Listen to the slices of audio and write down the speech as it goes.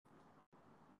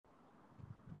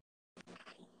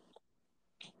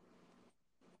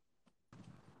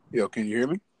Yo, can you hear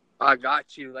me? I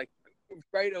got you. Like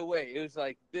right away. It was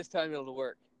like this time it'll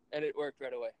work, and it worked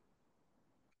right away.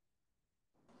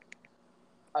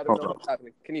 I don't Hold know on. what's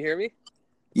happening. Can you hear me?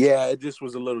 Yeah, it just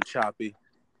was a little choppy.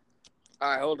 All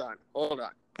right, hold on. Hold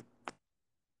on.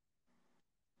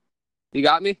 You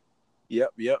got me?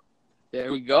 Yep, yep.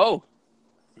 There we go.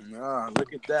 Nah,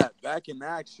 look at that. Back in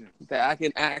action. Back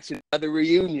in action. Another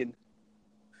reunion.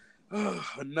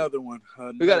 Another one.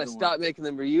 We gotta Another stop making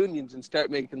them reunions and start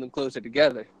making them closer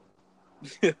together.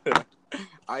 one.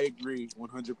 I agree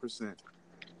 100%.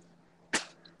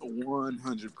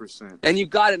 100%. And you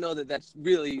gotta know that that's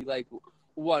really like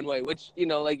one way, which, you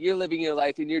know, like you're living your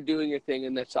life and you're doing your thing,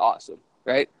 and that's awesome,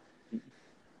 right?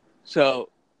 So,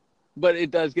 but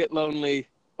it does get lonely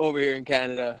over here in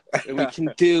Canada, and we can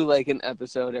do like an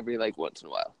episode every like once in a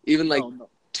while, even like No.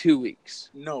 2 weeks.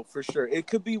 No, for sure. It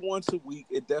could be once a week.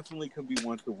 It definitely could be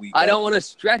once a week. I don't want to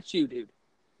stretch you, dude.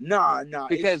 Nah.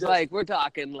 Because like we're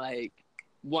talking like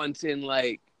once in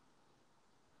like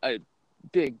a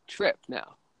big trip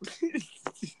now.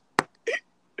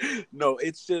 No,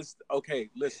 it's just okay.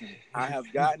 Listen, I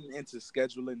have gotten into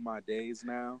scheduling my days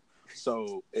now,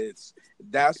 so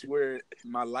that's where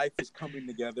my life is coming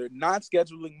together. Not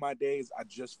scheduling my days, I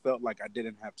just felt like I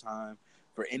didn't have time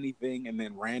for anything, and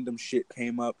then random shit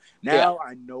came up. Now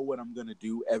I know what I'm gonna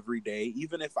do every day,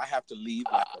 even if I have to leave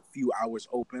like a few hours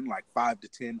open, like 5 to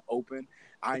 10 open.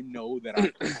 I know that I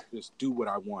can just do what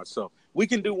I want. So we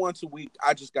can do once a week.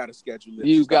 I just gotta schedule it.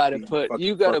 You Stop gotta being a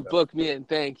fucking gotta fuck up. book me in.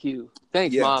 Thank you.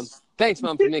 Thanks, Mom. Yes. Thanks,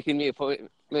 Mom, for making me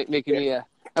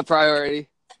a priority.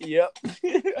 Yep.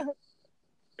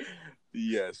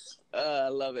 Yes. I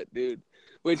love it, dude.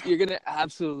 Which you're gonna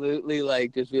absolutely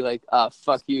like just be like,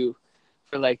 fuck you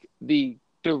for like the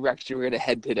direction we're gonna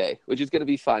head today, which is gonna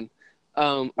be fun.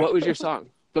 What was your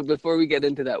song? But before we get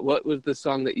into that, what was the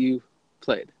song that you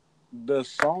played? The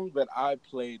song that I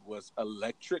played was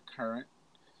Electric Current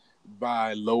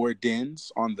by Lower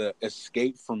Dens on the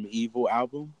Escape from Evil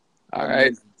album. All right.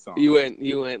 Amazing song.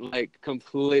 You went like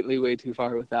completely way too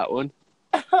far with that one.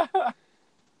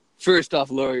 First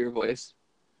off, lower your voice.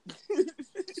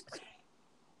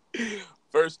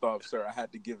 First off, sir, I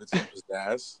had to give it some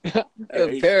pizzazz.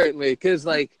 Apparently, because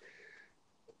like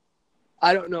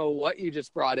I don't know what you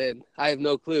just brought in. I have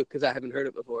no clue because I haven't heard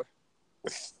it before.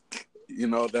 You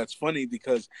know, that's funny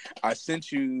because I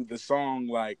sent you the song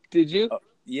like... Did you?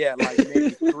 Yeah, like maybe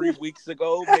 3 weeks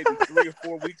ago, maybe 3 or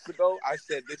 4 weeks ago. I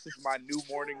said, this is my new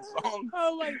morning song.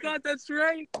 Oh my God, that's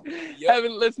right. Yep.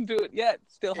 Haven't listened to it yet.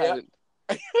 Still haven't.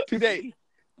 Today.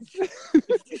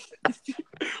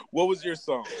 What was your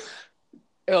song?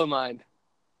 Illmind.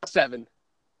 7.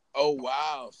 Oh,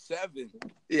 wow. 7.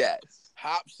 Yes.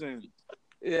 Hobson.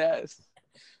 Yes.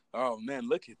 Oh, man,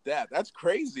 look at that. That's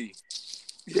crazy.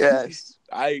 Yes.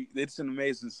 It's an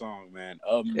amazing song, man.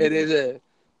 It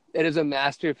is a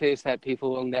masterpiece that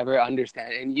people will never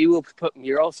understand. And you will put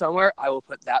Mural somewhere, I will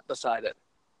put that beside it.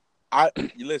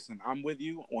 Listen, I'm with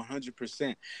you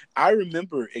 100%. I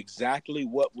remember exactly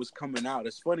what was coming out.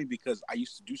 It's funny because I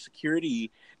used to do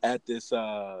security at this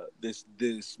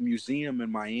museum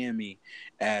in Miami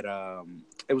at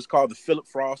it was called the Philip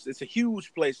Frost. It's a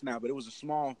huge place now, but it was a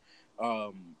small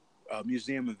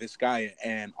museum in Vizcaya.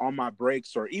 And on my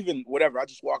breaks or even whatever, I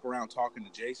just walk around talking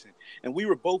to Jason, and we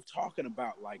were both talking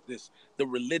about like the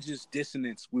religious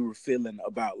dissonance we were feeling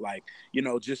about, like, you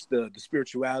know, just the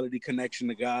spirituality connection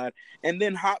to God. And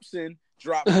then Hobson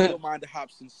dropped Illmind to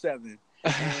Hobson 7,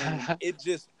 and it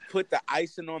just put the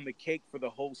icing on the cake for the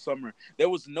whole summer. There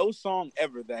was no song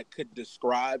ever that could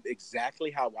describe exactly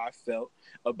how I felt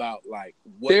about like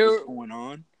what was going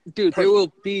on. Dude, there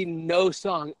will be no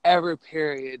song ever,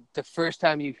 period, the first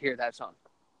time you hear that song.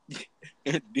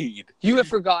 Indeed. You have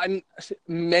forgotten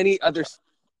many other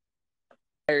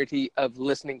entirety of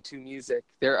listening to music.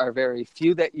 There are very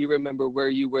few that you remember where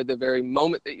you were the very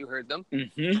moment that you heard them.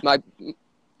 Mm-hmm.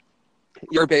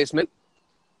 Your basement,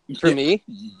 for me.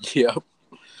 Yep.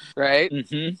 Right?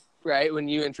 Mm-hmm. Right, when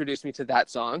you introduced me to that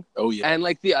song. Oh, yeah. And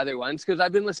like the other ones, because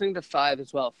I've been listening to 5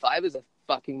 as well. 5 is a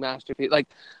fucking masterpiece. Like,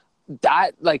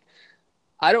 that, like,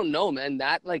 I don't know, man.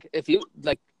 That, like, if you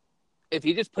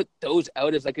just put those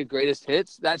out as like a greatest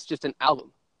hits, that's just an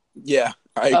album. Yeah,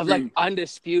 I agree. Of like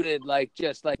undisputed, like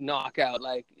just like knockout.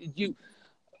 Like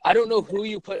I don't know who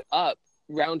you put up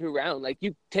round to round. Like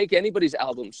you take anybody's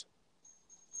albums,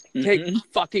 take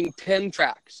fucking 10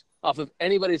 tracks off of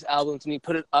anybody's albums, and you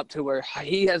put it up to where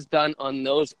he has done on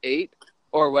those 8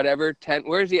 or whatever 10.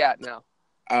 Where's he at now?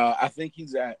 I think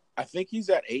he's at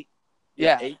 8.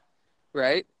 Yeah. 8.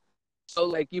 Right? So,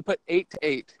 like, you put 8 to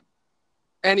 8.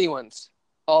 Anyone's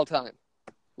all time.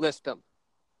 List them.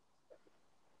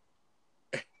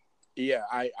 Yeah,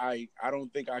 I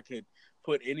don't think I could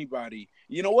put anybody.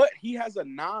 You know what? He has a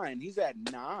 9. He's at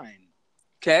 9.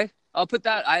 Okay, I'll put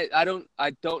that. I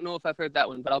don't know if I've heard that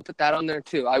one, but I'll put that on there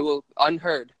too. I will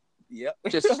unheard. Yep.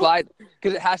 Just slide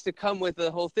because it has to come with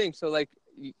the whole thing. So like,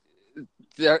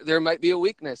 there might be a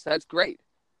weakness. That's great.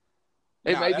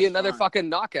 It might be another fucking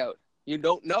knockout. You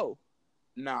don't know.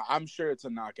 Nah, I'm sure it's a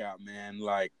knockout, man.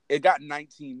 Like, it got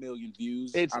 19 million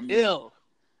views. It's ill.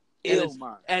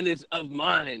 Mind. And it's of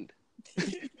mind.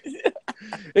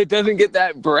 It doesn't get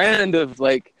that brand of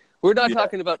like, we're not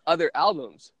talking about other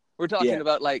albums. We're talking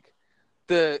about like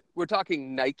we're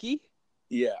talking Nike.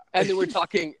 Yeah. And then we're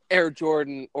talking Air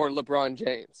Jordan or LeBron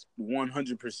James.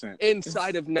 100%.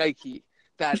 Inside of Nike,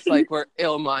 that's like where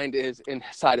Illmind is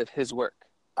inside of his work.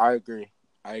 I agree.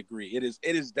 It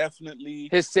is definitely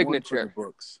his signature. The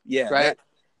books. Yeah. Right.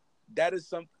 That is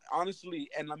something, honestly,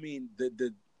 and I mean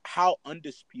the how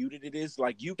undisputed it is.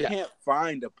 Like, you can't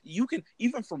find you can,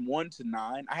 even from 1 to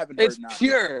 9, I haven't heard 9. It's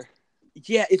pure.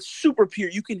 Yeah, it's super pure.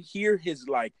 You can hear his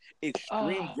like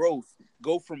extreme growth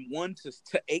go from 1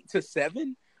 to 8 to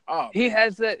 7. Oh, he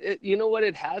has that. You know what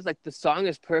it has? Like, the song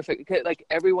is perfect. Like,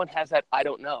 everyone has that. I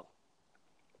don't know.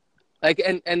 Like,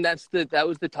 and that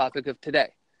was the topic of today,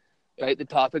 right? The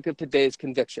topic of today is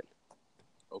conviction.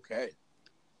 Okay.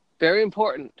 Very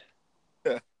important.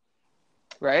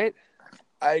 Right?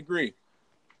 I agree.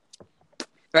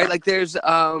 Right, like there's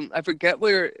I forget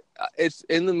where it's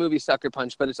in the movie Sucker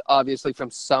Punch, but it's obviously from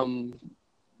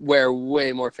somewhere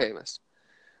way more famous,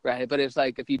 right? But it's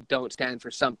like, if you don't stand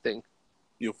for something,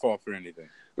 you'll fall for anything,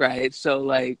 right? So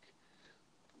like,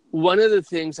 one of the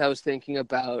things I was thinking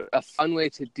about, a fun way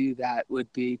to do that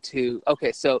would be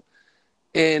so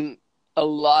in a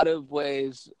lot of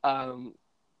ways,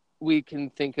 we can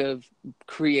think of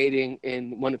creating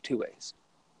in one of two ways,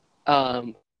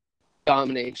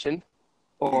 domination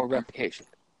or replication.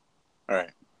 All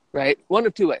right. Right? One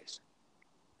of two ways.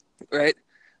 Right?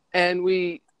 And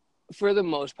we, for the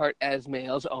most part, as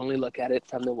males, only look at it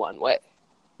from the one way.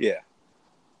 Yeah.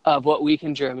 Of what we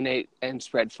can germinate and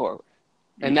spread forward.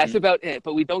 And that's about it.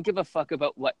 But we don't give a fuck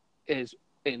about what is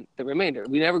in the remainder.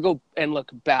 We never go and look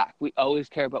back. We always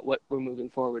care about what we're moving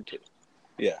forward to.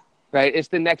 Yeah. Right? It's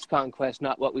the next conquest,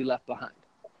 not what we left behind.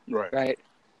 Right. Right?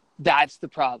 That's the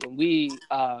problem. We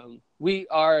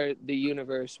are the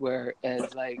universe,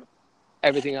 whereas like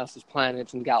everything else is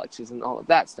planets and galaxies and all of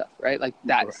that stuff, right? Like,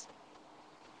 that's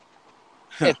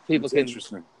if people can.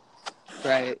 Interesting.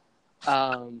 Right.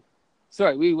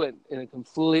 Sorry, we went in a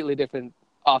completely different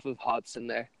off of Hobson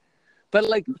there, but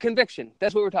like conviction.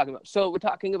 That's what we're talking about. So we're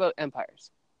talking about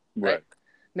empires. Right.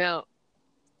 Now,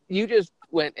 you just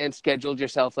went and scheduled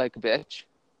yourself like a bitch,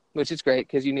 which is great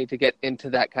because you need to get into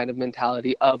that kind of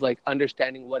mentality of like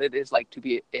understanding what it is like to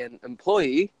be an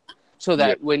employee, so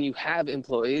that when you have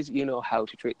employees, you know how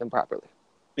to treat them properly.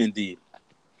 Indeed.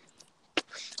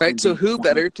 Right. Indeed. So who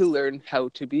better to learn how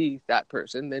to be that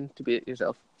person than to be it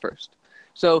yourself first?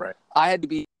 So I had to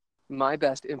be my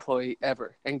best employee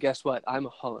ever. And guess what? I'm a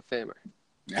Hall of Famer.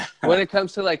 When it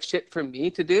comes to like shit for me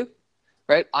to do,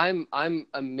 right? I'm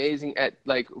amazing at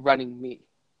like running me.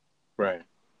 Right.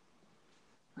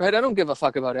 Right, I don't give a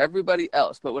fuck about everybody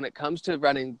else, but when it comes to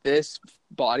running this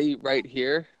body right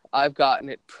here, I've gotten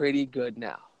it pretty good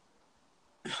now.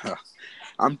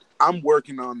 I'm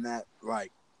working on that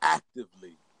like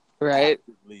actively. Right?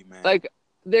 Actively, man. Like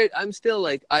I'm still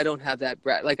like, I don't have that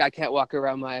like I can't walk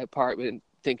around my apartment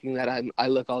thinking that I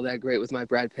look all that great with my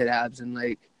Brad Pitt abs and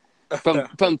like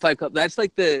from Fight Club. That's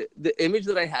like the image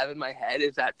that I have in my head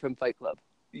is that from Fight Club.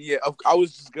 Yeah, I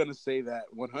was just gonna say that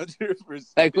 100%.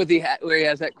 Like with where he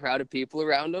has that crowd of people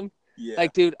around him. Yeah.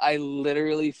 Like, dude, I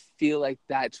literally feel like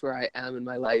that's where I am in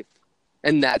my life,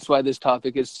 and that's why this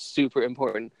topic is super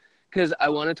important, because I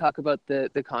want to talk about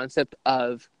the concept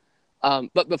of.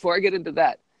 But before I get into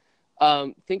that,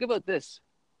 think about this.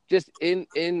 Just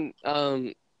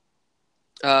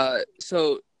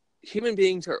so human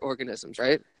beings are organisms,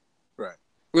 right? Right.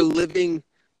 We're living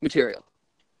material.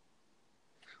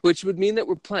 Which would mean that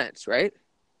we're plants, right?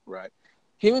 Right.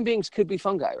 Human beings could be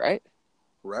fungi, right?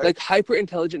 Right. Like hyper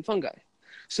intelligent fungi.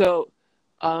 So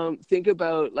think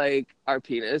about like our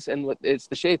penis and what it's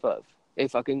the shape of, a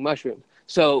fucking mushroom.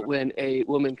 So when a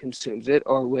woman consumes it,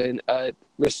 or when a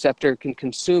receptor can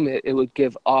consume it, it would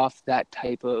give off that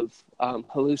type of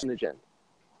hallucinogen.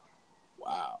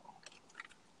 Wow.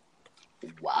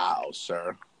 Wow,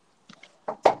 sir.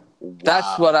 Wow.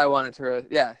 That's what I wanted to.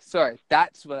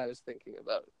 That's what I was thinking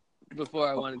about before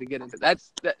I wanted to get into that.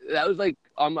 That was like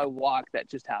on my walk that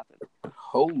just happened.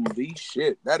 Holy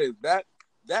shit! That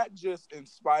just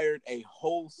inspired a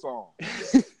whole song.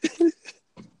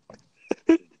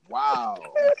 Wow.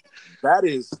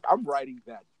 I'm writing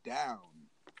that down.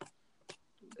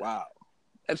 Wow.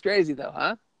 That's crazy though,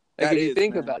 huh? Like That if you is,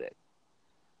 think man. about it.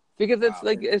 Because that's Wow.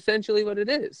 like essentially what it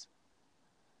is.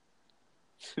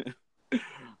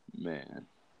 Man.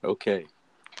 Okay.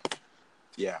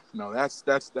 Yeah. No, that's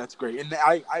great. And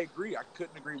I agree. I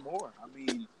couldn't agree more. I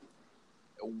mean,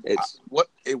 It's what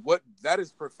that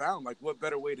is profound. Like, what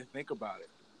better way to think about it?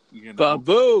 You know?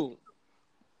 baboom.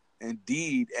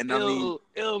 Indeed. And I mean,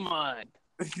 Ill mind.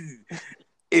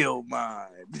 ill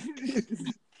mind.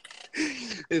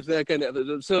 It's that kind of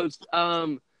episode. So it's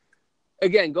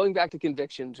again, going back to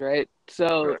convictions, right?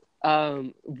 So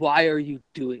why are you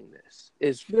doing this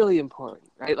is really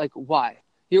important, right? Like why?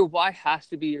 Your why has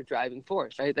to be your driving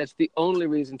force, right? That's the only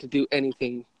reason to do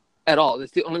anything at all.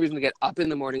 That's the only reason to get up in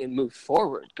the morning and move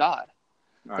forward. God.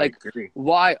 I agree.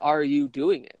 Why are you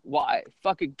doing it? Why?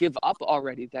 Fucking give up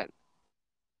already then.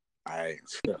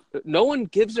 No one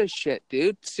gives a shit,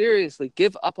 dude. Seriously,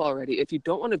 give up already. If you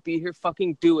don't want to be here,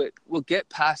 fucking do it. We'll get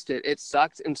past it. It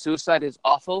sucks and suicide is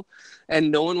awful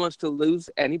and no one wants to lose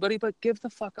anybody, but give the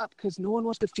fuck up because no one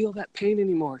wants to feel that pain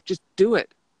anymore. Just do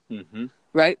it. Mm-hmm.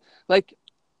 Right? Like,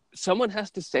 someone has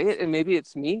to say it and maybe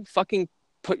it's me. Fucking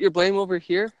put your blame over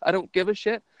here. I don't give a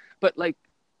shit. But, like,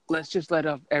 let's just let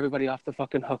everybody off the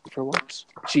fucking hook for once.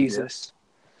 Jesus.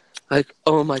 Yeah. Like,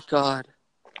 oh my God.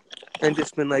 And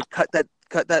just been like, cut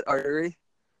that artery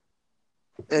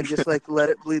and just like let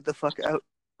it bleed the fuck out.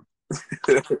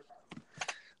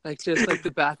 Like, just like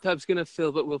the bathtub's gonna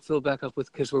fill, but we'll fill back up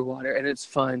with because we're water and it's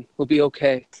fine. We'll be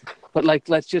okay. But like,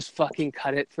 let's just fucking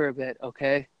cut it for a bit,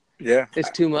 okay? Yeah.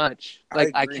 It's too much. Like,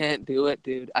 I agree. can't do it,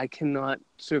 dude. I cannot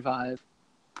survive.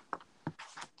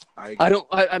 I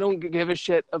don't give a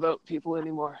shit about people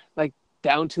anymore. Like,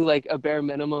 down to like a bare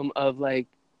minimum of like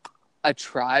a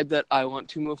tribe that I want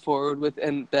to move forward with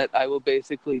and that I will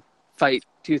basically fight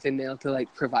tooth and nail to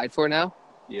like provide for now.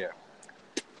 Yeah.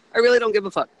 I really don't give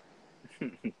a fuck.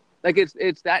 Like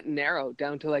it's that narrow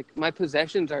down to like my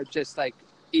possessions are just like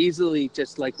easily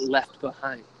just like left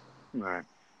behind. Right.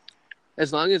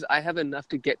 As long as I have enough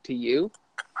to get to you,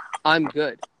 I'm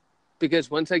good. Because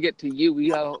once I get to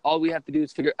you, all we have to do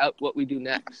is figure out what we do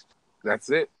next. That's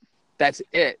it. That's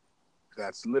it.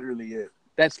 That's literally it.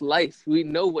 That's life. We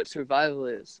know what survival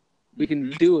is. We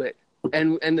can do it.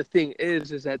 And the thing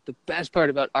is that the best part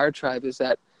about our tribe is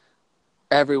that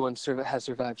everyone has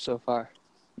survived so far.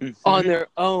 On their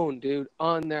own, dude.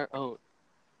 On their own.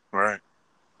 Right.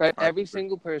 Every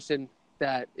single person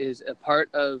that is a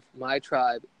part of my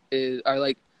tribe are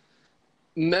like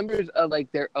members of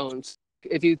like their own.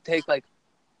 If you take like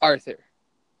Arthur.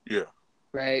 Yeah.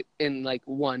 Right? In like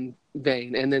one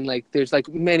vein. And then like there's like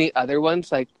many other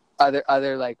ones like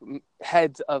other like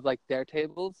heads of like their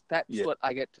tables. That's what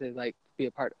I get to like be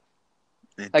a part of.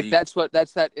 Indeed. Like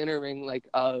that's that inner ring like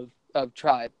of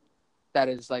tribe that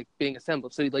is like being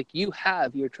assembled. So like you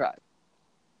have your tribe.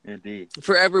 Indeed.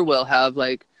 Forever will have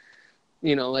like,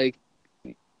 you know, like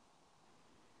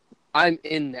I'm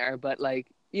in there, but like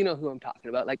you know who I'm talking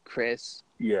about, like Chris.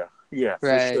 Yeah. Yeah.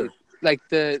 Right. For sure. Like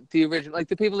the original, like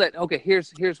the people that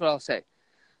here's what I'll say.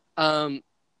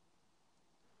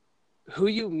 Who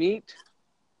you meet,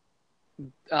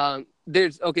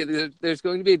 there's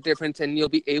going to be a difference, and you'll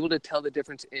be able to tell the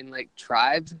difference in like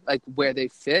tribes, like where they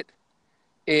fit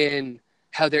in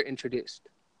how they're introduced.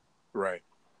 Right.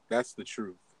 That's the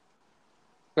truth.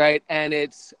 Right. And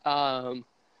it's how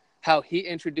he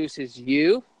introduces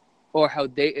you or how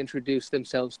they introduce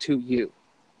themselves to you.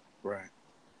 Right.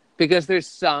 Because there's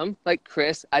some, like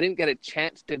Chris, I didn't get a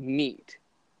chance to meet.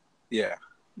 Yeah.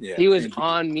 Yeah. He was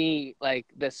on me like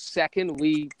the second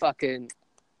we fucking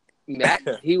met,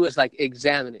 he was like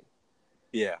examining.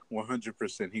 Yeah,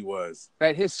 100% he was.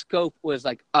 Right, his scope was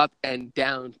like up and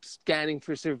down, scanning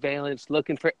for surveillance,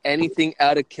 looking for anything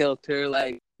out of kilter.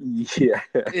 Like,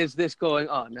 is this going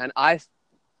on, man? I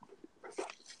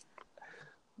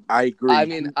agree. I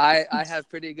mean, I have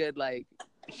pretty good like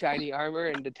shiny armor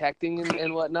and detecting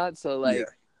and whatnot. So like,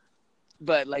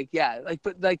 but like,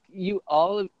 but like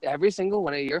every single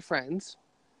one of your friends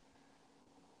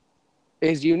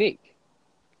is unique.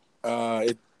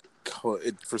 It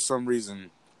for some reason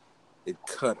it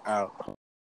cut out.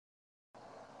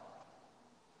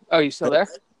 Oh, you still there?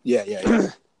 Yeah.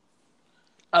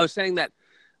 I was saying that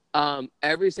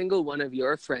every single one of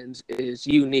your friends is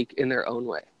unique in their own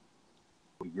way.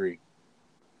 Agree.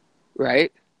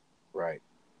 Right. Right.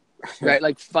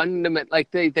 Like fundament, like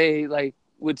they like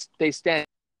they stand.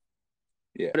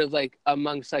 Yeah. Sort of like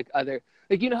amongst like other.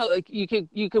 Like, you know how, like, you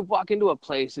could walk into a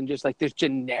place and just, like, there's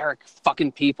generic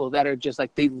fucking people that are just,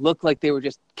 like, they look like they were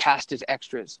just cast as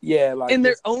extras. Yeah, like in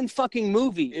their own fucking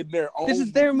movie. in their own. This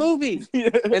is their movie. Yeah.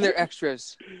 And they're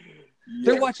extras. Yeah.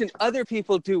 They're watching other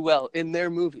people do well in their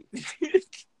movie.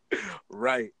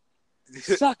 Right.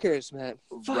 Suckers, man.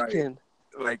 Right. Fucking.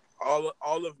 Like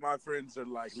all of my friends are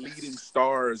like leading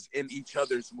stars in each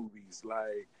other's movies.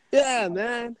 Like, Yeah,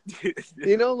 man.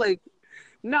 You know, like,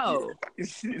 no.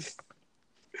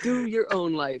 Do your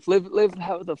own life. Live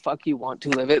how the fuck you want to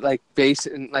live it. Like, base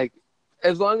and like,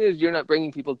 as long as you're not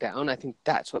bringing people down, I think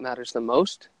that's what matters the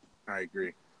most. I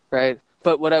agree. Right.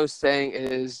 But what I was saying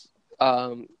is,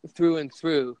 through and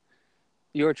through,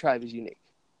 your tribe is unique.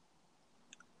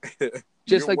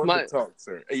 Just You're like my talk,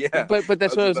 sir. Yeah. But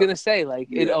that's what I was gonna say. Like,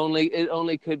 Yeah. it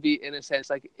only could be in a sense,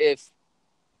 like, if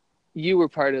you were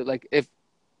part of, like, if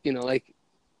you know, like,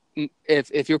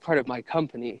 if you're part of my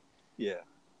company. Yeah.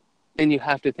 And you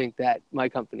have to think that my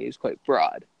company is quite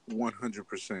broad.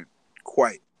 100%.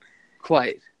 Quite.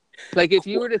 Like, if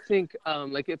you were to think,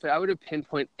 like, if I were to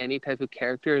pinpoint any type of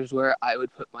characters where I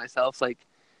would put myself, like,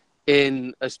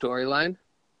 in a storyline,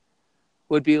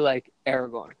 would be like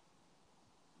Aragorn.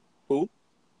 Who?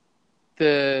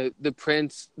 The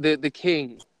prince, the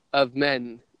king of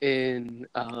men in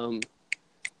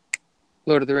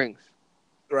Lord of the Rings.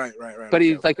 Right. But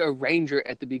he's like a ranger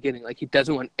at the beginning. Like, he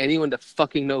doesn't want anyone to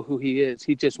fucking know who he is.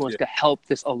 He just wants to help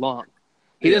this along.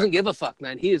 He doesn't give a fuck,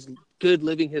 man. He is good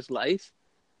living his life.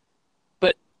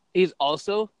 But he's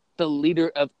also the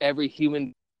leader of every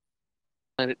human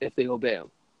planet if they obey him.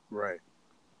 Right.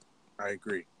 I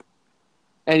agree.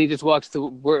 And he just walks the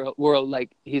world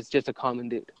like he's just a common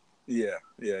dude. Yeah.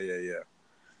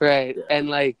 Right. Yeah. And,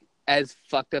 like, as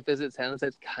fucked up as it sounds,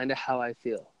 that's kind of how I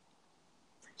feel.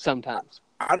 Sometimes.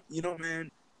 Man,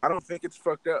 I don't think it's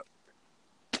fucked up.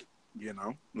 You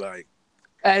know, like,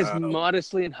 as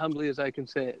modestly and humbly as I can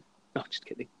say it. No, just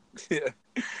kidding. Yeah,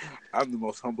 I'm the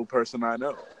most humble person I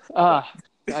know.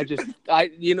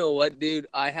 You know what, dude?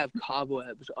 I have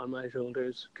cobwebs on my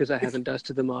shoulders because I haven't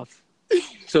dusted them off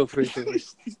so frequently.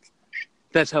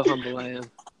 That's how humble I am.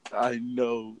 I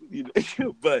know,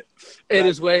 but it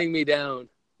is weighing me down.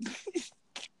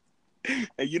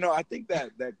 And I think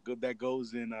that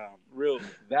goes in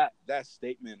that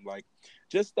statement, like,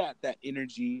 just that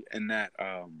energy and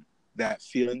that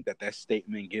feeling that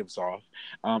statement gives off.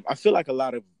 I feel like a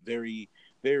lot of very,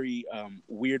 very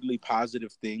weirdly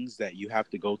positive things that you have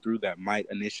to go through that might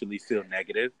initially feel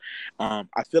negative. I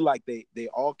feel like they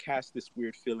all cast this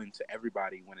weird feeling to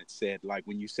everybody when it's said, like,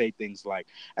 when you say things like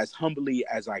as humbly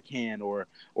as I can or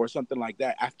something like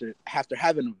that after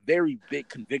having a very big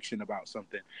conviction about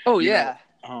something. Oh, yeah.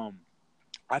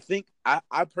 I think I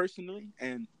personally,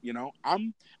 and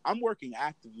I'm working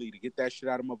actively to get that shit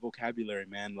out of my vocabulary,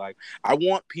 man. Like, I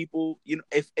want people,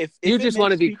 if you just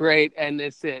want to be great, and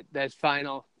that's it. That's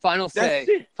final say.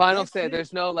 That's say. It.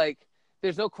 There's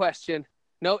no question,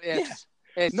 no ifs.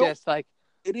 Yeah. It's just like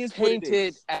it is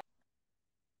painted.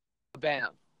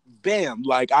 Bam.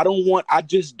 Like, I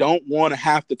just don't want to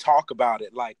have to talk about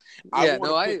it. Like, I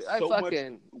put so much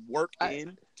work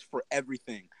in for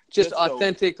everything. Just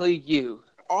authentically you.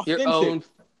 Authentic.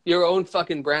 Your own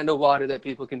fucking brand of water that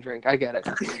people can drink. I get it.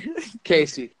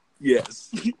 Casey. Yes.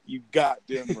 You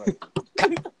goddamn right.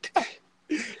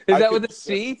 Is that with a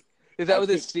C? Is that with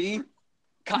a C?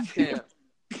 Goddamn.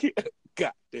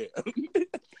 Goddamn.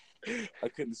 I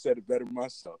couldn't have said it better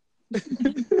myself. But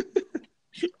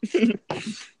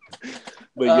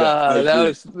yeah. That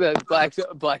was the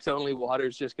Black's Only Water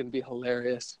is just gonna be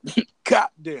hilarious.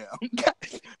 Goddamn.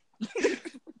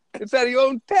 It's out of your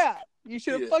own tap. You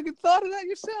should have fucking thought of that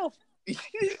yourself.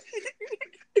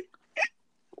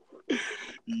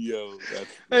 Yo,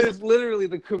 and it's literally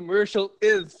the commercial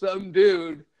is some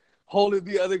dude holding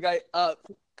the other guy up,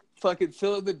 fucking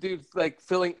filling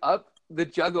up the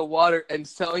jug of water and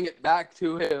selling it back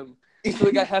to him. So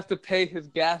the guy has to pay his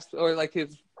gas or like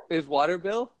his water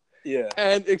bill. Yeah.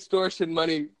 And extortion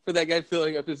money for that guy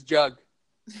filling up his jug.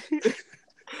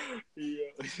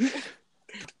 Yeah.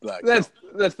 That's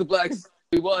the Black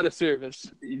Water Service.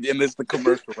 And it's the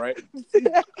commercial, right?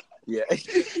 Yeah.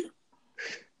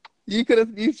 You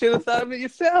should have thought of it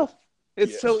yourself.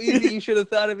 It's so easy. You should have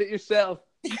thought of it yourself.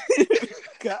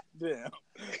 Goddamn.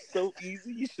 So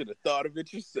easy. You should have thought of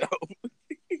it yourself.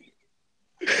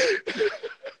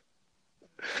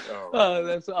 Oh,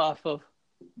 that's awful.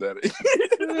 That is.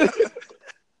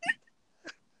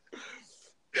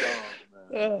 Oh,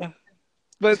 man.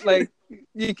 But, like,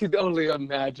 you could only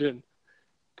imagine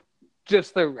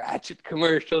just the ratchet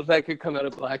commercials that could come out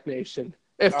of Black Nation.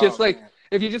 If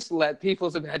you just let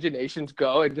people's imaginations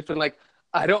go and just been like,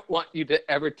 I don't want you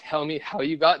to ever tell me how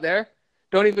you got there.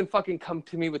 Don't even fucking come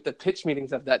to me with the pitch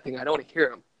meetings of that thing. I don't want to hear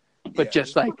them. But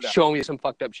just like show me some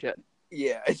fucked up shit.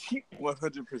 Yeah,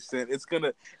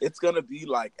 100%. It's gonna be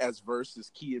like as versus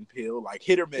Key and Peele, like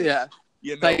hit or miss. Yeah,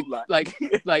 you know,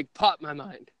 like pop my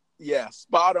mind. Yeah,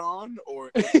 spot on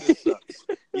or it just sucks.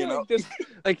 You know, just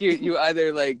like you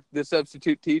either like the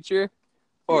substitute teacher,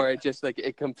 or it just like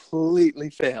it completely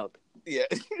failed. Yeah,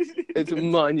 it's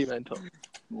monumental.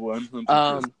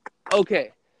 100%.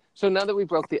 Okay, so now that we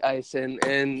broke the ice and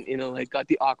you know like got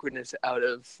the awkwardness out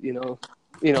of you know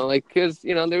like because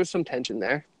you know there was some tension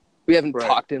there. We haven't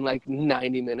talked in like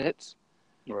 90 minutes.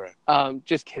 Right.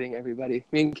 Just kidding, everybody.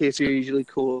 Me and Casey are usually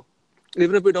cool,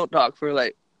 even if we don't talk for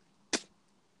like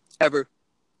ever.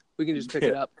 We can just pick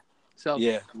it up. So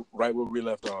yeah, right where we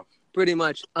left off. Pretty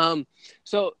much.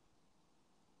 So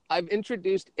I've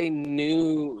introduced a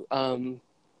new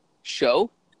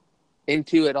show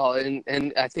into it all,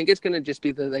 and I think it's gonna just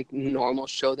be the like normal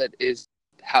show that is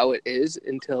how it is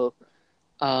until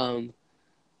out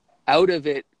of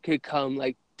it could come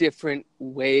like different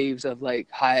waves of like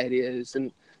high ideas.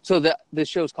 And so the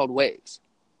show's called Waves.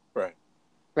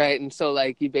 Right. And so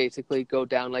like you basically go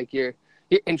down like your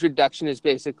introduction is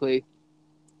basically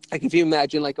like if you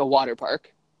imagine like a water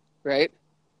park, right,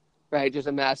 just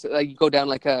a massive like you go down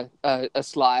like a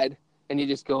slide and you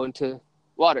just go into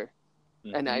water.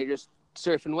 Mm-hmm. And now you're just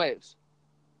surfing waves.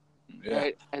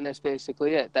 Right, and that's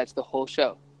basically it. That's the whole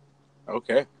show.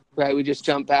 Okay. Right, we just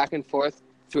jump back and forth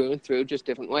through and through just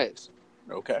different waves.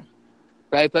 Okay.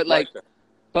 Right, but like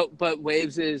but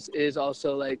Waves is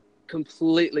also like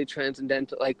completely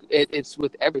transcendental. Like it's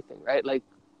with everything, right? Like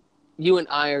you and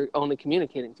I are only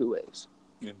communicating through waves.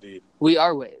 Indeed. We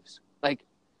are waves. Like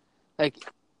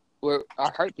our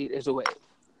heartbeat is a wave.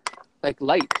 Like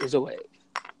light is a wave.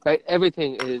 Right?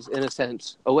 Everything is in a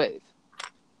sense a wave.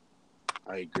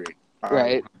 I agree.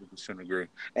 Right. I 100% agree.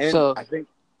 And so, I think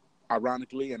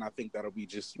ironically, and I think that'll be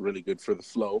just really good for the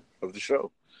flow of the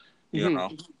show. You know,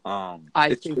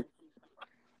 I think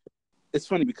it's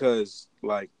funny because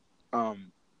like,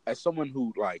 as someone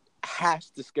who like has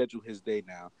to schedule his day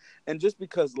now, and just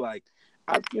because like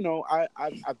I've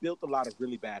built a lot of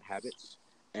really bad habits,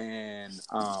 and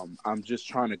I'm just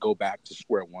trying to go back to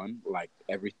square one, like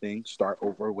everything, start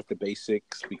over with the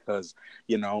basics because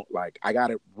you know, like I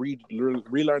gotta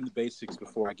relearn the basics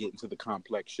before I get into the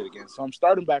complex shit again. So I'm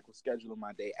starting back with scheduling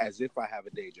my day as if I have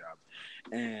a day job,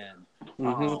 and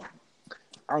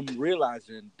I'm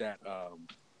realizing that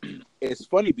it's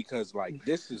funny because like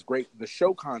this is great. The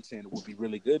show content will be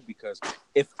really good because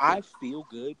if I feel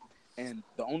good. And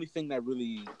the only thing that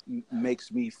really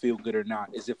makes me feel good or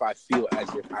not is if I feel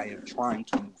as if I am trying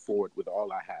to move forward with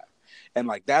all I have. And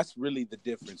like, that's really the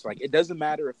difference. Like, it doesn't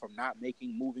matter if I'm not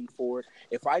moving forward.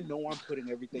 If I know I'm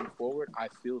putting everything forward, I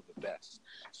feel the best.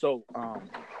 So,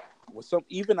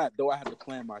 though I have to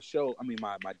plan my show,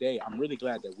 my day, I'm really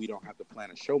glad that we don't have to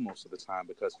plan a show most of the time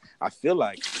because I feel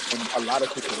like in a lot of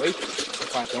situations,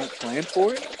 if I don't plan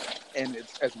for it, and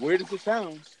it's as weird as it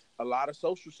sounds, a lot of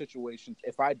social situations,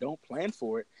 if I don't plan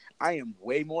for it, I am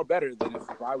way more better than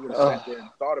if I would have sat there and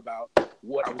thought about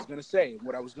what I was going to say and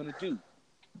what I was going to do.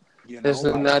 You know,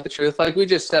 isn't that the truth? Like we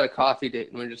just set a coffee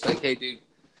date and we're just like, hey, dude,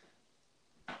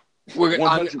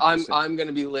 I'm going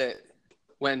to be lit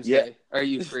Wednesday. Yeah. Are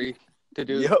you free to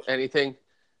do anything?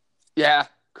 Yeah,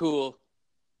 cool.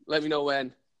 Let me know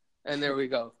when. And there we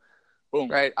go. Boom.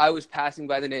 Right. I was passing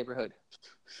by the neighborhood.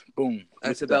 Boom.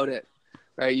 That's about it.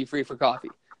 Right. You free for coffee?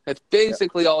 That's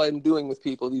basically all I'm doing with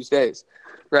people these days,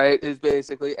 right? Is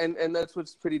basically, and that's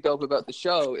what's pretty dope about the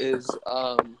show is,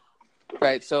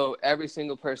 right? So every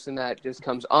single person that just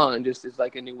comes on just is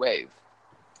like a new wave.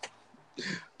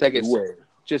 Like it's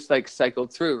just like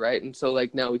cycled through, right? And so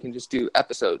like now we can just do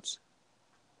episodes,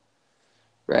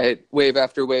 right? Wave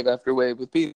after wave after wave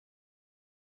with people.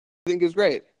 I think is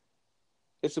great.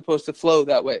 It's supposed to flow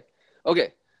that way.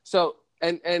 Okay, so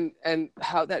and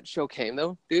how that show came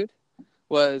though, dude.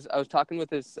 Was I was talking with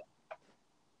this,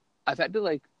 I've had to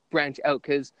like branch out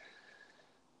because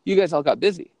you guys all got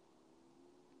busy.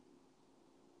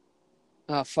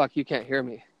 Oh, fuck, you can't hear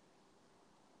me.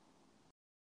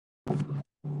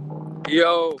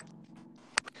 Yo,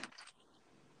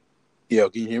 can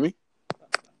you hear me?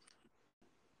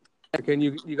 Can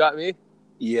you got me?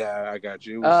 Yeah, I got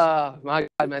you. Oh, my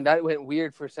God, man, that went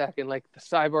weird for a second. Like the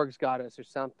cyborgs got us or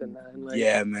something, man. Like,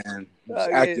 yeah, man.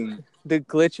 The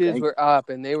glitches were up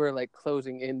and they were like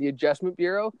closing in. The Adjustment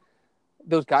Bureau,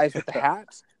 those guys with the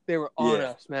hats, they were on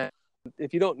us, man.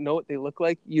 If you don't know what they look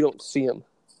like, you don't see them.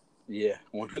 Yeah,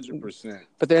 100%.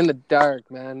 But they're in the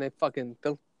dark, man.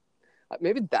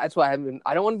 Maybe that's why I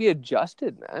don't want to be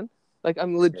adjusted, man. Like,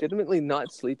 I'm legitimately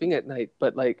not sleeping at night,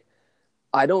 but like,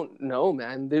 I don't know,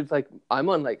 man. There's like, I'm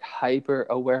on like hyper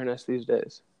awareness these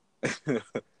days.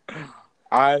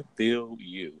 I feel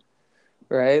you.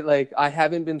 Right? Like, I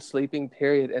haven't been sleeping,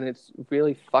 period. And it's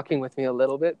really fucking with me a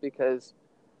little bit because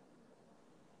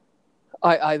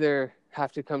I either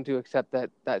have to come to accept that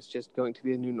that's just going to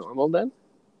be a new normal then.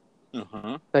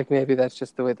 Uh-huh. Like, maybe that's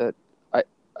just the way that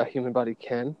a human body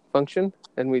can function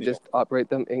and we just operate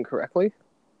them incorrectly.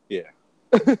 Yeah.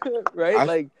 Right?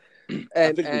 Like,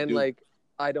 I think we and do. like,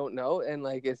 I don't know. And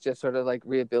like, it's just sort of like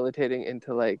rehabilitating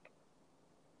into like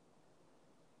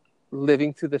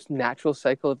living through this natural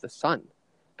cycle of the sun.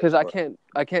 Because I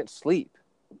can't sleep.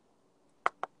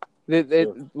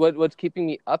 What's keeping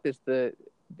me up is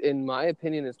in my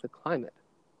opinion, is the climate.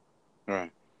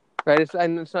 Right. Right. It's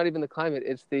not even the climate.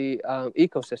 It's the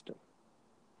ecosystem.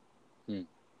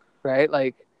 Right.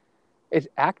 Like, it's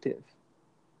active.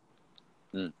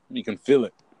 You can feel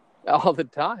it All the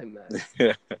time, man.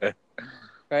 Right.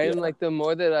 Yeah. And like, the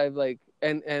more that I've like,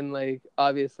 and like,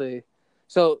 obviously,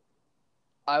 so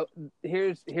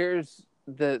here's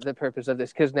the purpose of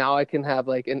this, because now I can have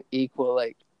like an equal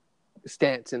like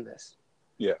stance in this.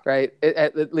 Yeah. Right.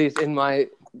 At least in my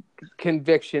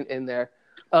conviction in there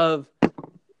of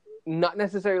not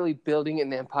necessarily building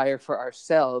an empire for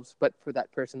ourselves, but for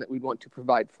that person that we want to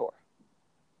provide for.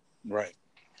 Right.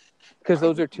 Because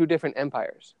those are two different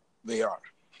empires. They are.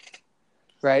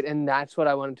 Right. And that's what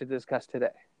I wanted to discuss today.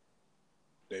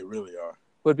 They really are.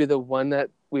 Would be the one that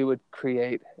we would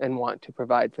create and want to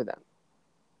provide for them.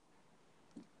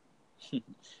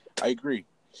 I agree.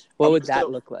 What would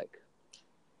that look like?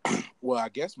 Well, I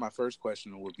guess my first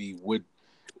question would be,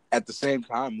 at the same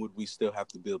time, would we still have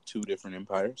to build two different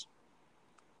empires?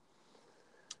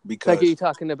 Because, like, are you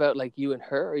talking about like you and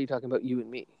her, or are you talking about you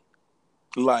and me?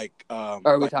 Like, or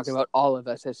are we talking about all of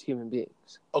us as human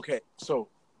beings? Okay, so,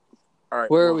 all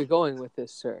right. Where are we going with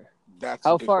this, sir? That's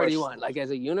how far do you want? Like, as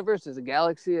a universe, as a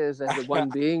galaxy, as a one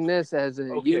beingness, as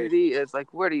a unity? As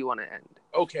like, where do you want to end?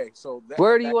 Okay, so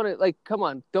where do you want to, like? Come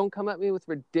on, don't come at me with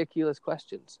ridiculous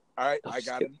questions. All right, I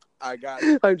got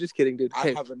it. I'm just kidding, dude.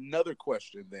 I have another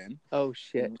question then. Oh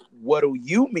shit! What do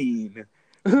you mean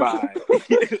by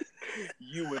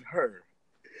you and her?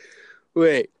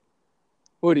 Wait,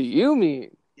 what do you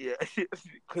mean? Yeah,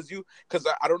 because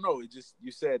I don't know.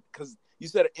 You said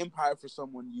an empire for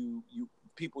someone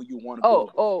people you want to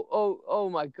build. Oh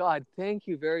my God! Thank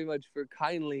you very much for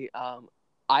kindly.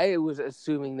 I was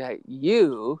assuming that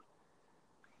you,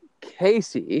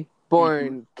 Casey,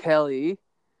 born Kelly,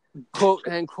 quote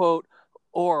unquote,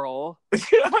 Oral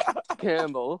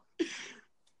Campbell,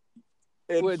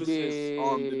 Emphasis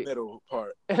on the middle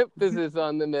part. Emphasis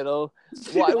on the middle.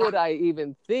 Why would I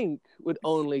even think would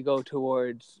only go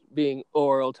towards being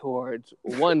oral towards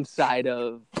one side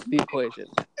of the equation?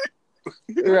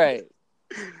 Right.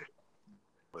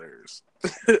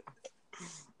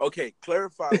 Okay,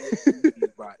 clarify what you mean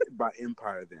by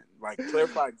empire then. Like,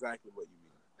 clarify exactly what you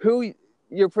mean. Who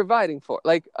you're providing for.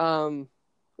 Like,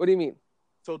 what do you mean?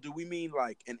 So do we mean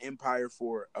like an empire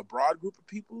for a broad group of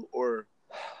people, or?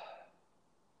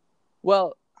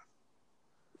 Well,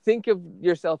 think of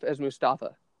yourself as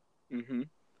Mustafa. Mm-hmm.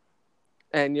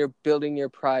 And you're building your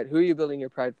pride. Who are you building your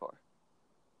pride for?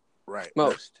 Right.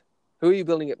 Most. Who are you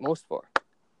building it most for?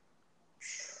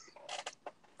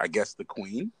 I guess the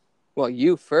queen. Well,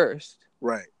 you first.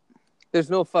 Right. There's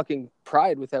no fucking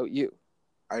pride without you.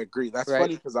 I agree. That's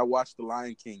funny because I watched The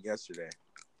Lion King yesterday.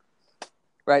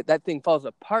 Right. That thing falls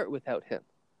apart without him.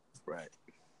 Right.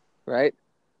 Right?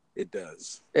 It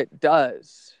does. It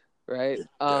does. Right?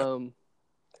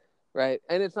 Right.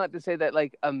 And it's not to say that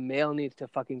like a male needs to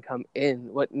fucking come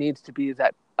in. What needs to be is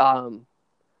that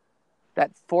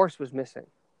that force was missing.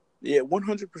 Yeah,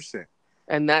 100%.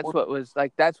 And that's what was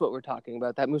like, that's what we're talking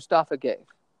about. That Mustafa gave.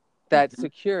 That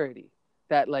security.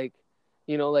 That like,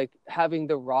 you know, like having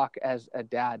The Rock as a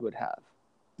dad would have.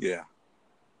 Yeah.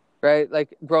 Right?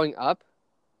 Like growing up.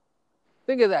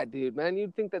 Think of that dude, man.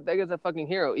 You'd think that guy's a fucking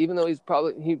hero, even though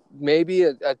he may be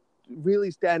a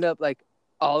really stand up, like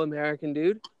all-American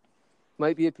dude.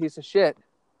 Might be a piece of shit.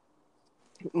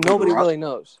 Nobody really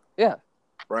knows. Yeah.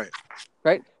 Right.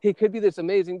 Right? He could be this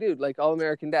amazing dude, like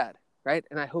all-American dad, right?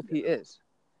 And I hope he is.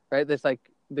 Right? That's like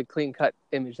the clean-cut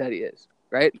image that he is,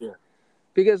 right? Yeah.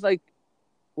 Because like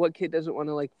what kid doesn't want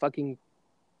to like fucking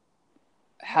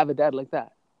have a dad like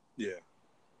that? Yeah.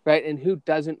 Right? And who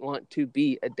doesn't want to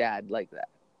be a dad like that?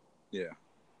 Yeah.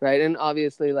 Right? And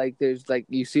obviously like there's like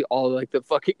you see all like the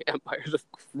fucking empires have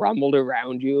crumbled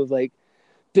around you of like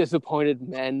disappointed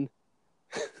men.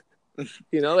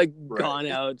 You know, like gone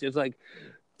out, just like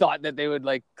thought that they would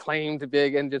like claim to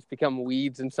big and just become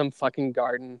weeds in some fucking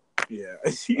garden. Yeah.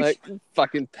 Like,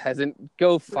 fucking peasant,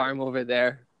 go farm over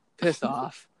there. Piss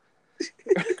off.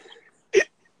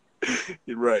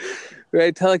 You're right.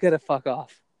 Right? Tell a guy to fuck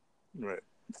off. Right.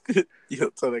 Yo,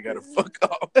 tell that guy to fuck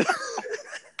off.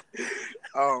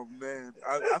 Oh man,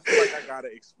 I feel like I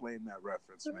gotta explain that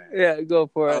reference, man. Yeah, go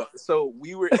for it. So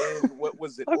we were in, what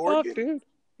was it, Fuck off, Oregon? dude.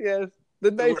 Yes,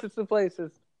 the nicest of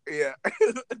places. Yeah,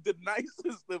 the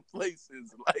nicest of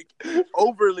places, like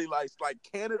overly nice, like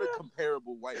Canada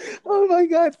comparable white people. Oh my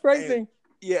god, it's frightening.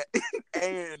 Yeah,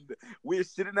 and we're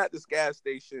sitting at this gas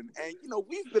station, and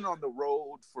we've been on the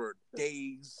road for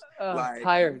days, like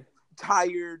tired,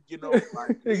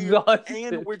 like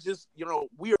exhausted, and we're just,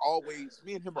 we're always,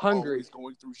 me and him are hungry, always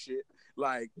going through shit,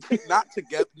 like not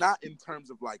together, not in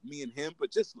terms of like me and him,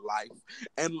 but just life,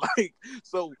 and like,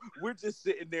 so we're just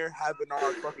sitting there having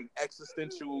our fucking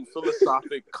existential,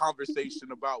 philosophic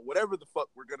conversation about whatever the fuck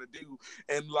we're gonna do,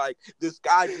 and like this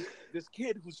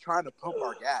kid who's trying to pump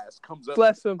our gas comes up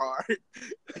bless to the him, car,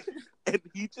 and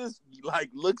he just like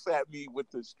looks at me with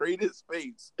the straightest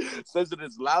face, says it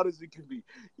as loud as it can be,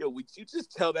 "Yo, would you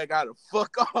just tell that guy to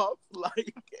fuck off?"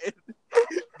 Like, and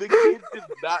the kid did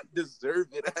not deserve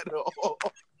it at all.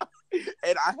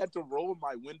 And I had to roll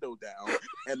my window down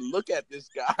and look at this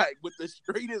guy with the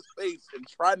straightest face and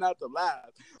try not to laugh,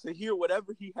 to hear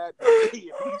whatever he had to say,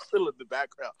 and he's still in the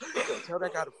background. Yo, tell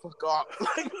that guy to fuck off.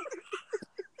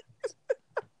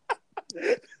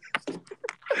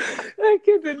 That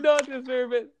kid did not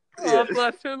deserve it. Yeah. Oh,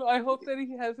 bless him. I hope that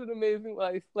he has an amazing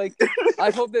life. Like,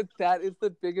 I hope that is the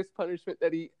biggest punishment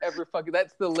that he ever fucking.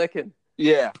 That's the licking.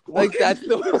 Yeah. Like, that's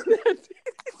the one that.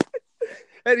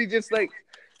 And he just like,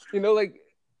 like,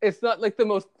 it's not like the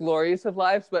most glorious of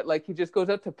lives, but like he just goes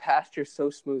out to pasture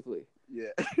so smoothly. Yeah.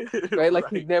 Right? Like,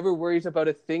 he never worries about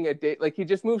a thing a day. Like, he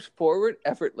just moves forward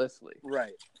effortlessly.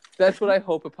 Right. That's what I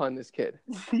hope upon this kid.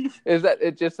 Is that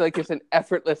it just like it's an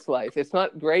effortless life. It's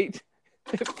not great.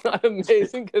 It's not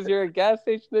amazing because you're a gas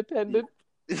station attendant.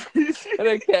 And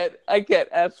I can't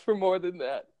ask for more than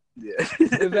that. Yeah.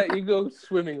 Is that you go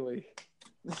swimmingly.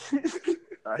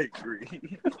 I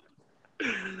agree.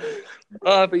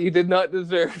 But you did not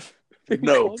deserve.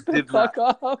 No, did not.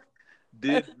 Off.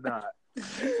 Did not.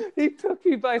 He took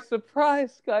me by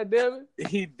surprise. God damn it.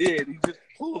 He did. He just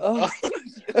pulled off.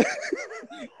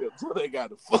 So they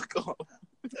got to fuck off.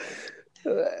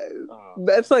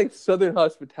 That's like Southern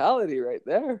hospitality right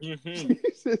there. Mm-hmm.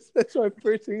 Jesus, that's my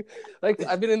first thing. Like,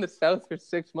 I've been in the South for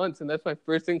 6 months, and that's my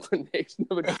first inclination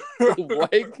of a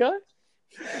white guy.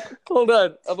 Hold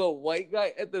on, of a white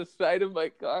guy at the side of my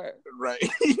car. Right.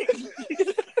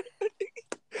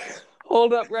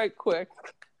 Hold up, right quick.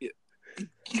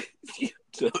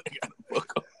 So they gotta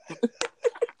fuck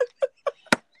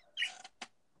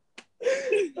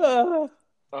off.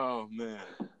 Oh man.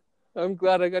 I'm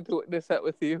glad I got to witness that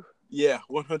with you. Yeah,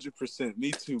 100%.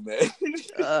 Me too, man.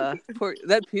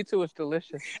 That pizza was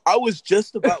delicious. I was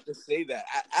just about to say that.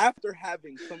 After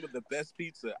having some of the best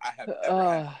pizza I have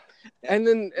ever had. And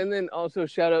then also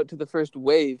shout out to the first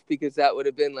wave, because that would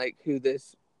have been like who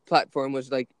this platform was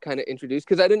like kind of introduced.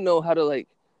 Because I didn't know how to like,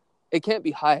 it can't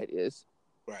be Hyatt is.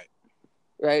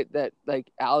 Right? That like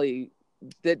Ali,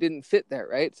 that didn't fit there,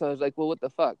 right? So I was like, well, what the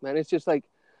fuck, man? It's just like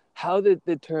how the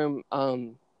term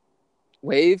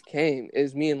wave came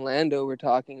is me and Lando were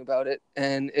talking about it,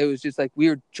 and it was just like we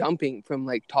were jumping from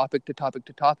like topic to topic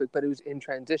to topic, but it was in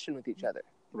transition with each other.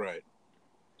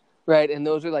 Right, and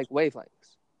those are like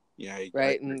wavelengths. Yeah.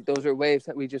 Right, and those are waves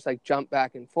that we just like jump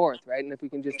back and forth, right? And if we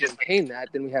can just maintain that,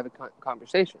 then we have a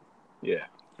conversation. Yeah.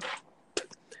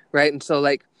 Right, and so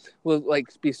like we'll like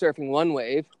be surfing one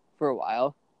wave for a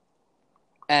while,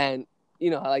 and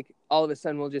like all of a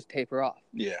sudden we'll just taper off.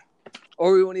 Yeah.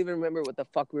 Or we won't even remember what the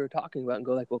fuck we were talking about and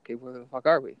go like, okay, where the fuck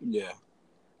are we? Yeah.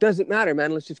 Doesn't matter,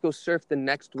 man. Let's just go surf the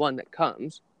next one that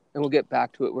comes, and we'll get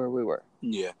back to it where we were.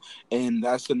 Yeah. And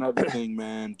that's another thing,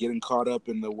 man. Getting caught up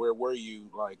in the where were you?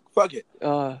 Like, fuck it.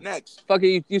 Next. Fuck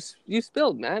it. You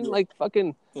spilled, man. Yeah. Like,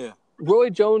 fucking. Yeah. Roy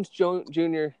Jones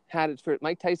Jr. had his first.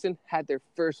 Mike Tyson had their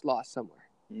first loss somewhere.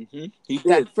 Mm-hmm. He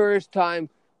did. That first time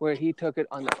where he took it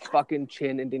on the fucking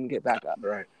chin and didn't get back up.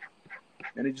 Right.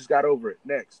 And he just got over it.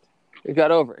 Next. He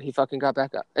got over it. He fucking got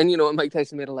back up. And you know what? Mike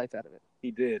Tyson made a life out of it. He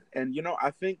did. And,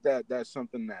 I think that that's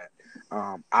something that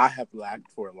I have lacked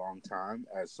for a long time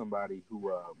as somebody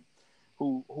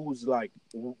who's like,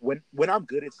 when I'm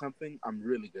good at something, I'm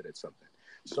really good at something.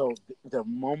 So the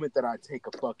moment that I take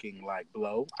a fucking like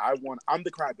blow, I'm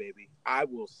the crybaby. I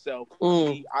will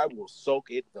I will soak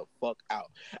it the fuck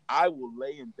out. I will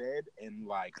lay in bed and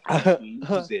like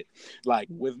lose it like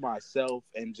with myself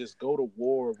and just go to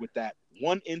war with that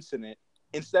one incident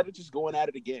instead of just going at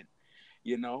it again,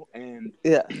 and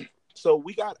Yeah. so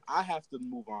I have to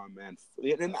move on, man.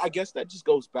 And I guess that just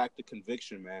goes back to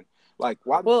conviction, man. Like,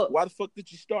 why the fuck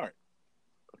did you start?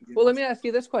 Well, let me ask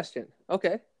you this question.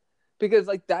 Okay. Because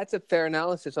like that's a fair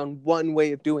analysis on one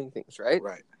way of doing things, right?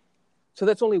 Right. So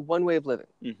that's only one way of living.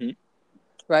 Mm-hmm.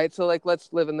 Right? So like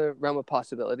let's live in the realm of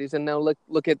possibilities and now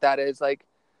look at that as like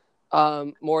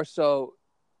more so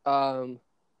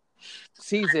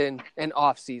season and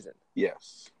off season.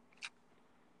 Yes.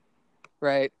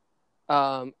 Right?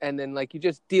 And then like you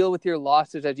just deal with your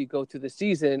losses as you go through the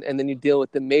season, and then you deal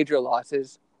with the major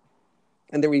losses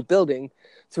and the rebuilding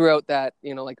throughout that,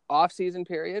 like off season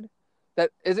period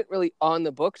that isn't really on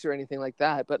the books or anything like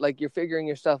that, but like you're figuring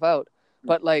your stuff out,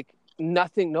 but like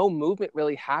no movement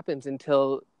really happens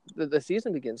until the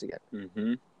season begins again.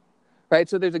 Mm-hmm. Right.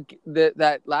 So there's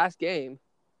that last game,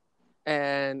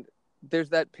 and there's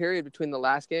that period between the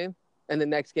last game and the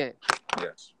next game.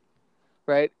 Yes.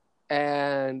 Right.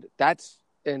 And that's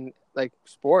in like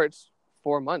sports,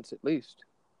 4 months at least.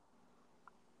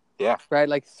 Yeah. Right.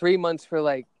 Like 3 months for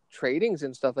like tradings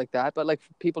and stuff like that. But like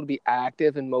for people to be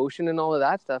active in motion and all of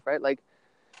that stuff. Right. Like,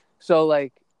 so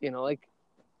like, like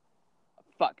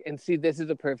fuck. And see, this is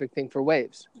a perfect thing for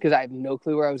waves because I have no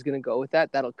clue where I was going to go with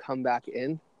that. That'll come back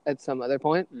in at some other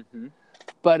point. Mm-hmm.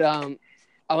 But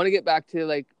I want to get back to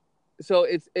like, so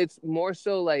it's more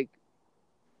so like,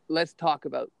 let's talk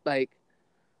about like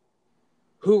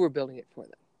who we're building it for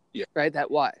them. Yeah. Right. That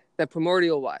why, that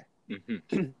primordial why.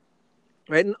 Mm-hmm.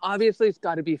 Right. And obviously it's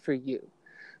got to be for you,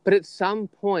 but at some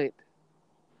point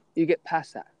you get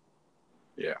past that.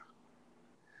 Yeah.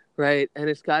 Right. And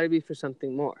it's got to be for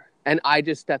something more. And I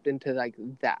just stepped into like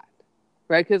that.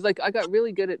 Right. Because like I got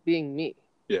really good at being me.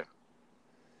 Yeah.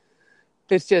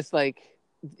 It's just like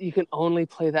you can only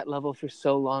play that level for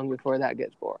so long before that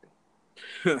gets boring.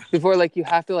 Before like you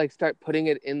have to like start putting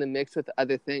it in the mix with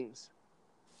other things.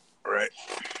 Right.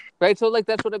 Right. So like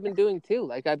that's what I've been doing too.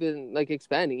 Like I've been like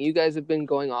expanding. You guys have been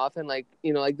going off and like,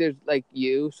 like there's like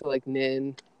you. So like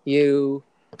Nin, you,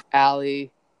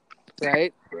 Allie,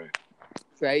 right? Right.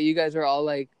 Right. You guys are all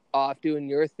like off doing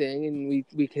your thing, and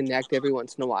we connect every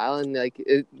once in a while, and like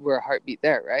we're a heartbeat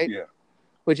there, right? Yeah.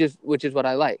 Which is what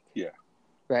I like. Yeah.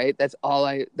 Right. That's all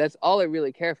I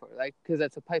really care for. Like, because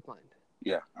that's a pipeline.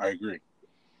 Yeah, I agree.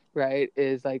 Right.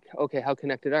 Is like, okay, how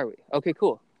connected are we? Okay,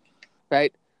 cool.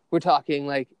 Right. We're talking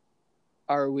like,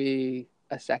 are we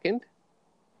a second?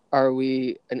 Are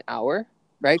we an hour?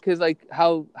 Right? Because like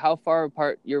how far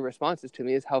apart your responses to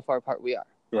me is how far apart we are.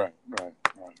 Right.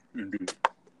 Indeed.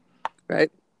 Right?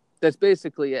 That's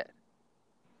basically it.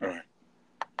 All right.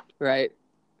 Right?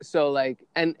 So like,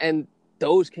 and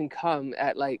those can come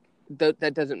at like,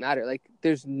 that doesn't matter. Like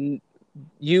there's,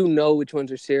 which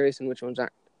ones are serious and which ones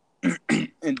aren't.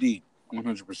 Indeed.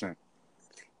 100%.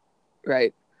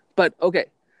 Right? But okay,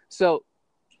 so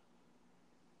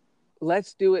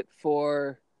let's do it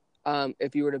for,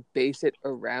 if you were to base it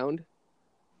around,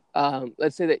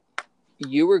 let's say that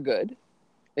you were good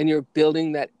and you're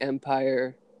building that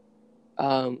empire,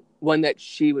 one that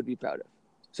she would be proud of.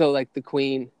 So like the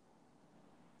queen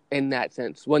in that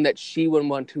sense, one that she would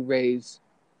want to raise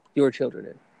your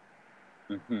children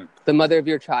in. Mm-hmm. The mother of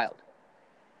your child.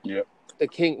 Yep. The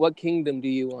king. What kingdom do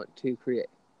you want to create?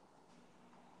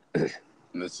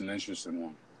 That's an interesting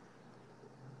one.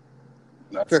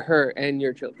 For her and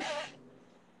your children.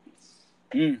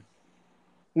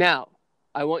 Now,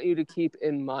 I want you to keep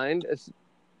in mind,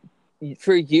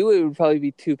 for you, it would probably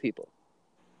be 2 people.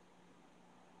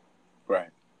 Right.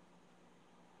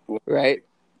 Right?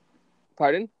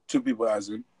 Pardon? 2 people as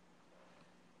in?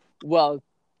 Well,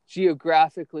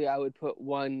 geographically, I would put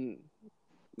one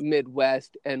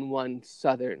Midwest and one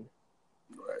Southern.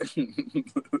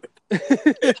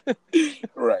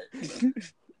 Right.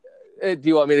 Do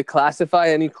you want me to classify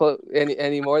any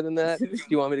more than that? Do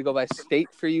you want me to go by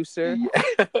state for you, sir?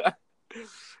 Yeah.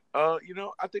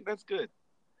 I think that's good.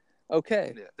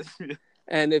 Okay. Yeah.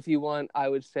 And if you want, I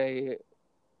would say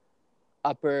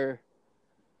upper,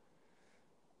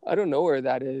 I don't know where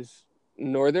that is,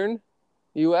 northern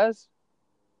U.S.?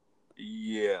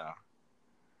 Yeah.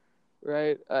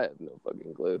 Right? I have no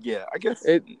fucking clue. Yeah, I guess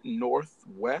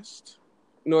northwest.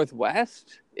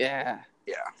 Northwest? Yeah.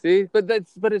 Yeah. See? But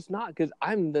it's not, because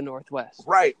I'm the Northwest.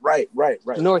 Right.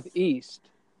 Northeast.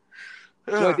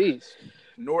 Northeast.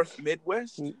 North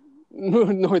Midwest?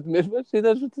 North Midwest? See,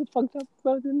 that's what's fucked up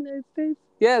about the United States?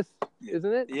 Yes. Yeah.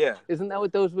 Isn't it? Yeah. Isn't that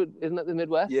isn't that the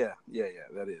Midwest? Yeah,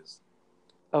 that is.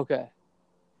 Okay.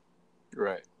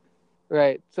 Right.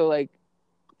 So, like,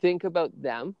 think about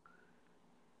them,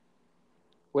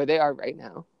 where they are right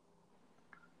now,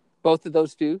 both of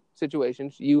those two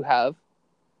situations, you have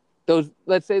those.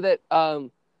 Let's say that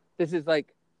this is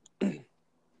like,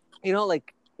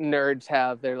 like nerds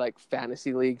have their like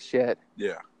fantasy league shit.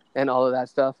 Yeah. And all of that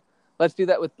stuff. Let's do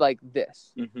that with like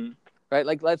this, Mm-hmm. right?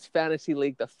 Like let's fantasy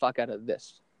league the fuck out of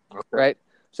this, Okay. right?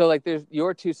 So like there's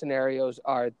your two scenarios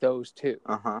are those two,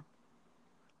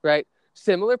 right?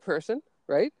 Similar person,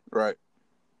 right? Right.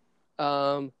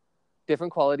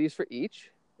 Different qualities for each.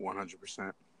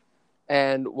 100%.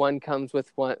 And one comes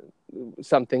with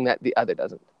something that the other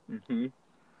doesn't. Mm-hmm.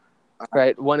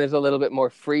 Right? One is a little bit more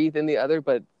free than the other,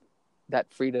 but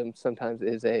that freedom sometimes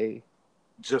is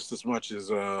just as much as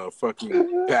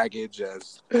fucking baggage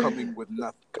as coming with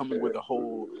a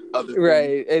whole other thing.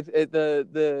 Right.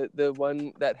 The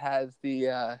one that has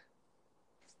the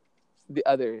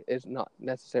other is not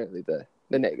necessarily the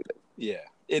negative. Yeah,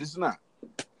 it is not.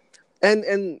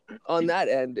 And on that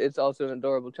end, it's also an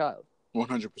adorable child.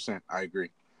 100%. I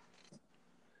agree.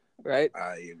 Right?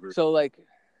 I agree. So like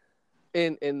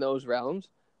in those realms,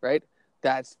 right?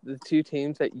 That's the two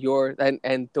teams that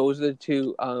and those are the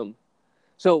two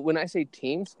so when I say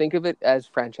teams, think of it as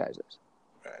franchises.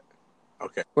 Right.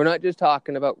 Okay. We're not just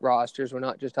talking about rosters, we're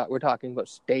talking about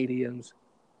stadiums,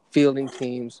 fielding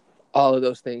teams, all of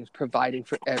those things, providing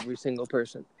for every single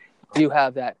person. You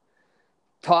have that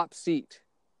top seat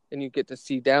and you get to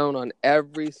see down on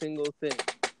every single thing.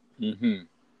 Mm-hmm.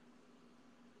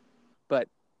 But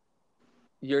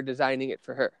you're designing it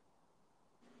for her.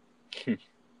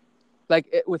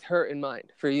 Like with her in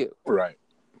mind, for you. Right.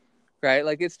 Right?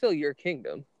 Like it's still your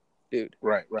kingdom, dude.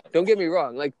 Right. Don't get me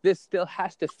wrong. Like this still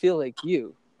has to feel like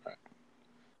you.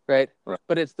 Right?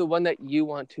 But it's the one that you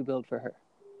want to build for her.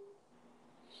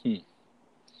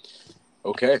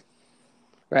 Okay.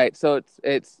 Right? So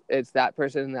it's that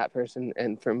person,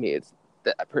 and for me it's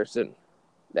that person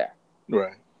there.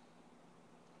 Right.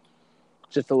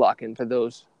 Just to lock in for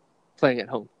those playing at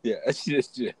home. Yeah, it's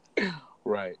just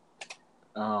right.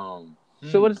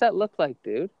 So what does that look like,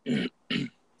 dude?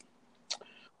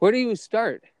 Where do you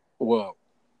start? Well,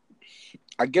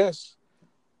 I guess.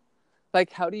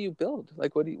 Like, how do you build?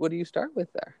 Like, what do you start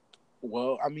with there?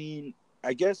 Well, I mean,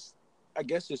 I guess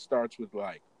it starts with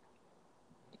like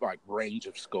range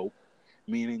of scope,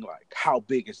 meaning like how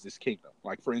big is this kingdom?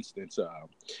 Like for instance,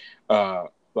 Mufasa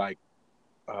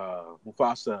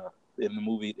in the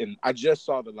movie, and I just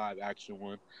saw the live action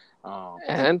one.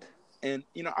 And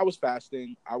I was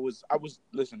fasting. I was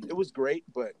listen. It was great,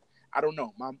 but I don't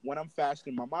know. When I'm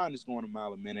fasting, my mind is going a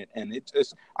mile a minute, and it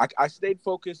just I stayed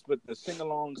focused, but the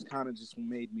sing-alongs kind of just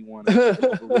made me want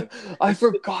to. I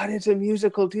forgot it's a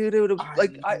musical, dude. It would have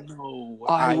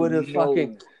I would have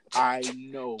fucking. I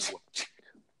know.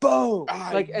 Boom!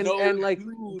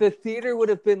 The theater would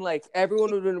have been like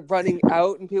everyone would have been running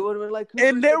out, and people would have been like,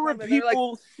 and there were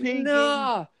people singing.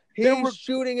 Nah, he's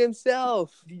shooting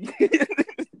himself.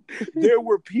 There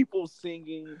were people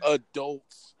singing,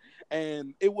 adults.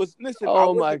 And it was, listen,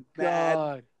 oh my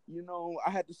God. Mad. I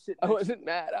had to sit. I wasn't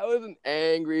mad. I wasn't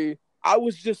angry. I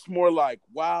was just more like,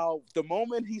 wow. The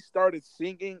moment he started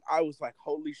singing, I was like,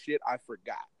 holy shit, I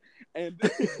forgot. And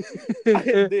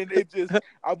then it just,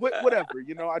 I went, whatever,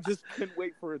 I just couldn't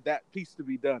wait for that piece to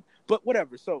be done. But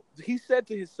whatever. So he said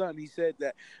to his son, he said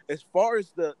that as far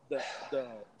as the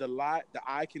light, the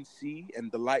eye can see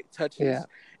and the light touches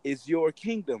is your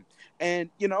kingdom. And,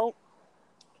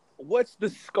 what's the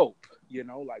scope?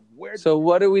 Like where? So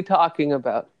what are we talking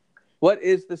about? What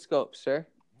is the scope, sir?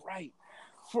 Right.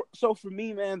 For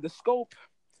me, man, the scope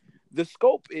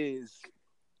is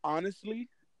honestly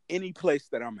any place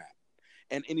that I'm at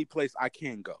and any place I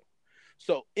can go.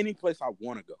 So any place I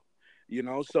want to go,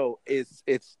 So it's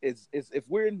if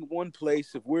we're in one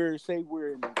place, if we're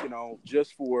in,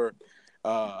 just for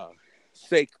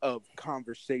sake of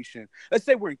conversation, let's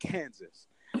say we're in Kansas.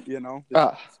 There's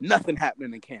nothing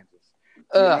happening in Kansas.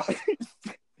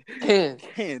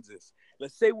 Kansas.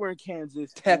 Let's say we're in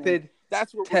Kansas. Tepid.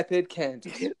 That's where tepid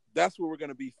Kansas. That's where we're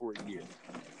gonna be for a year.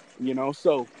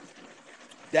 So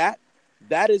that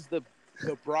is the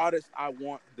broadest I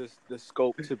want the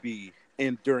scope to be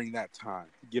in during that time.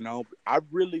 I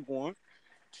really want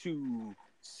to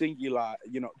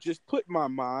just put my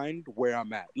mind where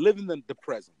I'm at, live in the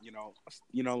present.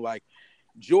 Like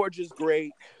Georgia's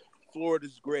great.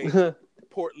 Florida's great.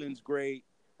 Portland's great.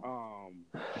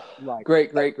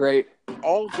 Great.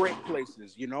 All great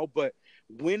places, but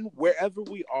wherever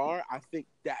we are, I think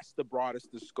that's the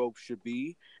broadest the scope should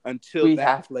be until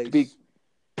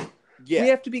Yeah, We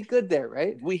have to be good there,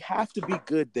 right? we have to be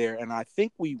good there, and I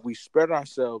think we spread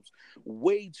ourselves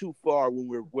way too far when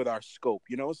we're with our scope.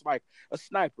 It's like a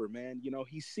sniper, man.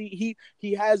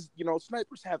 He has,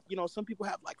 snipers have, some people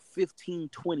have like 15,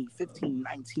 20, 15,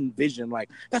 19 vision. Like,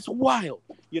 that's wild.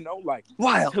 Like,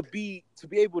 Wild. to be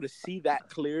able to see that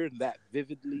clear and that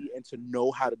vividly, and to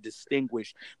know how to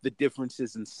distinguish the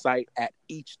differences in sight at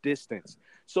each distance.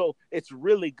 So it's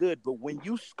really good, but when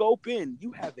you scope in,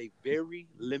 you have a very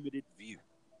limited view,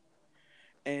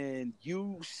 and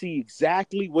you see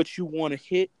exactly what you want to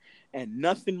hit and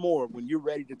nothing more when you're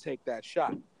ready to take that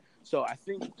shot. So I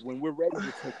think when we're ready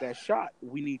to take that shot,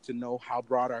 we need to know how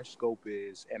broad our scope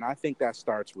is. And I think that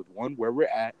starts with, one, where we're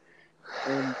at.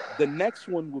 And the next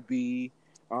one would be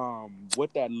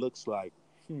what that looks like.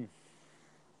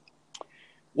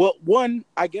 Well, one,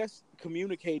 I guess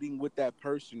communicating with that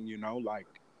person, like,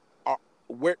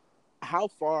 where, how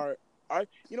far are,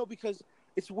 because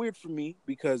it's weird for me,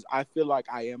 because I feel like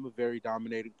I am a very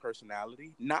dominating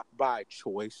personality, not by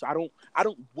choice. I don't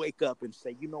wake up and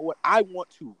say, you know what, I want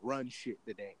to run shit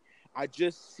today. I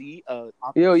just see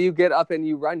You get up and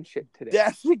you run shit today.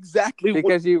 That's exactly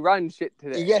because you run shit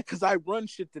today. Yeah, because I run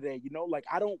shit today. Like,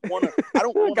 I don't want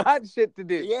to. Got shit to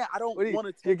do. Yeah, I don't want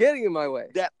to take. You're getting in my way.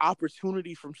 That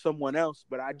opportunity from someone else,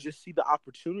 but I just see the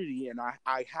opportunity, and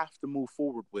I have to move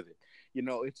forward with it.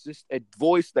 It's just a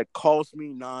voice that calls me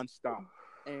nonstop.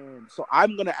 And so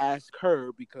I'm going to ask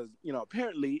her, because,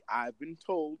 apparently I've been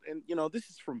told, and, this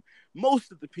is from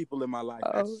most of the people in my life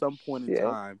at some point in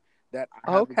time, that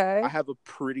I have a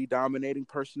pretty dominating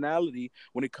personality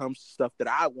when it comes to stuff that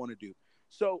I want to do.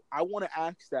 So I want to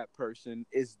ask that person,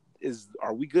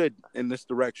 are we good in this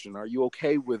direction? Are you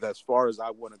okay with as far as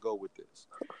I want to go with this?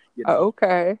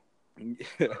 Okay.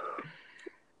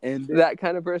 And that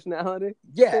kind of personality?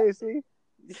 Yeah. Casey?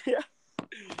 Yeah.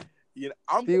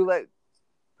 Do you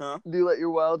let your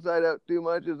wild side out too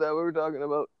much? Is that what we're talking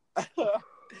about?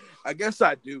 I guess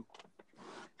I do.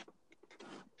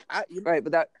 Right,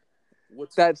 but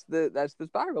that's the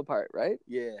spiral part, right?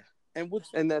 Yeah. And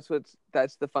that's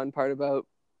the fun part about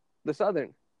the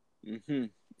Southern. Mm-hmm.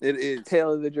 It is.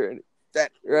 Tale of the journey.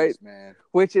 That right, is, man.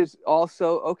 Which is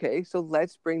also okay. So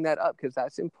let's bring that up, because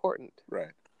that's important.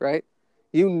 Right. Right.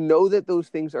 You know that those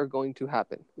things are going to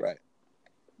happen. Right.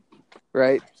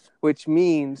 Right. Which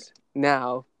means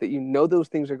now that you know those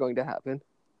things are going to happen,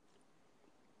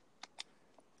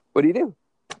 what do?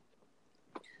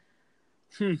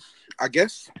 I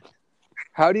guess.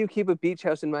 How do you keep a beach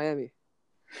house in Miami?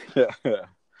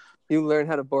 You learn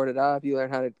how to board it up. You learn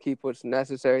how to keep what's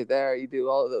necessary there. You do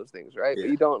all of those things, right? Yeah.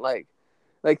 But you don't like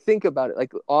think about it.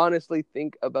 Like, honestly,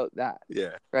 think about that.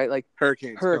 Yeah. Right? Like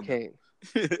hurricane.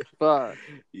 Fuck.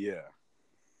 Yeah.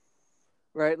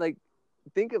 Right? Like,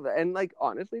 think of it. And like,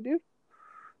 honestly, dude,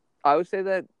 I would say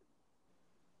that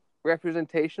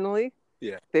representationally,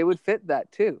 yeah, they would fit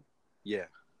that too. Yeah.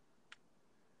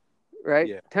 Right?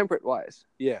 Yeah. Temperate wise.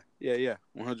 Yeah.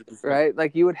 100%. Right?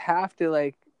 Like, you would have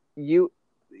to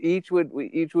each would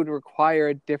require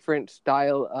a different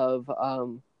style of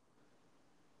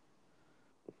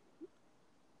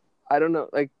I don't know,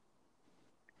 like,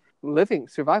 living,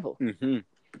 survival. Mm-hmm.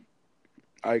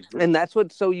 I agree. And that's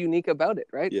what's so unique about it,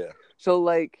 right? Yeah. So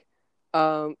like,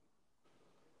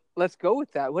 let's go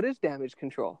with that. What is damage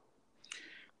control?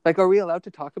 Like, are we allowed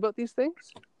to talk about these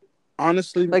things?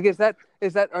 Honestly, like,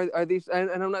 are these,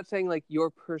 and I'm not saying like your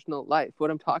personal life.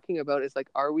 What I'm talking about is like,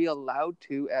 are we allowed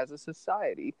to, as a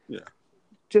society,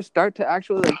 just start to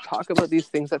actually like talk about these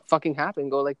things that fucking happen?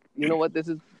 Go like, you know what, this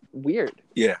is weird.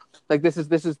 Yeah. Like, this is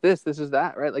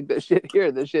that, right? Like, this shit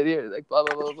here, like blah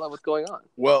blah blah blah. What's going on?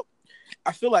 Well,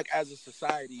 I feel like as a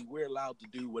society, we're allowed to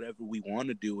do whatever we want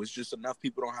to do. It's just enough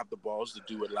people don't have the balls to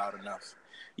do it loud enough,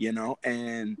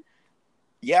 and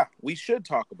yeah, we should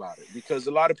talk about it, because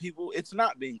a lot of people, it's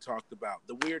not being talked about.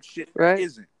 The weird shit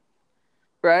isn't.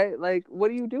 Right? Like, what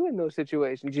do you do in those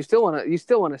situations? You still want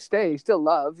to stay. You still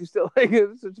love. You still like,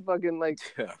 it's such fucking like.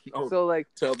 Yeah, no, so like,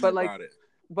 tell me about it.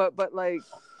 But like,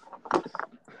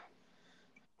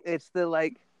 it's the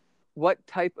like, what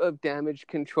type of damage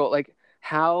control? Like,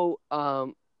 how?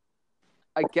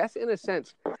 I guess in a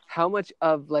sense, how much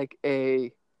of like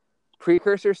a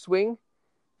precursor swing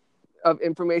of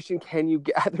information can you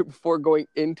gather before going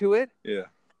into it? Yeah.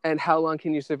 And how long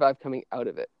can you survive coming out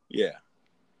of it? Yeah.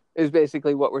 Is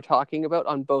basically what we're talking about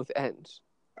on both ends,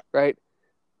 right?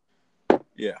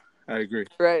 Yeah, I agree.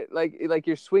 Right, like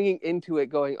you're swinging into it,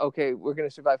 going, okay, we're gonna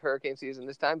survive hurricane season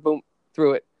this time. Boom,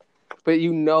 through it. But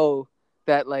you know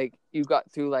that like you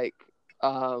got through like,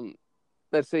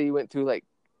 let's say you went through like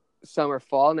summer,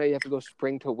 fall. Now you have to go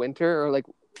spring to winter, or like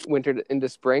winter into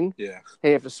spring. Yeah. And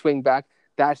you have to swing back.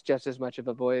 that's just as much of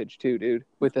a voyage too, dude,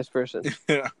 with this person.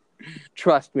 Yeah,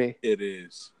 Trust me. it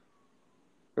is.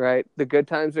 Right? The good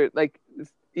times are like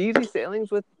easy sailings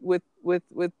with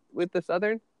the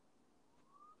Southern.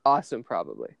 Awesome,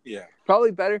 probably. Yeah.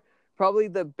 Probably better. Probably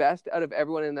the best out of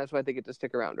everyone, and that's why they get to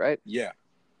stick around, right? Yeah.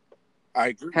 I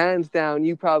agree. Hands down,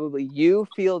 you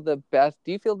feel the best.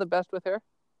 Do you feel the best with her?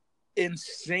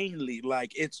 Insanely.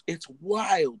 Like it's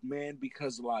wild, man,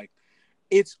 because like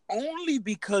it's only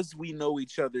because we know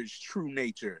each other's true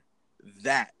nature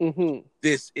that Mm-hmm.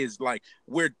 this is like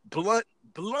we're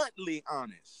bluntly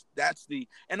honest. That's the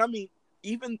and I mean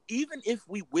even if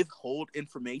we withhold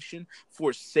information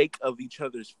for sake of each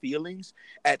other's feelings,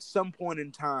 at some point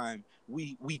in time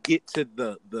we get to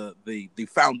the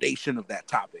foundation of that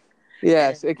topic.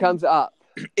 Yes, And it comes up.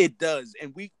 it does.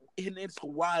 And it's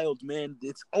wild, man.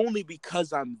 It's only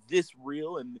because I'm this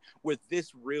real and we're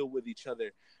this real with each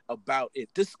other about it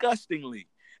disgustingly.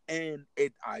 And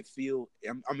I feel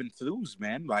I'm enthused,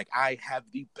 man. Like I have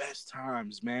the best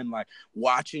times, man. Like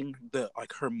watching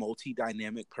her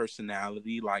multi-dynamic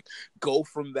personality, like go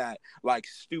from that like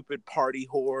stupid party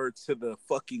whore to the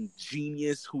fucking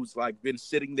genius who's like been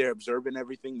sitting there observing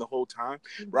everything the whole time.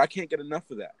 Bro, I can't get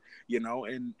enough of that,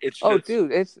 and it's just, Oh,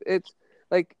 dude, it's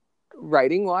like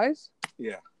writing wise.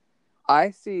 yeah.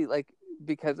 I see like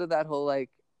because of that whole like,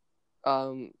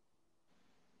 I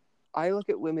look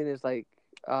at women as like,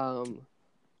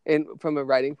 in from a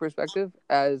writing perspective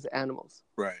as animals,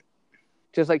 Right.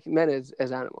 just like men as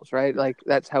animals, right? Like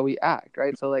that's how we act,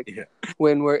 right? So like Yeah.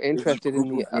 when we're There's a interested in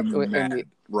group the of women in mad the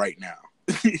right now.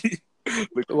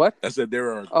 what? I said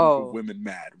there are a group Oh. of women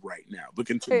mad right now. But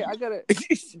continue. Hey, I gotta.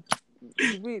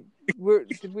 Did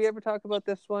we ever talk about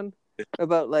this one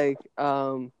about like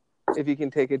if you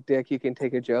can take a dick, you can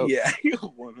take a joke. Yeah,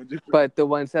 100%. But the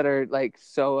ones that are like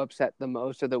so upset the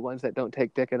most are the ones that don't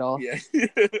take dick at all. Yeah.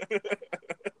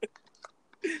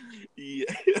 Yeah.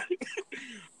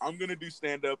 I'm gonna do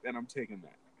stand up and I'm taking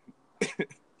that.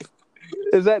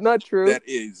 Is that not true? That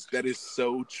is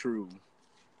so true.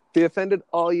 Be offended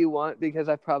all you want because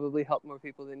I probably helped more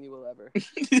people than you will ever.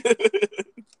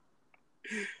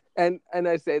 And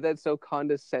I say that so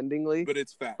condescendingly. But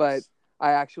it's facts. But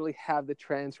I actually have the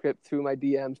transcript through my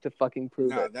DMs to fucking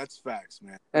prove it. That's facts,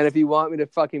 man. And if you want me to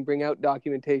fucking bring out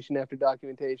documentation after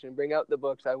documentation, bring out the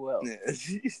books, I will. Yeah.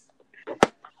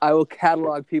 I will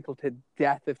catalog people to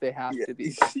death if they have to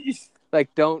be.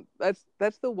 Like, don't. That's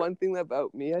the one thing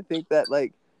about me. I think that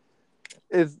like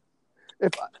is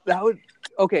if that would.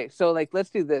 Okay, so like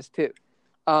let's do this too.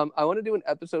 I want to do an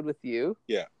episode with you.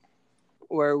 Yeah.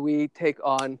 Where we take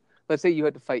on. Let's say you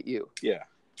had to fight you. Yeah.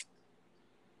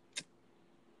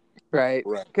 Right.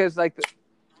 Right. Because like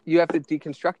you have to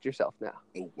deconstruct yourself now.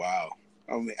 Oh, wow.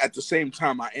 I mean, at the same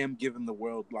time, I am giving the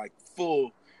world like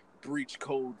full breach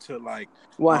code to like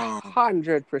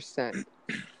 100%.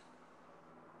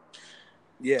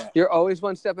 Yeah. You're always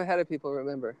one step ahead of people.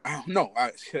 Remember. Oh, no,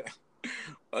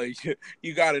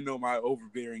 you got to know my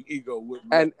overbearing ego.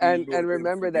 And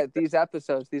remember that these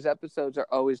episodes are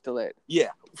always delayed. Yeah,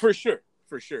 for sure,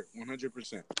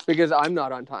 100%. Because I'm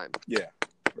not on time. Yeah,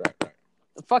 right.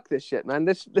 Fuck this shit, man.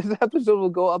 This episode will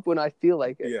go up when I feel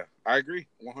like it. Yeah, I agree,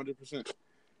 100%.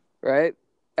 Right,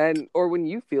 or when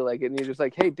you feel like it, and you're just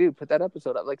like, hey, dude, put that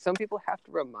episode up. Like some people have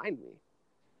to remind me.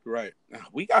 Right,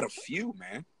 we got a few,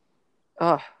 man.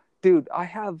 Dude, I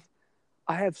have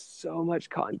so much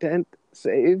content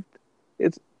saved.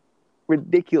 It's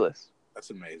ridiculous. That's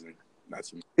amazing.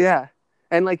 Yeah.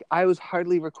 And like I was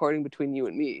hardly recording between you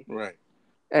and me. Right.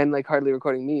 And like hardly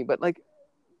recording me, but like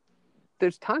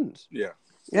there's tons. Yeah.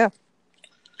 Yeah.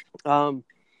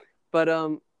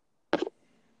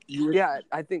 Yeah,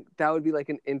 I think that would be like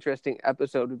an interesting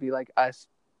episode would be like us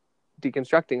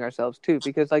deconstructing ourselves too,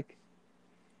 because like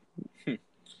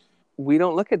we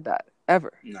don't look at that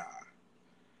ever. Nah.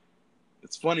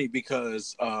 It's funny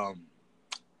because the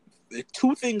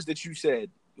two things that you said,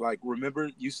 like remember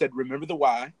the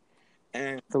why,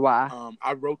 and the why.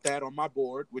 I wrote that on my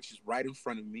board, which is right in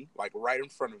front of me,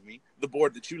 the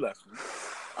board that you left me.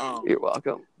 You're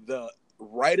welcome.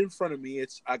 Right in front of me,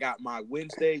 I got my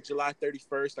Wednesday, July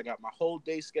 31st. I got my whole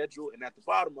day schedule, and at the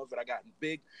bottom of it, I got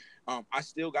big. I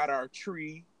still got our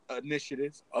tree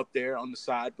initiative up there on the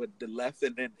side, but the left,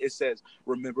 and then it says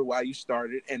remember why you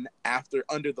started, and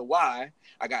under the why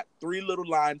I got 3 little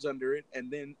lines under it,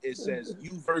 and then it says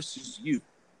you versus you.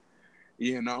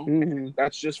 Mm-hmm.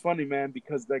 That's just funny, man,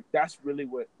 because like that's really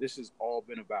what this has all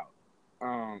been about.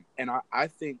 And I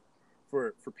think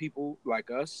for people like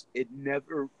us,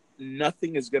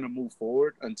 nothing is gonna move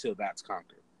forward until that's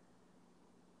conquered.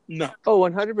 No. Oh,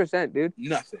 100%, dude.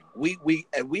 Nothing.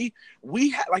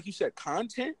 We have, like you said,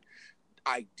 content.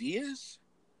 ideas,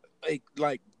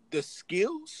 like the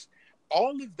skills,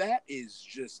 all of that is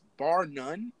just bar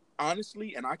none,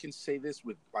 honestly. And I can say this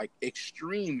with like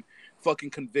extreme fucking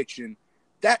conviction.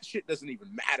 That shit doesn't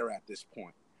even matter at this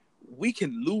point. We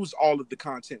can lose all of the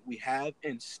content we have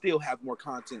and still have more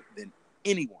content than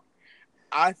anyone.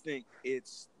 I think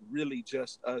it's really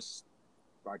just us,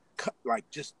 like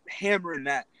just hammering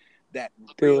that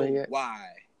Doing real it. why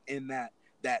and that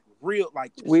real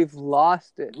like. Just, We've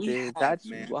lost it, we dude. have, That's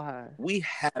man. why. We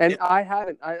have, And it. I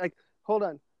haven't. I like. Hold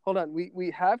on.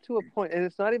 We have to a point, and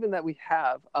it's not even that we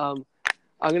have. I'm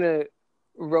gonna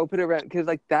rope it around because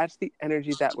like that's the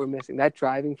energy that we're missing. That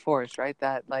driving force, right?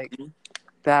 That like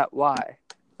that why,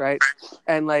 right?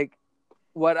 And like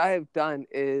what I have done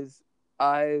is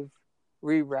I've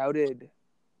rerouted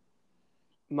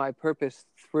my purpose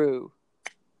through,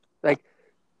 like,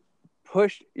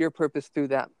 push your purpose through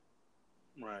them.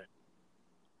 Right.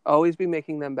 Always be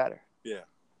making them better. Yeah.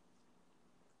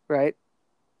 Right?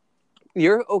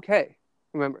 You're okay,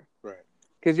 remember. Right.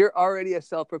 Because you're already a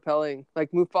self-propelling,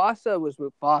 like Mufasa was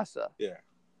Mufasa. Yeah.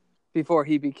 Before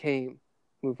he became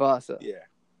Mufasa. Yeah.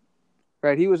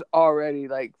 Right? He was already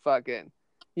like fucking,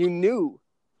 you knew.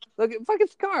 Look at fucking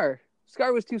Scar.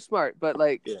 Scar was too smart, but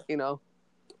like, you know,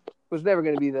 was never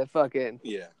going to be the fucking.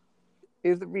 Yeah. He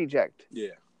was the reject.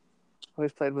 Yeah.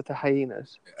 Always played with the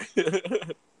hyenas. He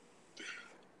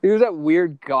was that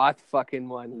weird goth fucking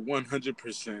one.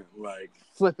 100%. Like.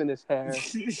 Flipping his hair.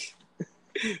 That's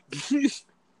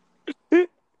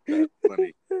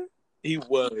funny. He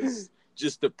was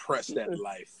just depressed at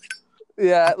life.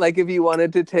 Yeah, like if you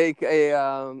wanted to take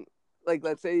a, like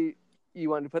let's say you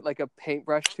wanted to put like a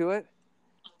paintbrush to it,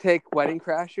 take Wedding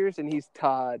Crashers and he's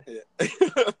Todd. Yeah.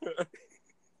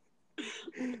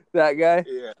 That guy?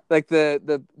 Yeah. Like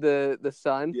the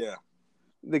son? Yeah.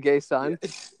 The gay son?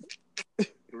 Yeah.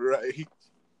 Right.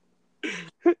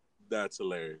 That's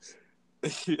hilarious.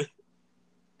 But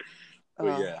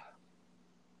yeah.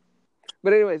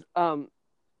 But anyways,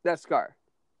 that's Scar,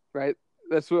 right?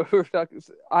 That's what we're talking.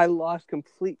 I lost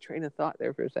complete train of thought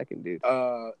there for a second, dude.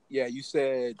 Yeah, you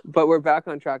said. But we're back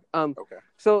on track. Okay.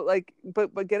 So like,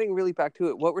 but getting really back to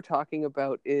it, what we're talking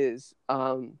about is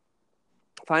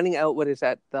finding out what is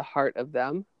at the heart of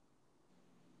them.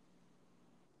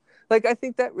 Like, I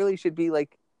think that really should be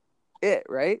like it,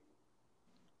 right?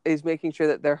 Is making sure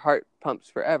that their heart pumps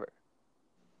forever.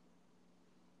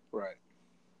 Right.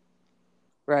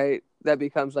 Right? That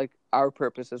becomes like our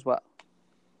purpose as well.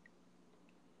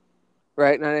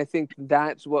 Right? And I think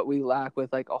that's what we lack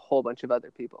with like a whole bunch of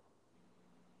other people.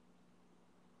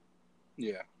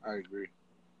 Yeah, I agree.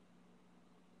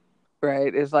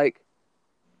 Right? Is like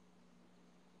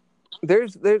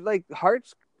there's like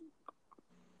hearts.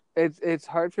 It's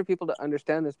hard for people to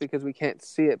understand this because we can't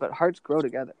see it, but hearts grow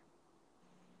together.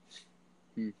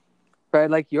 Right?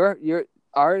 Like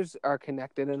ours are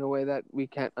connected in a way that we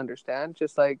can't understand,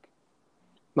 just like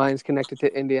mine's connected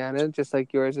to Indiana, just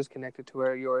like yours is connected to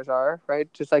where yours are,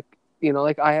 right? Just like, you know,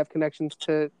 like I have connections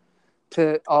to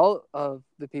all of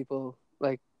the people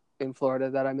like in Florida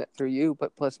that I met through you,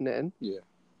 but plus Nitin. Yeah.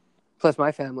 Plus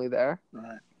my family there.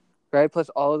 Right. Right? Plus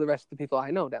all of the rest of the people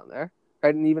I know down there.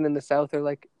 Right? And even in the South, they're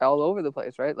like all over the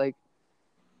place, right? Like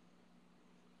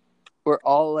we're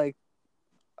all like,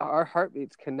 our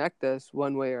heartbeats connect us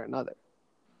one way or another.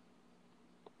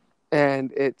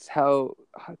 And it's how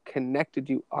connected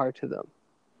you are to them.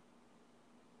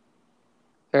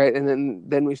 All right.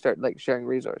 And then we start like sharing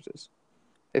resources,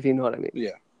 if you know what I mean.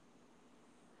 Yeah.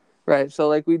 Right. So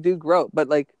like we do grow, but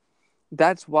like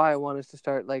that's why I want us to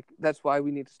start, like, that's why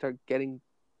we need to start getting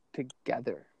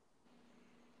together.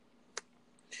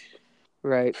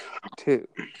 Right. Too.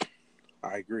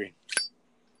 I agree.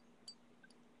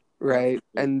 Right.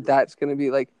 And that's going to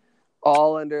be like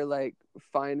all under like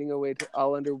finding a way to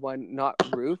all under one, not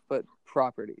roof, but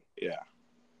property. Yeah.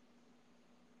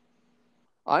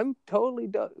 I'm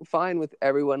totally fine with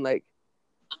everyone like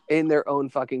in their own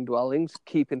fucking dwellings,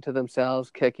 keeping to themselves,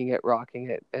 kicking it, rocking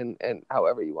it, and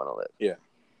however you want to live. Yeah.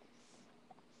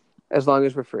 As long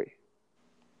as we're free.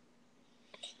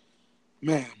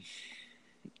 Man,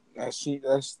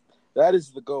 that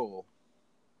is the goal.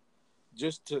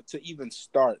 Just to even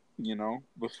start, you know,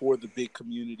 before the big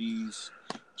communities,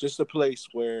 just a place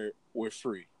where we're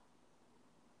free,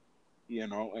 you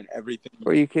know, and everything.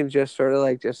 Where you can just sort of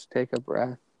like just take a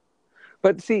breath.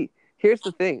 But see, here's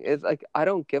the thing: is like I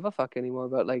don't give a fuck anymore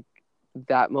about like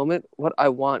that moment. What I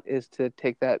want is to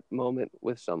take that moment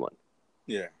with someone.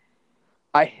 Yeah.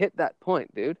 I hit that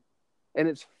point, dude, and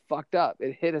it's fucked up.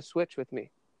 It hit a switch with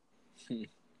me.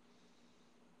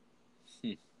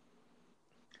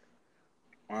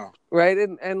 Wow. Right,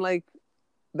 and like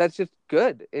that's just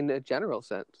good in a general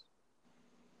sense.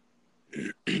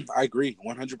 I agree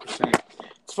 100%.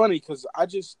 It's funny because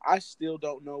I still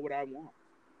don't know what I want.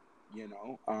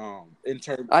 In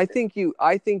terms. I think you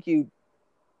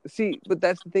see, but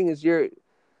that's the thing is then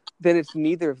it's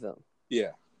neither of them.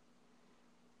 Yeah.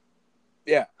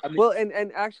 Yeah. I mean, Well,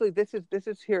 and actually this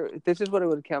is what it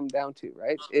would come down to,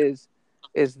 right? Is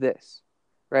this,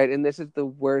 right? And this is the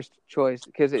worst choice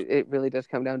because it really does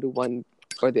come down to one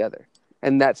or the other.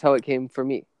 And that's how it came for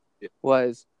me. Yeah.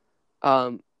 Was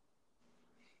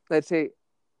let's say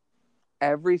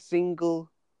every single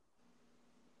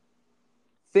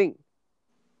thing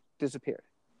disappeared.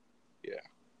 Yeah.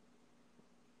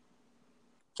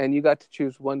 And you got to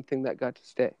choose one thing that got to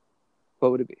stay.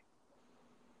 What would it be?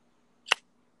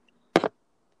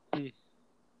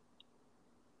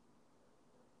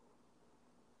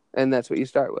 And that's what you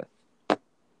start with.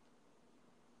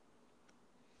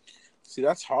 See,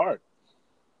 that's hard.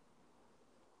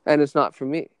 And it's not for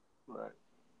me. Right.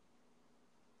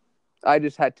 I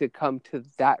just had to come to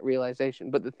that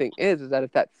realization. But the thing is that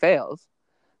if that fails,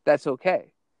 that's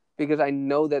okay. Because I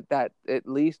know that at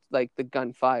least like the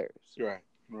gun fires. Right.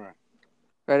 Right.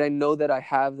 Right. I know that I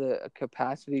have the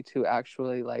capacity to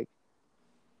actually like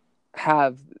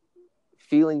have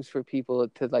feelings for people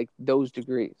to like those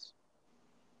degrees.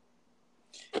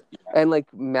 Yeah. And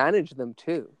like manage them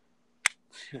too.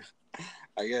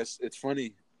 I guess it's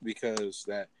funny because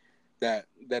that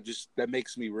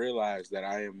makes me realize that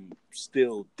I am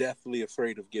still deathly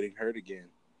afraid of getting hurt again.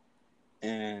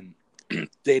 And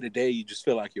day to day, you just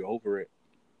feel like you're over it.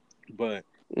 But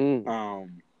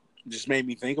just made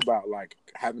me think about like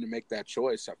having to make that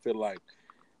choice. I feel like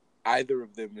either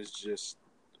of them is just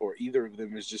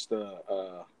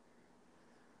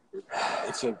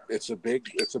it's a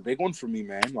big one for me,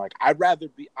 man. Like I'd rather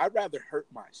hurt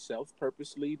myself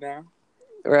purposely now.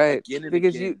 Right.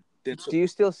 Because do you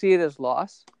still see it as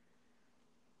loss?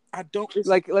 I don't.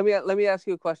 Like, let me ask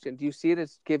you a question. Do you see it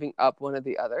as giving up one or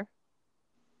the other?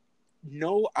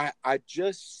 No, I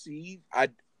just see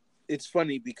it's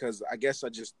funny because I guess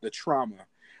the trauma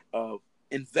of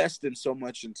investing so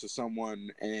much into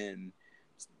someone and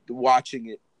watching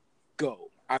it go.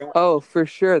 For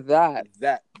sure that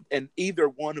and either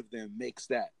one of them makes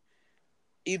that.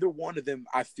 Either one of them,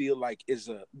 I feel like, is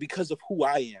because of who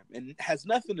I am, and has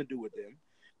nothing to do with them.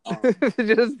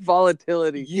 Just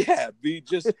volatility. Yeah, be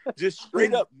just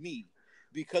straight up me,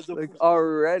 because of like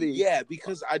already. Yeah,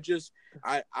 because I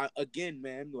again,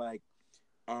 man, like,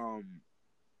 I'm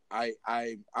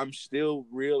still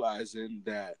realizing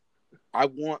that I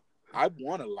want a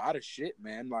lot of shit,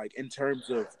 man. Like in terms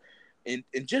of, and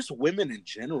just women in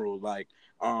general. Like,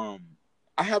 I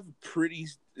have a pretty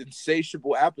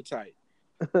insatiable appetite.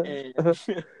 And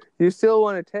you still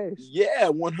want to taste? Yeah,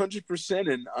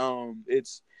 100%. And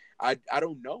it's I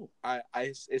don't know. I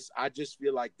just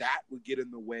feel like that would get in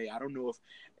the way. I don't know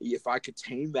if I could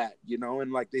tame that,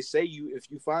 And like they say, if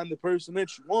you find the person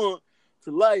that you want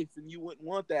for life, and you wouldn't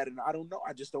want that. And I don't know.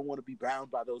 I just don't want to be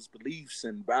bound by those beliefs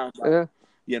and bound by,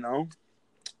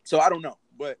 So I don't know.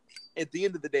 But at the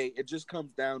end of the day, it just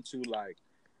comes down to like,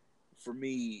 for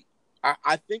me,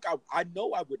 I think I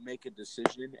know I would make a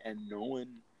decision, and knowing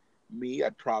me,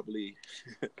 I'd probably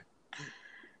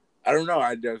I don't know.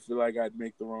 I feel like I'd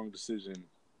make the wrong decision.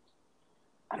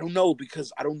 I don't know,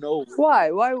 because I don't know.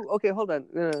 Why? Okay, hold on.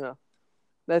 No.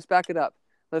 Let's back it up.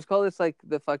 Let's call this like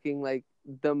the fucking like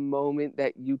the moment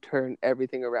that you turn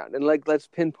everything around, and like let's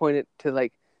pinpoint it to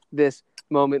like this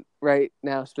moment right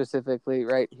now, specifically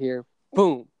right here.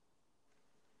 Boom.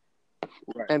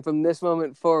 Right. And from this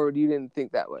moment forward, you didn't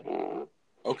think that way.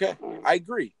 Okay, I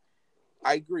agree.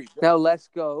 Now let's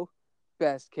go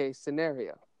best case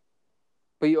scenario.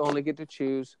 But you only get to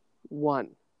choose one.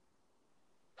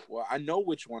 Well, I know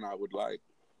which one I would like.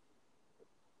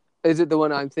 Is it the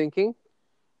one I'm thinking?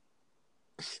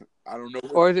 I don't know.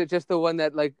 Or is it just the one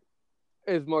that like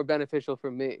is more beneficial for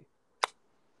me?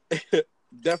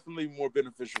 Definitely more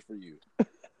beneficial for you.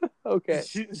 Okay.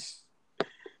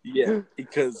 Yeah,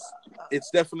 because it's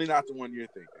definitely not the one you're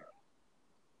thinking.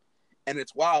 And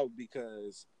it's wild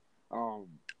because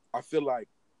I feel like,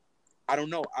 I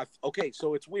don't know. Okay,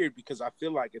 so it's weird because I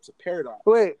feel like it's a paradox.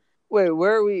 Wait, where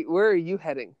are you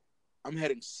heading? I'm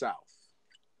heading south.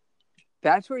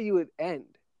 That's where you would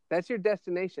end. That's your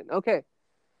destination. Okay.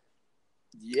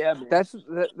 Yeah, man.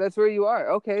 That's where you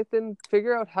are. Okay, then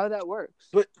figure out how that works.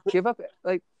 But give up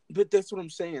like. But that's what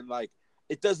I'm saying. Like,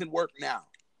 it doesn't work now.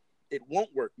 It won't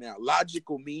work now.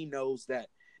 Logical me knows that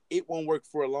it won't work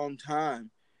for a long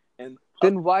time. And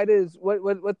then why does what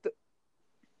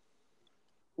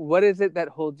is it that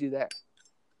holds you there?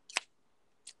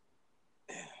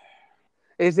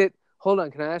 Is it? Hold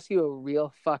on. Can I ask you a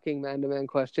real fucking man-to-man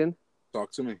question?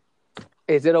 Talk to me.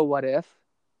 Is it a what if?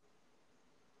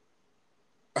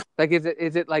 Like, is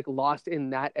it like lost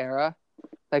in that era?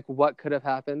 Like, what could have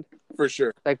happened? For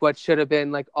sure. Like, what should have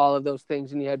been, like, all of those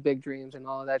things, and you had big dreams and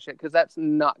all of that shit? Because that's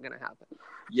not gonna happen.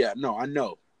 Yeah, no, I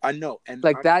know, and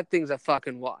like that thing's a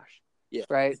fucking wash. Yeah.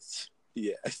 Right.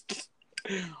 Yeah.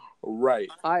 Right.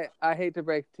 I hate to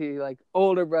break to you, like,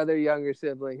 older brother, younger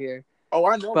sibling here. Oh,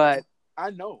 I know. But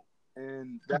I know,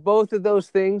 and both of those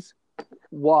things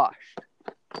washed.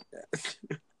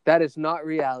 That is not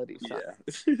reality, son.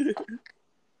 Yeah.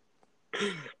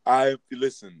 I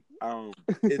listen.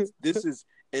 This is,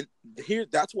 and here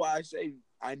that's why I say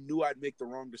I knew I'd make the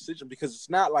wrong decision, because it's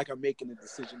not like I'm making a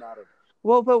decision out of.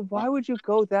 Well, but why would you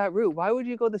go that route? Why would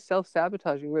you go the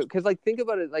self-sabotaging route? Because, like, think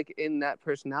about it, like, in that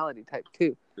personality type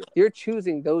too. Yeah. You're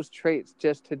choosing those traits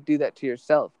just to do that to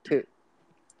yourself too.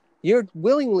 You're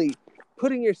willingly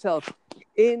putting yourself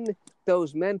in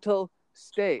those mental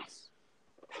states.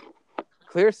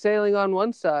 Clear sailing on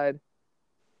one side.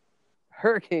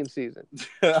 Hurricane season.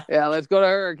 Yeah, let's go to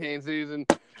hurricane season.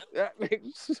 That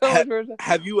makes so much more sense.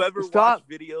 Have you ever watched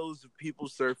videos of people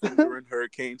surfing during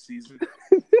hurricane season?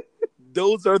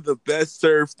 Those are the best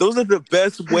surfs. Those are the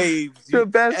best waves the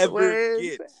best ever waves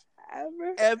get.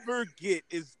 Ever get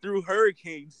is through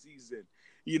hurricane season.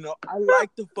 You know, I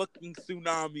like the fucking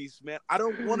tsunamis, man. I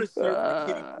don't want to surf the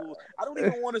kiddie pools. I don't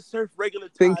even want to surf regular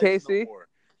tides no more.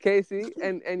 Casey,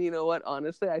 and you know what?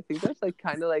 Honestly, I think that's like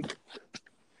kind of like,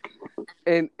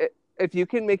 and if you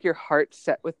can make your heart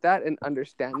set with that and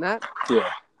understand that, yeah,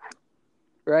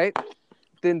 right,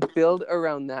 then build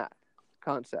around that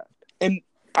concept. And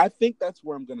I think that's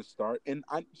where I'm gonna start. And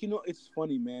it's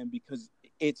funny, man, because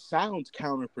it sounds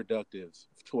counterproductive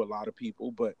to a lot of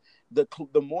people, but the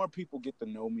more people get to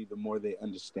know me, the more they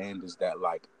understand is that,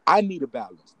 like, I need a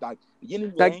balance. Like yin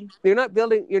and yang. You're not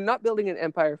building an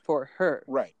empire for her.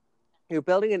 Right. You're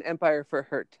building an empire for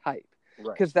her type.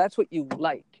 Right. Because that's what you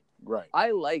like. Right. I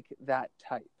like that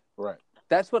type. Right.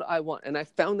 That's what I want. And I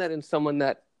found that in someone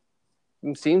that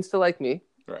seems to like me.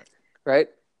 Right. Right.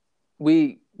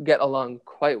 We get along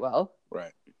quite well.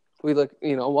 Right. We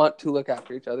want to look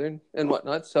after each other and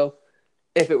whatnot. So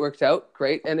if it works out,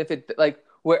 great. And if it,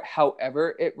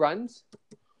 however it runs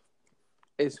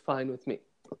is fine with me.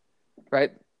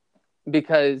 Right.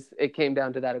 Because it came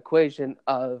down to that equation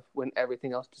of when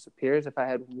everything else disappears. If I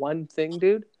had one thing,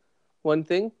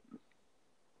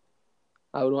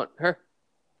 I would want her.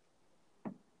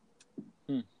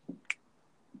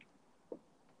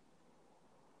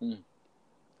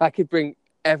 I could bring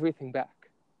everything back.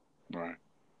 Right.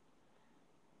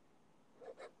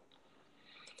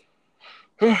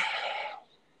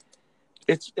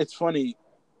 It's funny.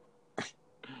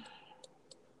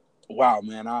 Wow,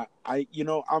 man. The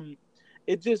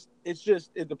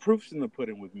proof's in the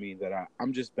pudding with me that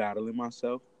I'm just battling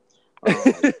myself.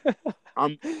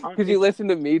 Because you listen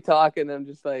to me talk and I'm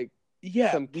just like,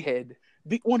 yeah, some kid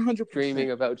 100% dreaming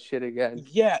about shit again.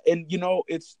 Yeah, and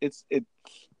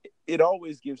it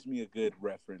always gives me a good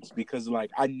reference, because,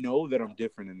 like, I know that I'm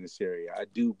different in this area. I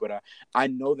do, but I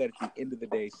know that at the end of the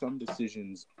day, some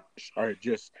decisions are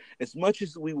just, as much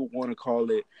as we would want to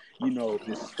call it,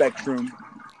 this spectrum.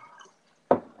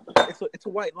 It's a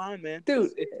white line, man.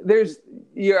 Dude,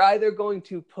 you're either going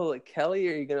to pull a Kelly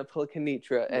or you're going to pull a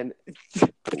Kenitra, and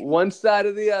one side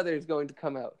or the other is going to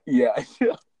come out. Yeah.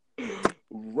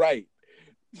 Right.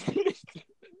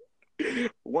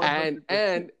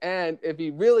 100%. And if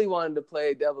you really wanted to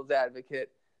play devil's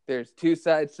advocate, there's two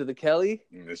sides to the Kelly.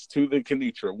 There's to the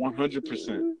Kenitra,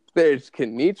 100%. There's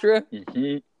Kenitra.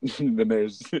 Mm-hmm. Then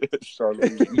there's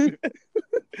Charlene.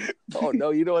 Oh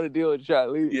no, you don't want to deal with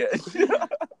Charlene. Yeah.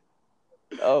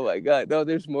 Oh my God, no,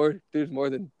 there's more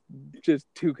than just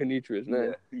two Kenitras,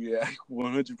 man. Yeah,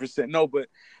 100%. No, but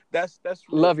that's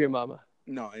real. Love your mama.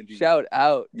 No, indeed. Shout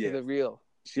out to the real.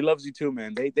 She loves you too,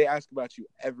 man. They ask about you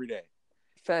every day.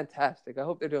 Fantastic. I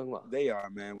hope they're doing well. They are,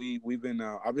 man. We've been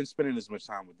I've been spending as much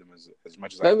time with them as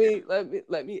much as I can.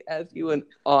 Let me ask you an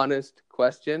honest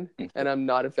question, and I'm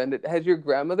not offended. Has your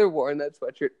grandmother worn that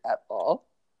sweatshirt at all?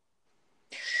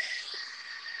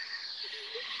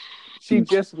 She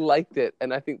just liked it,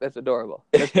 and I think that's adorable.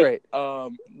 That's great.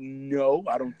 No,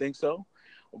 I don't think so.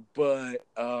 But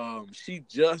she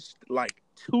just, like,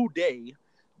 today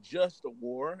just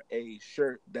wore a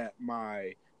shirt that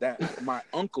my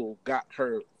uncle got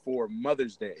her for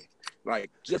Mother's Day,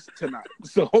 like, just tonight.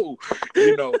 So,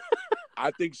 I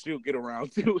think she'll get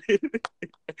around to it.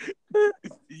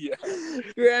 Yeah.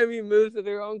 Grammy moves with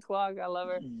her own clock. I love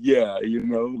her. Yeah,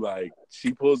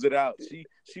 she pulls it out. She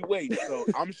waits, so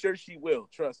I'm sure she will.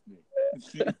 Trust me.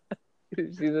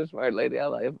 She's a smart lady. I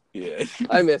like. Yeah.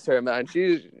 I miss her, man.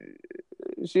 She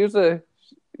was a,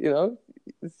 you know,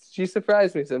 she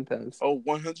surprised me sometimes. Oh,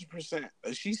 100%.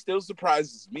 She still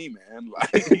surprises me, man.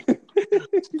 Like,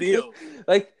 still.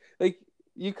 like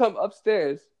you come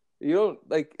upstairs, you don't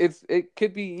like it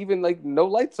could be even like no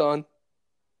lights on,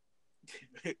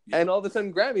 and all of a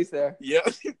sudden Grammy's there. Yeah,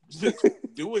 just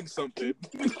doing something.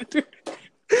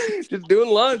 Just doing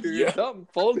laundry Yeah. or something,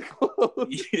 folding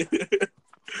clothes. Yeah.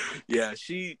 Yeah,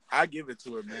 I give it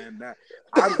to her, man. That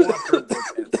I want her work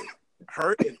ethic.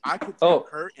 Her, if I could take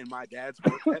her and my dad's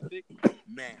work ethic,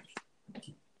 man.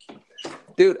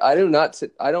 Dude, I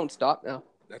don't stop now.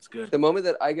 That's good. The moment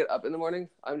that I get up in the morning,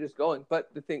 I'm just going.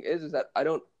 But the thing is that I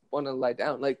don't want to lie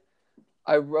down. Like,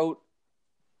 I wrote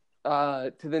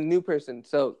to the new person.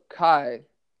 So Kai,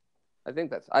 I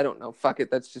think I don't know. Fuck it.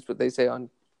 That's just what they say on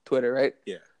Twitter, right?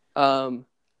 Yeah.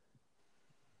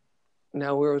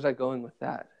 Now, where was I going with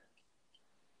that?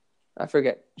 I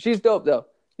forget. She's dope, though.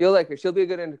 You'll like her. She'll be a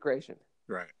good integration.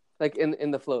 Right. Like,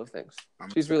 in the flow of things.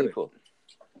 She's excited. really cool.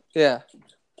 Yeah.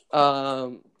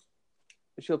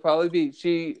 She'll probably be...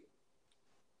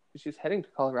 She's heading to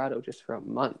Colorado just for a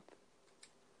month.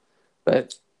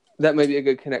 But that might be a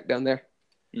good connect down there.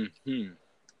 Mm-hmm.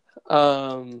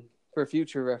 For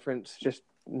future reference, just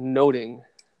noting.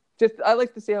 I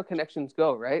like to see how connections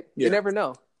go, right? Yeah. You never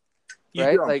know.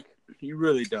 Right? Like, you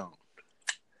really don't.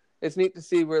 It's neat to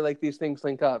see where like these things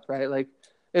link up, right? Like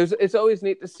it's always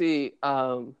neat to see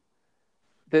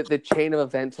the chain of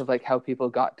events of like how people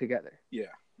got together.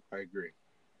 Yeah, I agree.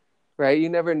 Right? You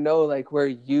never know like where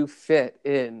you fit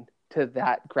in to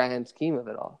that grand scheme of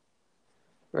it all.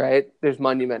 Right? There's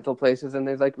monumental places and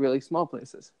there's like really small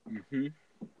places. Mm-hmm.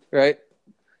 Right?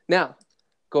 Now,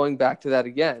 going back to that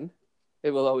again,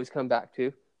 it will always come back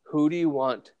to who do you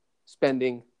want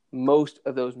spending most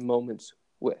of those moments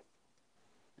with?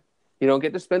 You don't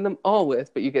get to spend them all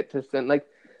with, but you get to spend, like,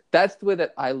 that's the way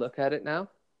that I look at it now.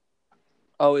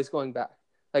 Always going back.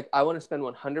 Like, I want to spend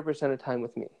 100% of time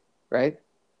with me, right?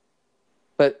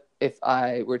 But if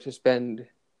I were to spend,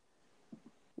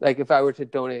 like, if I were to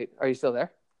donate, are you still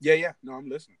there? Yeah. No, I'm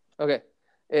listening. Okay.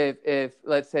 If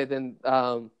let's say then,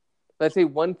 let's say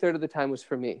 1/3 of the time was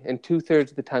for me and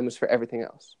 2/3 of the time was for everything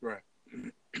else. Right.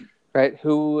 Right?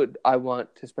 Who would I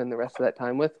want to spend the rest of that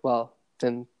time with? Well,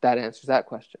 then that answers that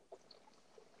question.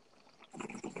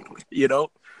 You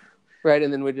know? Right,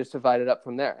 and then we just divide it up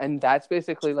from there. And that's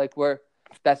basically like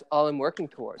that's all I'm working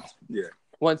towards. Yeah.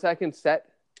 Once I can set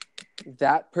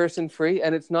that person free,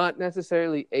 and it's not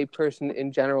necessarily a person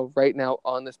in general right now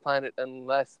on this planet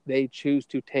unless they choose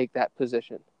to take that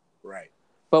position. Right.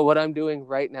 But what I'm doing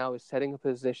right now is setting a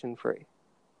position free.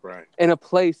 Right. In a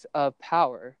place of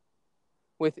power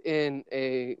within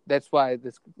that's why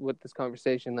this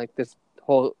conversation, like this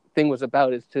whole thing was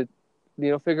about, is to,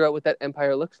 figure out what that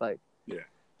empire looks like. Yeah.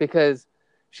 Because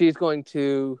she's going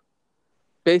to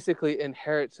basically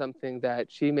inherit something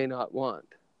that she may not want.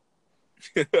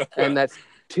 And that's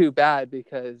too bad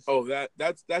because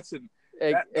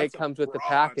it comes with the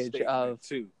package of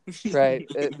too. Right.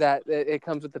 It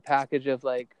comes with the package of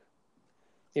like,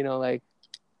 like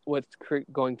what's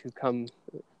going to come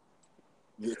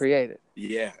created.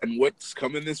 Yeah, and what's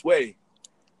coming this way,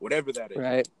 whatever that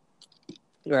is.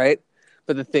 Right.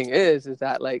 But the thing is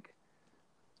that like,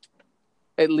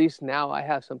 at least now I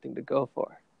have something to go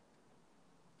for.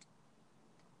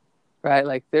 Right.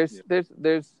 Like there's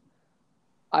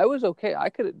I was okay. I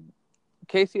could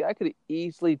have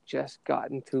easily just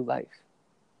gotten through life.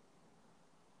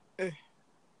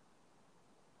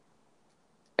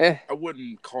 I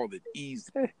wouldn't call it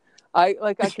easy. I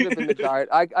could have been the guard.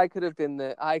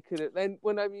 And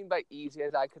when I mean by easy,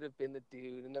 I could have been the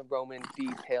dude in the Roman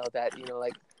detail that,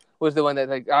 like, was the one that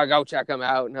like, I'll go check him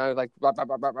out. And I was like, blah, blah,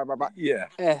 blah, blah, blah, blah. Yeah.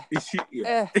 Yeah.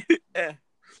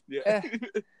 Yeah.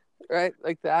 Right?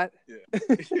 Like that.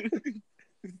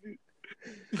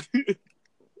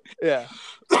 Yeah.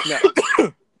 Yeah.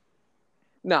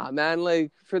 Nah, man,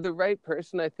 like for the right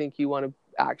person, I think you want to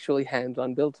actually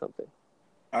hands-on build something.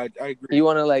 I agree. You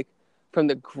want to like from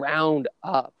the ground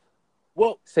up.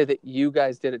 Well, say that you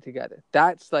guys did it together.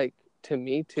 That's like to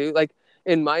me too. Like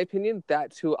in my opinion,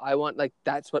 that's who I want. Like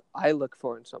that's what I look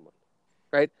for in someone.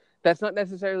 Right? That's not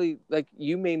necessarily like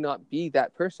you may not be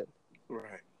that person.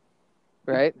 Right.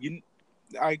 Right?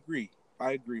 I agree,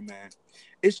 man.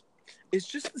 It's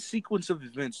just the sequence of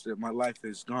events that my life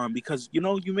has gone because you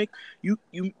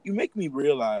make me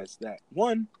realize that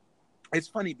one, it's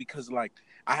funny because like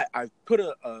I put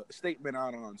a statement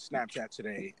out on Snapchat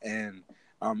today and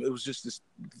it was just this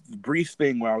brief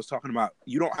thing where I was talking about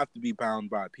you don't have to be bound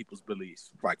by people's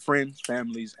beliefs, like friends,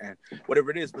 families, and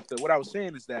whatever it is. But what I was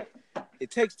saying is that it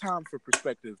takes time for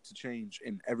perspective to change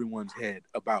in everyone's head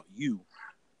about you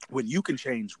when you can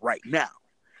change right now.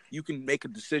 You can make a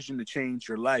decision to change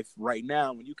your life right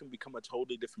now, and you can become a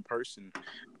totally different person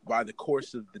by the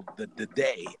course of the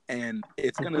day. And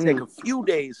it's going to take a few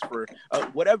days for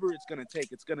whatever it's going to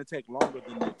take. It's going to take longer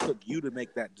than it took you to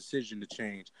make that decision to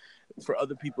change, for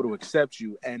other people to accept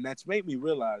you. And that's made me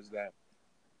realize that,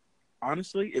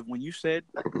 honestly, if when you said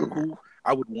who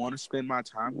I would want to spend my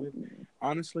time with,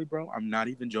 honestly, bro, I'm not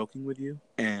even joking with you.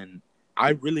 And I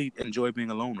really enjoy being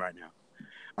alone right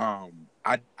now.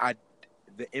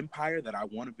 The empire that I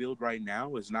want to build right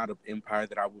now is not an empire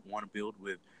that I would want to build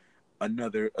with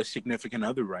a significant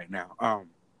other right now.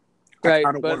 Right,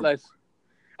 but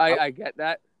I get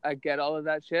that. I get all of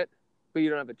that shit, but you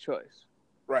don't have a choice.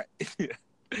 Right.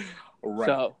 Right.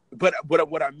 So, but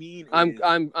what I mean is,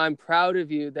 I'm proud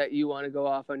of you that you want to go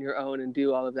off on your own and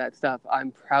do all of that stuff.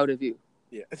 I'm proud of you.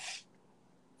 Yes.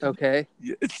 Okay.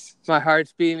 Yes. My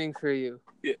heart's beaming for you.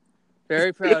 Yeah.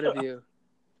 Very proud of you.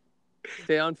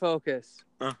 Stay on focus.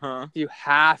 You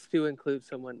have to include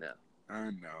someone now.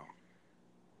 I know.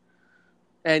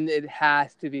 And it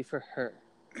has to be for her.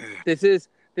 This is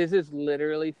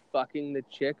literally fucking the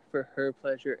chick for her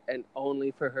pleasure and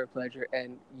only for her pleasure.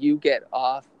 And you get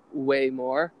off way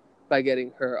more by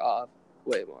getting her off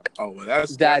way more. Oh, well,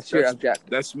 that's your objective.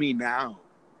 That's me now.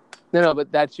 No, but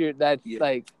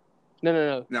like,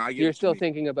 no. No, I get You're still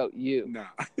thinking about you. Nah,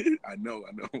 I know.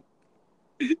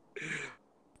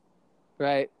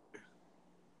 Right?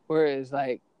 Whereas,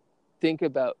 like, think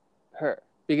about her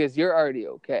because you're already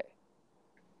okay.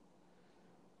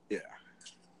 Yeah.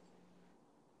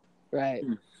 Right.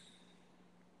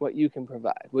 What you can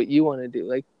provide, what you want to do,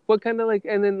 like, what kind of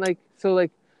and then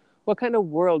what kind of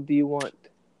world do you want?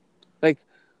 Like,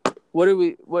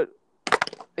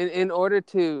 in order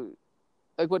to,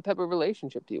 like, what type of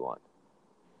relationship do you want?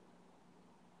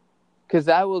 Because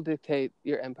that will dictate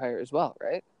your empire as well,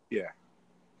 right? Yeah.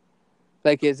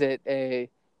 Like, is it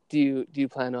do you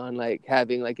plan on, like,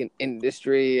 having, like, an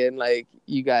industry and, like,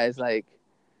 you guys, like,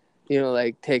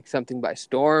 like, take something by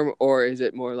storm? Or is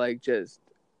it more like just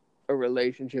a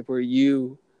relationship where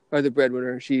you are the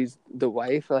breadwinner and she's the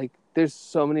wife? Like, there's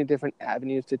so many different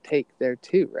avenues to take there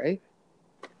too, right?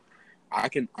 I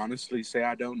can honestly say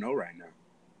I don't know right now.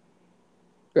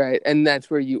 Right. And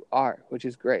that's where you are, which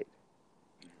is great.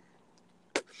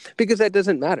 Because that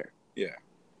doesn't matter. Yeah.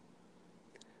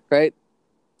 Right?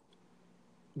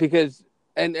 Because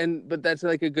but that's,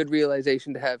 like, a good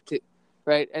realization to have too.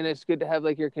 Right? And it's good to have,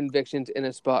 like, your convictions in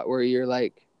a spot where you're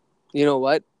like, you know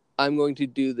what? I'm going to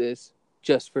do this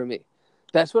just for me.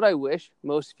 That's what I wish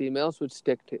most females would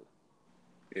stick to.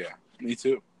 Yeah, me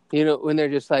too. When they're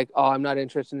just like, oh, I'm not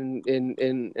interested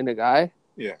in a guy.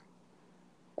 Yeah.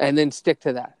 And then stick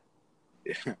to that.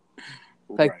 Yeah.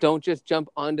 Like, right. Don't just jump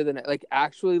onto the net. Like,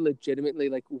 actually, legitimately,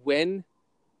 like, when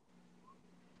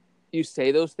you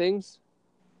say those things,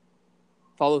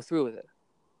 follow through with it.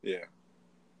 Yeah.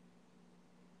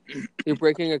 You're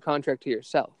breaking a contract to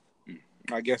yourself.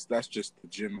 I guess that's just the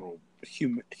general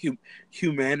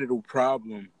humanital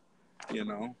problem,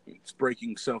 It's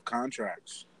breaking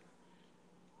self-contracts.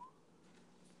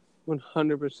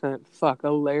 100%. Fuck, a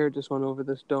layer just went over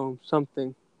this dome.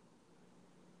 Something.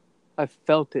 I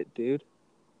felt it, dude.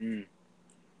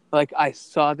 Like, I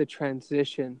saw the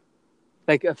transition.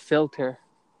 Like a filter.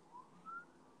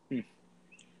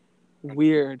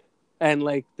 Weird. And,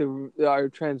 like, our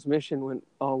transmission went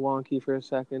all wonky for a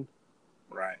second.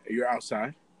 Right. You're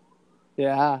outside?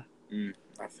 Yeah.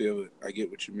 I feel it. I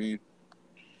get what you mean.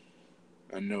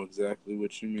 I know exactly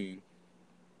what you mean.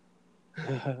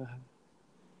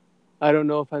 I don't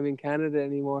know if I'm in Canada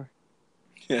anymore.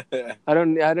 I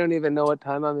don't even know what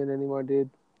time I'm in anymore,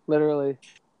 dude. Literally.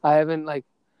 I don't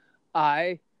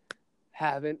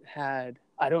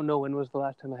know when was the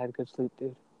last time I had good sleep,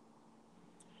 dude.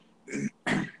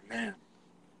 Man.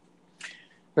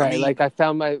 Right, like, I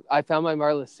found my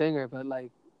Marla Singer, but,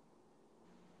 like,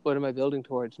 what am I building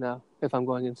towards now if I'm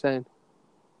going insane?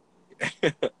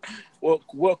 Well,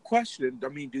 question. I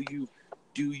mean, do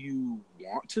you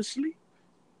want to sleep?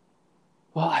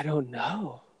 Well, I don't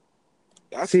know.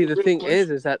 See, the thing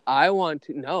is that I want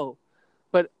to know,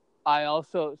 but I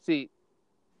also see.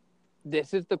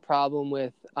 This is the problem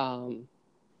with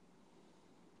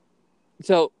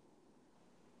so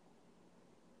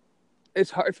it's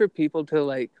hard for people to,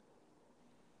 like,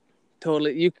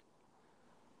 totally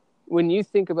when you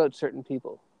think about certain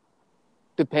people,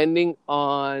 depending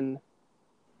on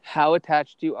how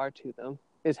attached you are to them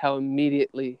is how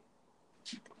immediately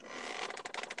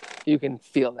you can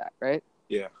feel that, right?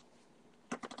 Yeah.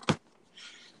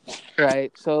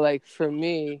 Right. So, like, for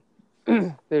me,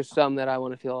 there's some that I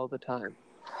want to feel all the time.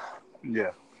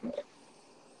 Yeah.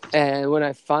 And when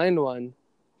I find one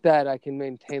that I can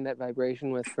maintain that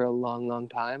vibration with for a long, long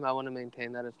time, I want to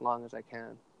maintain that as long as I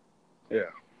can. Yeah.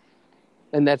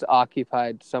 And that's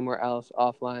occupied somewhere else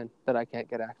offline that I can't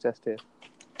get access to.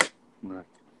 Right.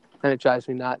 And it drives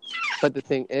me nuts. But the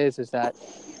thing is that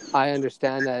I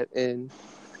understand that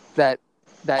that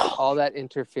all that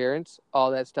interference,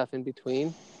 all that stuff in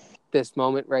between, this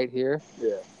moment right here,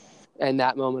 Yeah. and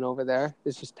that moment over there,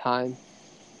 is just time.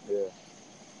 Yeah.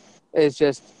 It's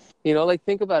just, like,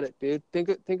 think about it, dude.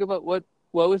 Think about what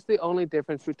was the only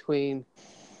difference between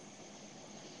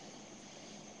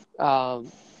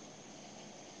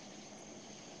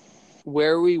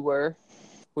where we were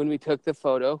when we took the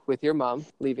photo with your mom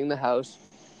leaving the house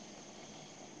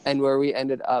and where we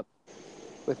ended up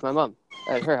with my mom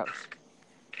at her house.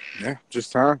 Yeah,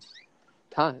 just time.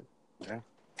 Time. Yeah.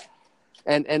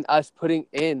 And us putting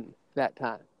in that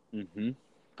time. Mm-hmm.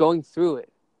 Going through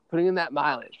it. Putting in that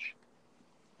mileage.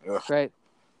 Ugh. Right?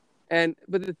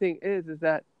 But the thing is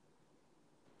that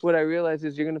what I realize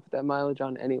is you're going to put that mileage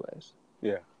on anyways.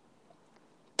 Yeah.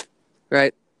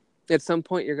 Right? At some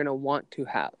point, you're going to want to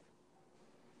have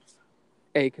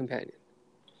a companion.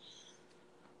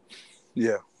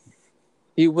 Yeah.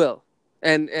 You will.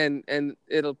 And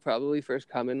it'll probably first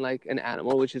come in like an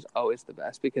animal, which is always the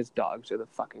best because dogs are the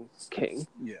fucking king.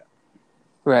 Yeah.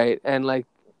 Right? And like,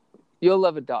 you'll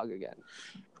love a dog again.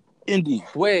 Indeed.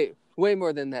 Way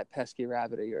more than that pesky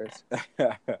rabbit of yours.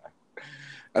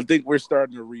 I think we're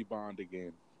starting to rebond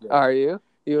again. Yeah. Are you?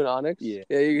 You and Onyx? Yeah.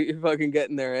 Yeah, you're fucking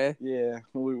getting there, eh? Yeah,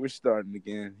 we're starting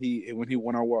again.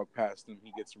 When I walk past him,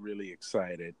 he gets really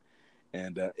excited,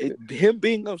 and him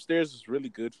being upstairs is really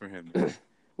good for him.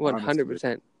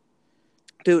 100%,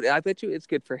 dude. I bet you it's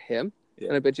good for him,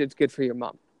 and I bet you it's good for your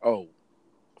mom. Oh,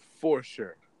 for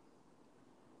sure.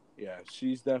 Yeah,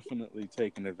 she's definitely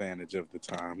taking advantage of the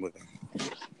time with him.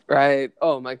 Right.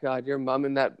 Oh my God, your mom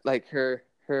and that, like, her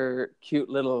cute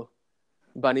little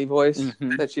bunny voice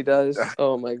that she does.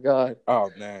 Oh my God. Oh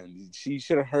man, she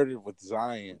should have heard it with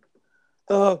Zion.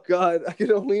 Oh God, I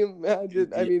can only imagine.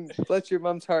 Yeah. I mean, bless your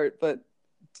mom's heart, but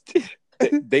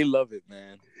they love it,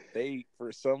 man. They,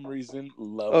 for some reason,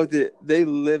 love it. They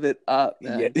live it up,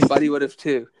 man. Yeah. Buddy would have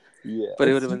too. Yeah. But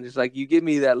it would have been just like, you give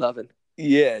me that loving.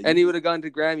 Yeah. And he would have gone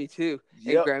to Grammy too.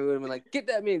 Yep. And Grammy would have been like, get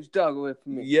that man's dog away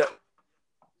from me. Yep.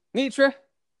 Nitra,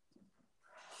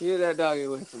 get that dog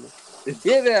away from me.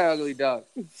 Get that ugly dog.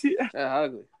 Yeah. That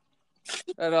ugly.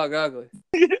 That dog ugly.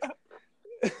 Yeah.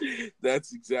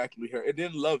 That's exactly her. And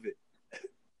then love it.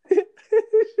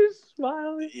 She's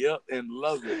smiling. Yep, and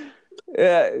love it.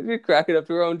 Yeah, she's cracking up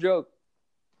to her own joke.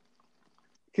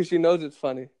 Because she knows it's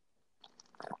funny.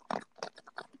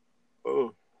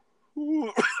 Oh.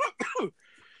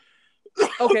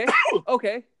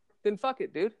 Okay. Then fuck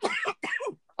it, dude.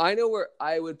 I know where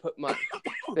I would put mine.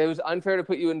 It was unfair to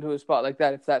put you into a spot like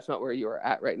that if that's not where you are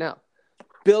at right now.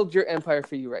 Build your empire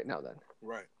for you right now, then.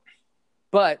 Right.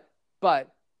 But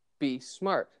be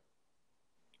smart.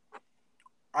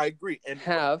 I agree. And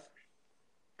have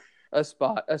a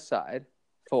spot aside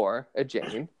for a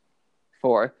Jane,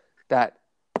 for that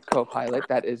co-pilot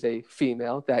that is a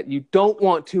female that you don't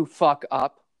want to fuck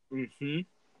up. Mm-hmm.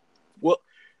 Well,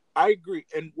 I agree.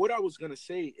 And what I was gonna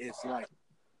say is, like,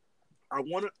 I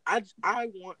want to, I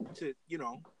want to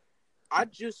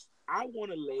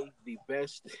lay the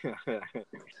best.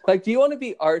 Like, do you want to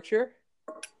be Archer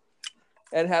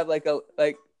and have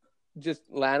just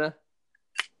Lana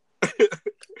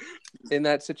in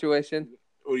that situation?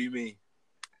 What do you mean?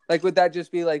 Like, would that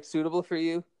just be like suitable for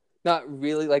you? Not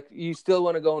really. Like, you still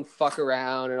want to go and fuck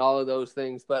around and all of those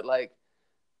things, but like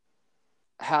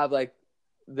have like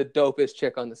the dopest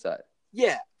chick on the side.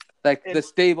 Yeah. Like, and the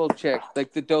stable chick,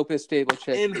 like the dopest stable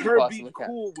chick. And her be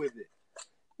cool with it.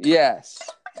 Yes.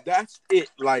 That's it.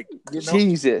 Like,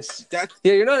 Jesus.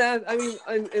 You're not, I mean,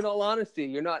 in all honesty,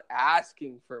 you're not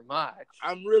asking for much.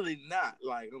 I'm really not.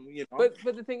 Like, But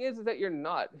the thing is that you're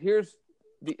not. Here's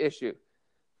the issue.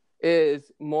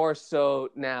 Is more so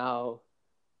now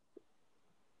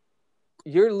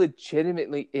you're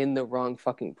legitimately in the wrong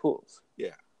fucking pools.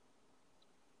 Yeah.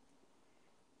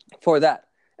 For that.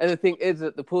 And the thing is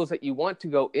that the pools that you want to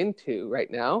go into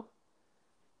right now,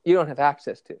 you don't have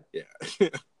access to. Yeah.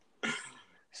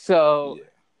 So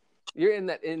you're in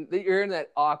that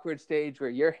awkward stage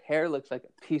where your hair looks like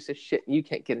a piece of shit and you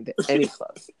can't get into any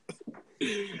clubs.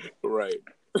 Right.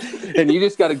 And you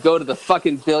just got to go to the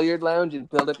fucking billiard lounge and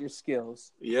build up your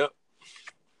skills. Yep.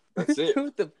 That's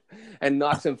it. And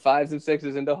knock some 5s and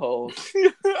 6s into holes.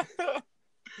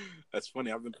 That's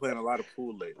funny. I've been playing a lot of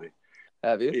pool lately.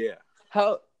 Have you? Yeah.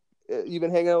 How you've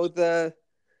been hanging out with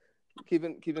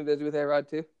keeping busy with A-Rod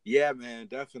too? Yeah, man,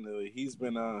 definitely. He's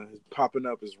been popping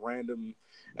up as random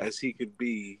as he could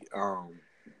be.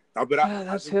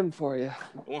 That's him for you.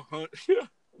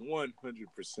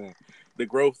 100%. The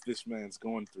growth this man's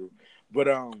going through. But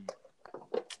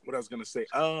what I was gonna say,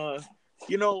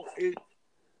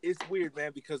 it's weird,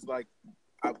 man, because like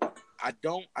I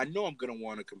know I'm gonna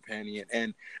want a companion,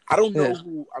 and I don't know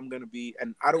who I'm gonna be,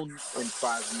 and I don't in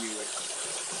 5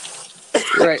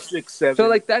 years, right, 6, 7. So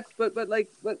like that's but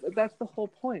that's the whole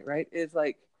point, right? Is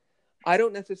like I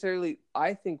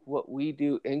think what we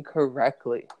do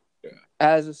incorrectly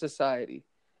as a society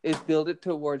is build it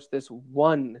towards this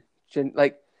one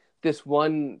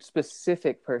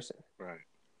specific person. Right.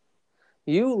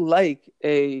 You like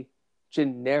a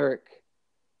generic,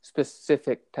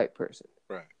 specific type person.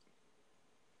 Right.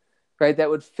 Right. That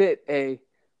would fit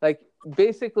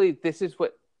basically this is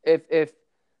what, if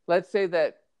let's say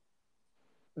that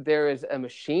there is a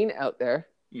machine out there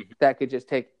that could just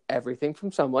take everything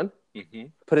from someone,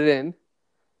 put it in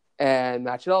and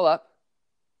match it all up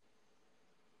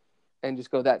and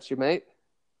just go, that's your mate.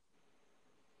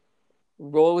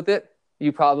 Roll with it.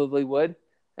 You probably would.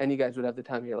 And you guys would have the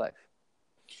time of your life.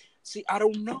 See, I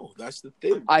don't know. That's the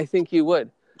thing. I think you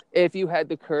would, if you had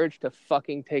the courage to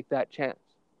fucking take that chance.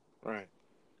 Right.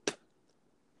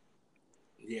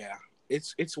 Yeah.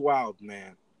 It's wild,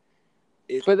 man.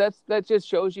 But that just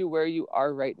shows you where you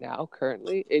are right now,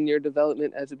 currently, in your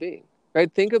development as a being.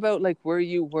 Right? Think about like where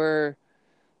you were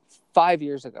 5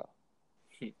 years ago.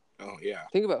 Oh, yeah.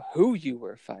 Think about who you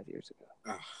were 5 years ago.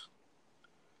 Ugh.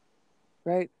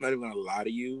 Right? Not even gonna lie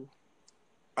to you.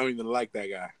 I don't even like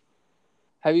that guy.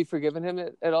 Have you forgiven him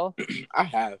at all? I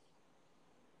have.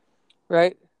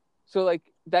 Right? So like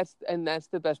that's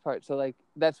the best part. So like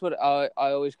that's what I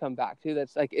always come back to.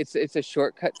 That's like it's a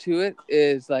shortcut to it,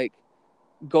 is like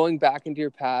going back into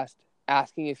your past,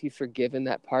 asking if you've forgiven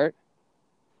that part,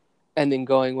 and then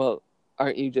going, well,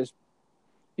 aren't you just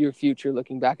your future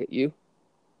looking back at you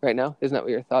right now? Isn't that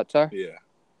what your thoughts are? Yeah.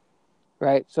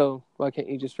 Right? So why can't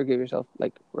you just forgive yourself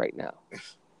like right now?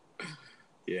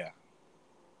 Yeah.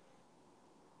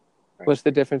 Right. What's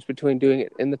the difference between doing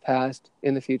it in the past,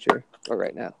 in the future, or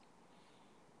right now?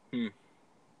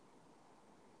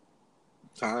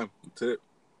 Time. That's it.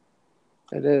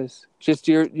 It is just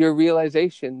your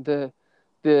realization, the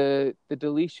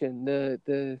deletion,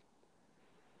 the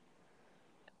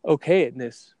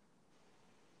okayedness,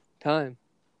 time,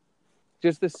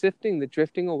 just the sifting, the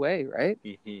drifting away, right?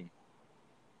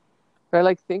 Right,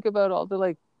 like think about all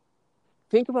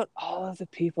of the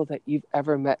people that you've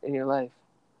ever met in your life.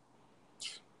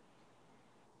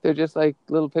 They're just like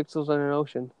little pixels on an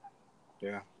ocean.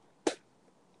 Yeah.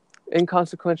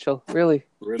 Inconsequential, really.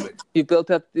 Really. You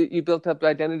built up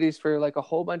identities for like a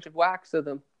whole bunch of whacks of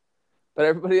them, but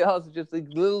everybody else is just like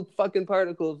little fucking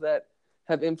particles that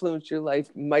have influenced your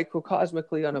life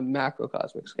microcosmically on a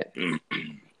macrocosmic scale.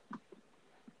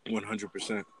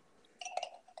 100%.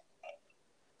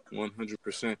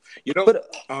 100%. You know,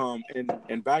 but,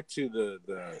 and back to the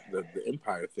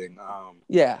Empire thing.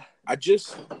 Yeah. I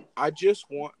just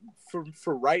want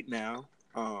for right now,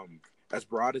 as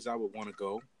broad as I would want to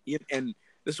go, and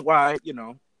this is why,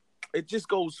 it just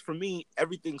goes for me.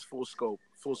 Everything's full circle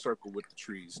with the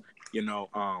trees.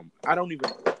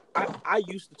 I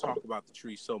used to talk about the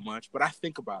trees so much, but I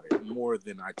think about it more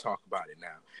than I talk about it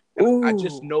now. And I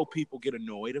just know people get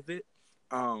annoyed of it.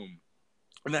 And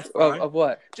that's fine. Of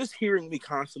what? Just hearing me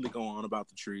constantly go on about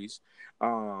the trees.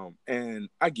 And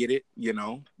I get it,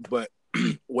 but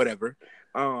whatever.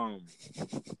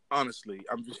 Honestly,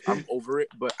 I'm over it,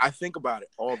 but I think about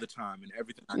it all the time and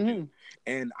everything I do.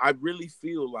 And I really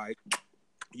feel like,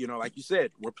 like you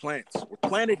said, we're plants. We're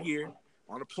planted here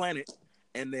on a planet,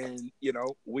 and then,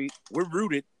 we're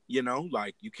rooted,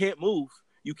 like you can't move.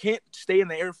 You can't stay in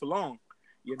the air for long.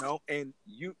 And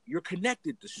you're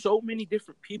connected to so many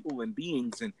different people and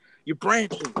beings, and you're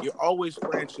branching. You're always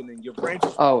branching, and your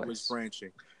branches are always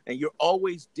branching, and you're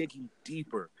always digging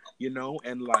deeper,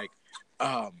 and like,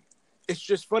 it's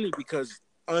just funny because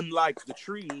unlike the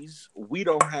trees, we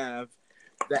don't have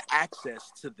the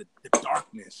access to the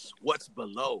darkness, what's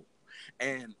below,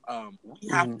 and we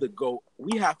have to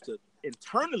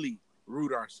internally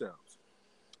root ourselves.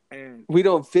 And we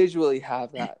don't visually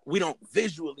have that. We don't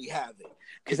visually have it.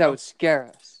 Because that would scare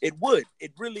us. It would.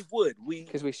 It really would.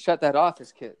 Because we shut that off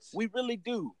as kids. We really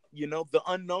do. The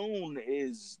unknown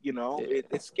is,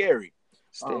 it's scary.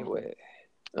 Stay away.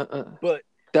 But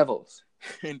devils.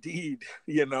 Indeed,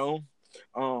 but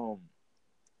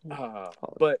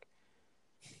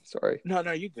sorry.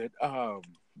 No, you're good.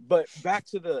 But back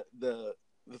to the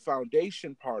the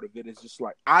foundation part of it is just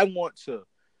like I want to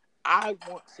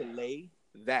lay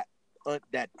that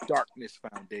darkness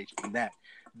foundation,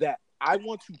 that I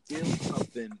want to build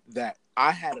something that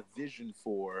I had a vision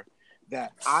for,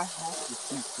 that I have to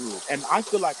see through. And I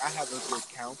feel like I have a good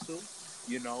counsel,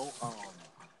 you know.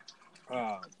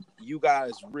 You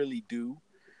guys really do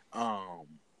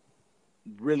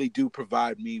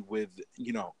provide me with,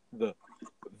 the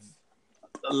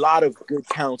a lot of good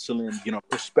counseling,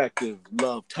 perspective,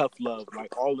 love, tough love,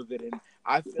 like all of it. And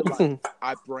I feel like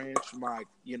I branch my,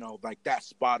 like that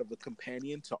spot of a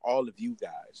companion to all of you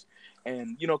guys.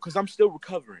 And, because I'm still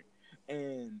recovering.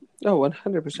 And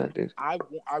 100%, dude. I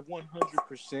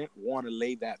 100% want to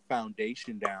lay that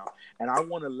foundation down, and I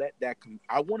want to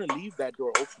I want to leave that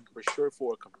door open for sure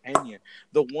for a companion,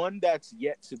 the one that's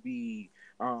yet to be,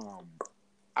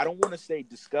 I don't want to say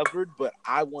discovered, but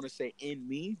I want to say in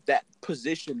me, that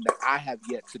position that I have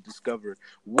yet to discover,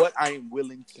 what I am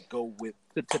willing to go with,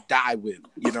 to die with,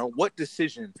 what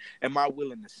decision am I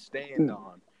willing to stand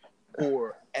on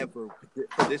forever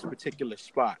for this particular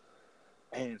spot,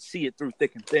 and see it through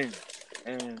thick and thin.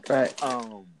 And right.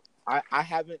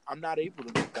 I'm not able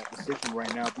to make that decision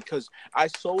right now because I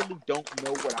solely don't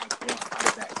know what I want out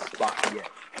of that spot yet.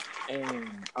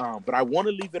 And but I want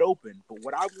to leave it open. But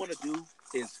what I want to do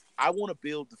is I want to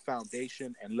build the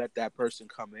foundation and let that person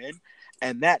come in.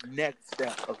 And that next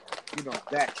step of,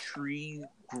 that tree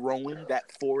growing,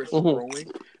 that forest growing,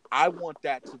 I want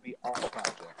that to be our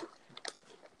project.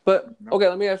 But okay,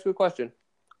 let me ask you a question.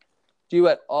 Do you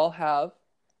at all have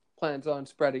plans on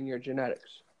spreading your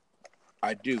genetics?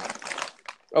 I do.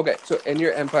 Okay, so in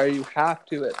your empire, you have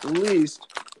to at least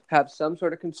have some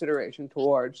sort of consideration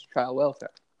towards child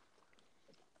welfare.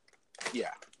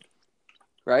 Yeah.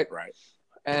 Right? Right.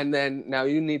 And then now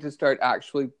you need to start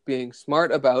actually being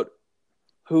smart about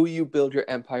who you build your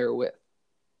empire with.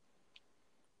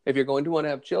 If you're going to want to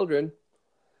have children,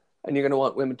 and you're going to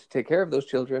want women to take care of those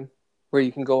children, where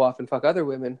you can go off and fuck other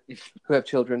women who have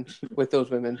children with those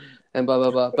women and blah, blah,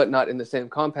 blah, but not in the same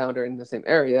compound or in the same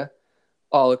area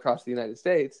all across the United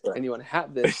States, and you want to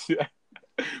have this,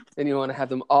 and you want to have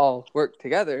them all work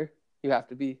together, you have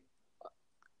to be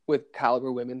with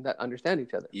caliber women that understand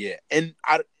each other. Yeah, and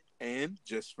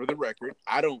just for the record,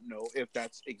 I don't know if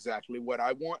that's exactly what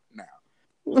I want now.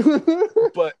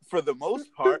 But for the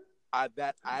most part,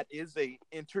 that is a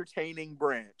entertaining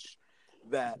branch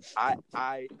that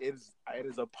it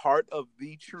is a part of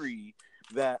the tree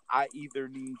that I either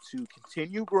need to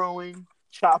continue growing,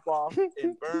 chop off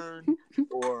and burn,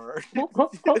 or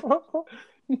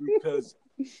because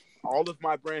all of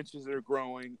my branches are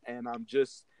growing and I'm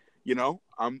just,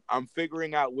 I'm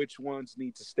figuring out which ones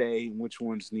need to stay and which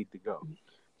ones need to go.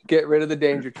 Get rid of the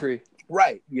danger tree.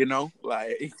 Right,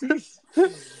 like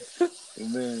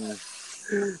man.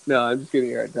 No, I'm just giving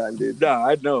you a hard time, dude. No,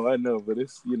 I know, but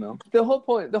it's, The whole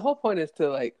point is to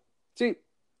like see,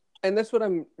 and that's what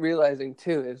I'm realizing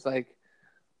too, is like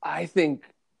I think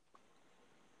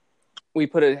we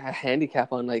put a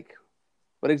handicap on like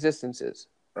what existence is.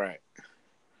 Right.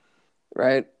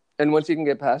 Right? And once you can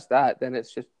get past that, then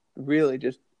it's just really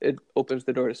it opens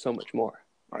the door to so much more.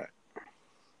 Right.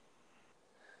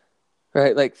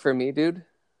 Right? Like for me, dude,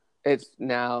 it's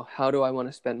now how do I want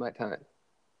to spend my time?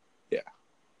 Yeah.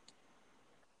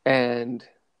 And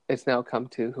it's now come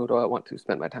to who do I want to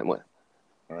spend my time with?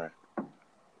 All right.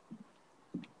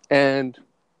 And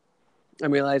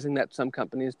I'm realizing that some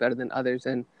company is better than others.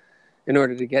 And in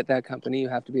order to get that company, you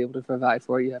have to be able to provide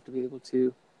for it. You have to be able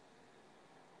to,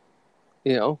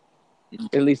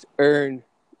 at least earn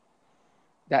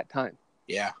that time.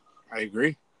 Yeah, I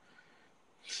agree.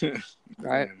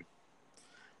 Right?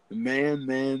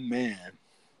 Man.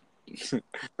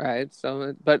 Right.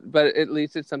 So, but at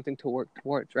least it's something to work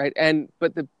towards, right? And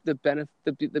but the benefit,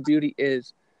 the beauty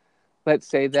is, let's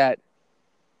say that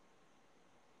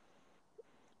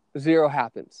 0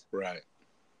 happens. Right.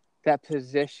 That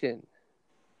position,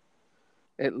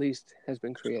 at least, has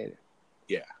been created.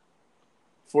 Yeah,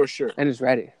 for sure. And is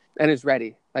ready.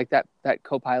 Like that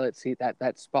co-pilot seat,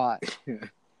 that spot.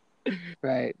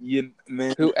 Right.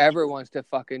 Man. Whoever wants to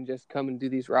fucking just come and do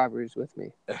these robberies with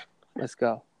me, let's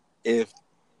go. If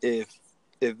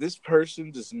this person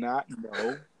does not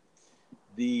know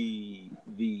the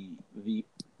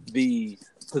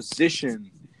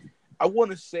position, I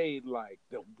want to say like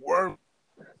the word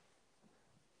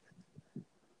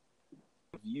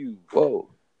of you.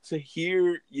 Whoa. To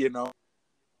hear, the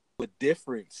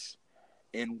difference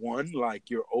in one, like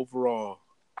your overall.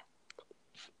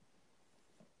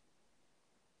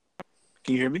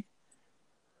 Can you hear me?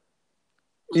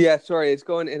 Yeah, sorry, it's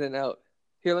going in and out.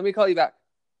 Here, let me call you back.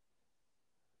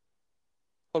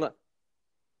 Hold on.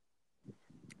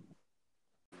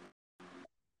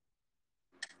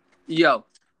 Yo.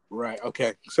 Right.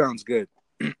 Okay. Sounds good.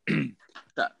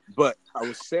 But I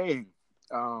was saying,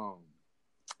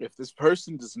 if this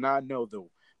person does not know the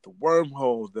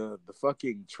wormhole, the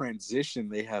fucking transition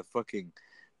they have fucking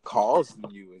caused in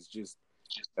you is just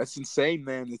that's insane,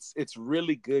 man. It's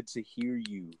really good to hear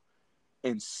you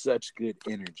in such good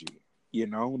energy. You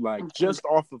know, like just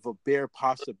off of a bare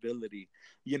possibility,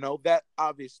 you know, that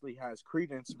obviously has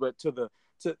credence, but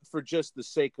for just the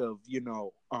sake of, you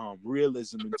know,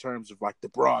 realism in terms of like the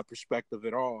broad perspective of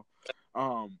it all,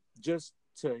 just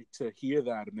to hear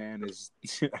that, man, is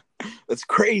that's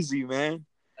crazy, man.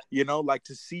 You know, like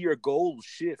to see your goals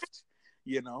shift,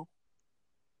 you know,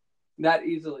 that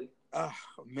easily. Oh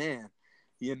man,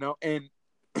 you know, and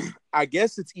I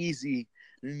guess it's easy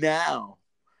now,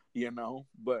 you know,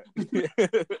 but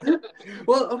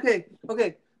Well, okay.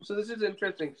 So this is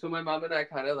interesting. So my mom and I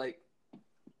kind of like,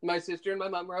 my sister and my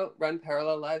mom run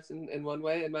parallel lives in one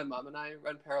way, and my mom and I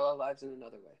run parallel lives in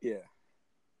another way. Yeah.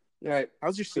 All right.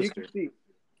 How's your sister? You can see.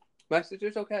 My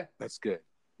sister's okay. That's good.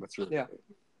 That's really good.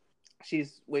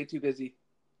 She's way too busy.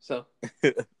 So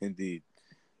indeed.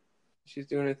 She's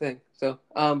doing her thing. So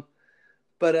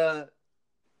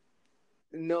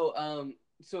no,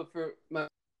 so for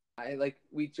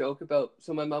we joke about,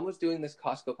 so my mom was doing this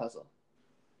Costco puzzle.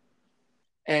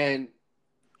 And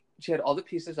she had all the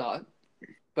pieces on,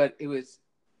 but it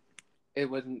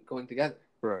wasn't going together.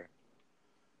 Right.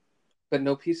 But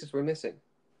no pieces were missing.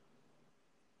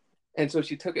 And so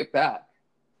she took it back.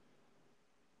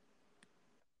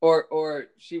 Or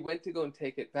she went to go and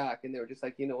take it back, and they were just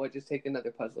like, you know what, just take another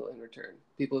puzzle in return.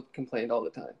 People have complained all the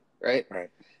time, right?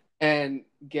 Right. And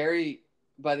Gary,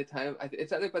 by the time,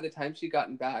 it's either by the time she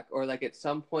gotten back or like at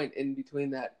some point in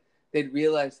between that, they'd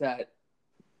realized that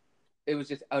it was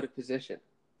just out of position.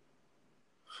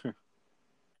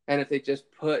 And if they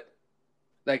just put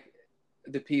like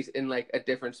the piece in like a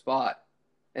different spot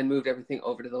and moved everything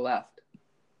over to the left,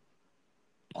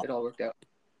 it all worked out.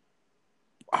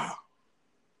 Wow.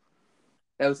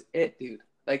 That was it, dude.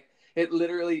 Like, it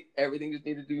literally, everything just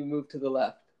needed to be moved to the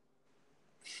left.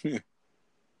 And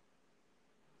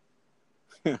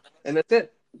that's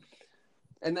it.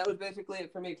 And that was basically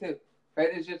it for me, too. Right?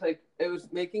 It's just like, it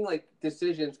was making, like,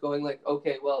 decisions going like,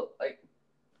 okay, well, like,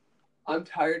 I'm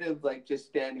tired of, like, just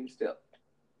standing still.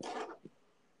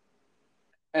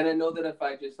 And I know that if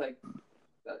I just, like,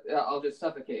 I'll just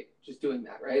suffocate just doing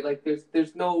that, right? Like,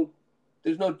 there's no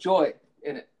joy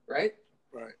in it, right?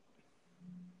 Right.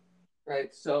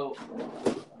 Right, so,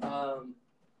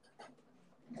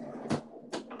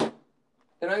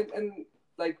 and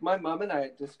like my mom and I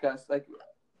had discussed, like,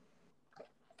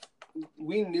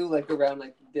 we knew like around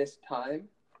like this time,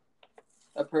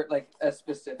 a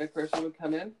specific person would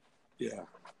come in. Yeah.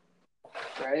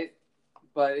 Right,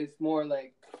 but it's more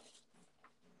like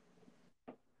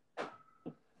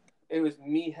it was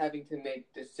me having to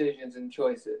make decisions and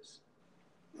choices.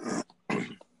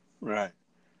 Right.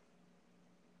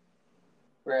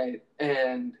 Right,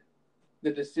 and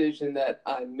the decision that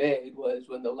I made was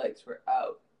when the lights were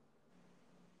out,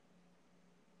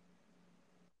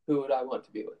 who would I want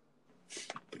to be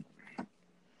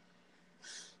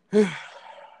with?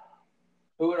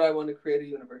 Who would I want to create a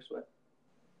universe with?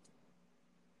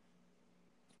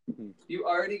 You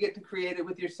already get to create it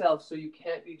with yourself, so you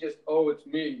can't be just, oh, it's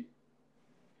me.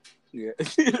 Yeah.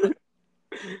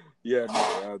 Yeah,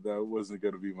 no, that wasn't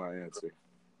going to be my answer.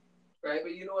 Right,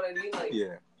 but you know what I mean? Like,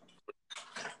 yeah.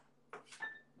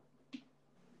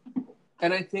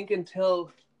 And I think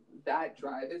until that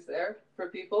drive is there for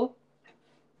people,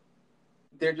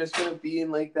 they're just going to be in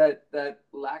like that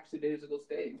lackadaisical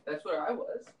stage. That's where I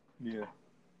was. Yeah.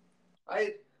 I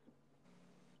had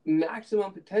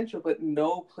maximum potential, but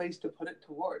no place to put it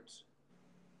towards.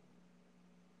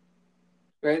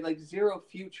 Right? Like zero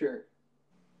future.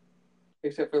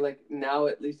 Except for like now,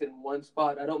 at least in one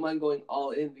spot. I don't mind going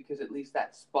all in because at least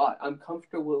that spot, I'm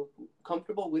comfortable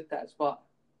with that spot.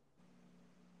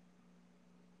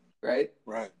 Right?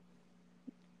 Right.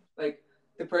 Like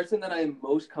the person that I am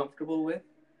most comfortable with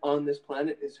on this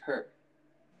planet is her.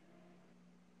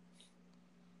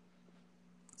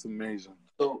 It's amazing.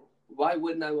 So why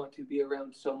wouldn't I want to be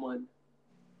around someone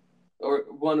or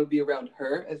want to be around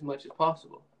her as much as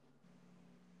possible?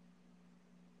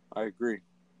 I agree.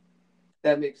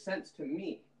 That makes sense to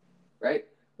me, right?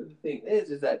 But the thing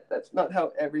is that that's not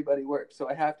how everybody works. So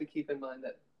I have to keep in mind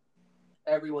that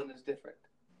everyone is different.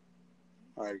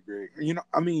 I agree. You know,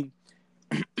 I mean,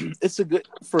 it's a good,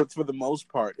 for the most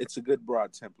part, it's a good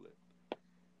broad template,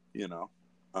 you know?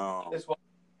 This one?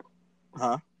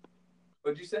 Huh?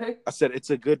 What'd you say? I said it's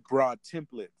a good broad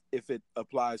template if it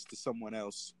applies to someone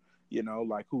else you know,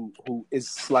 like who is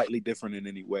slightly different in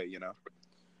any way, you know.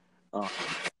 Um,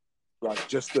 like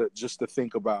just to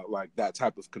think about like that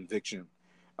type of conviction.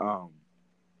 Um,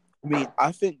 I mean,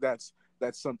 I think that's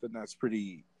something that's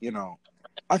pretty, you know,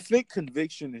 I think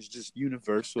conviction is just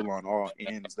universal on all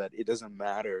ends, that it doesn't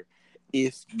matter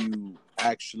if you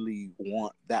actually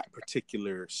want that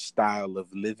particular style of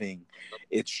living.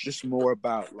 It's just more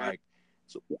about like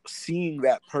seeing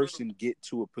that person get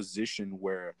to a position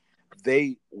where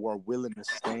they were willing to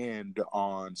stand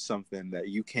on something that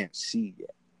you can't see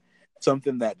yet,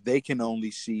 something that they can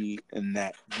only see and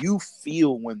that you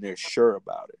feel when they're sure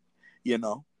about it, you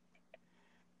know.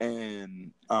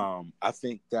 And I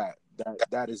think that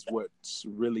is what's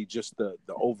really just the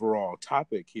overall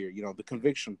topic here, you know, the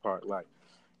conviction part. Like,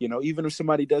 you know, even if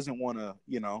somebody doesn't want to,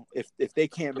 you know, if they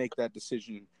can't make that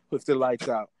decision, if their lights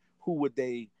out, who would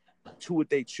they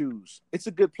choose? It's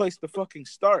a good place to fucking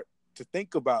start, to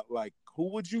think about, like,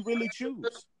 who would you really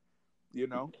choose, you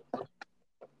know?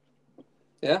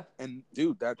 Yeah. And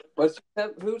dude, that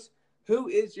who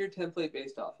is your template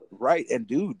based off of? right. And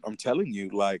dude, I'm telling you,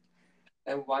 like,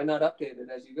 and why not update it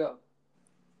as you go?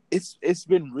 It's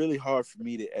been really hard for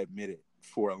me to admit it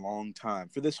for a long time.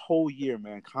 For this whole year,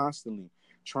 man, constantly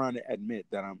trying to admit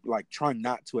that I'm like trying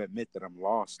not to admit that I'm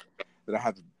lost, that I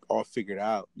have it all figured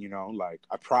out, you know, like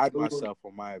I pride myself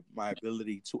on my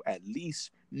ability to at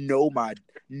least know my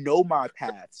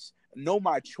paths, know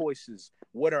my choices,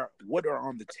 what are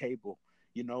on the table,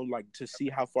 you know, like to see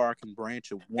how far I can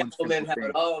branch of one Well, men single have thing.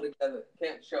 it all together.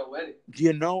 Can't show any.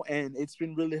 You know, and it's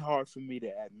been really hard for me to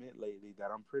admit lately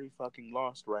that I'm pretty fucking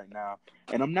lost right now.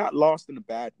 And I'm not lost in a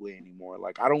bad way anymore.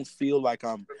 Like, I don't feel like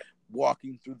I'm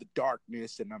walking through the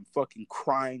darkness and I'm fucking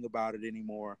crying about it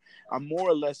anymore. I'm more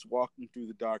or less walking through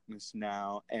the darkness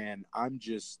now, and I'm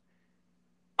just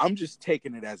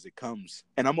taking it as it comes.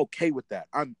 And I'm okay with that.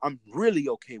 I'm really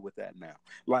okay with that now.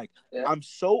 Like, Yeah. I'm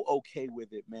so okay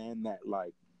with it, man, that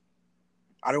like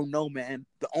I don't know, man.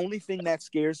 The only thing that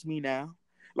scares me now,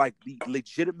 like the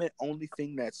legitimate only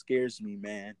thing that scares me,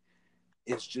 man,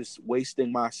 is just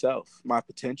wasting myself, my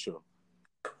potential.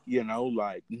 You know,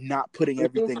 like not putting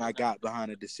everything I got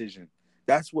behind a decision.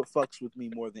 That's what fucks with me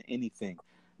more than anything.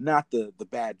 Not the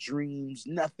bad dreams,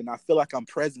 nothing. I feel like I'm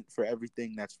present for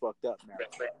everything that's fucked up now.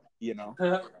 You know,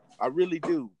 I really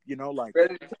do. You know, like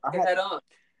Ready to take it head on.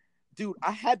 Dude,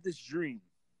 I had this dream,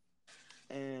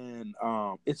 and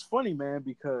it's funny, man,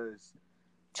 because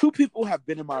two people have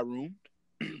been in my room,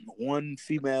 one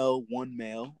female, one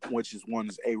male, which is one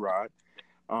is A-Rod.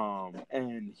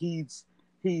 And he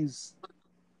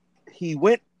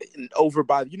went over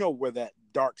by, you know, where that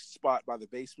dark spot by the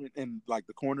basement and like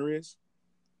the corner is.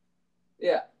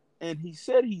 Yeah. And he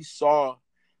said he saw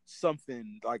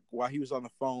something like while he was on the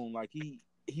phone. Like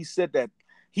he said that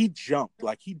he jumped,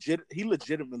 like he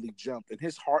legitimately jumped, and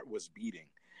his heart was beating.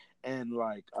 And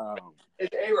like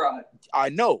it's A-Rod. I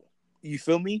know, you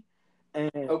feel me?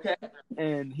 And okay.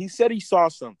 And he said he saw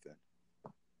something,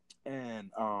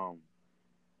 and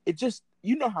it just,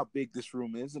 you know how big this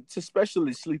room is,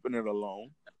 especially sleeping it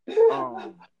alone.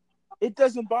 It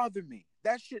doesn't bother me.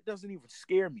 That shit doesn't even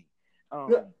scare me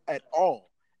at all.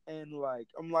 And like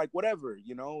I'm like, whatever,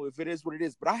 you know, if it is what it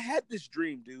is. But I had this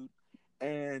dream, dude,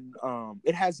 and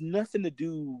it has nothing to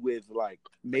do with like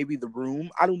maybe the room.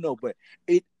 I don't know, but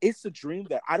it's a dream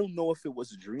that I don't know if it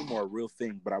was a dream or a real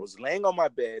thing. But I was laying on my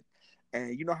bed,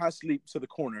 and you know how I sleep to the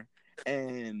corner,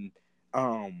 and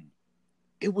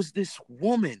it was this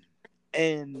woman,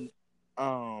 and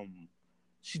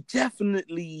she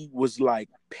definitely was like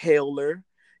paler,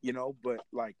 you know, but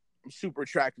like I'm super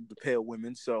attracted to pale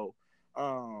women, so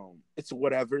it's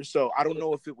whatever. So I don't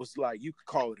know if it was like, you could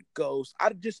call it a ghost. I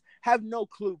just have no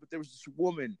clue, but there was this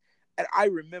woman, and I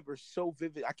remember so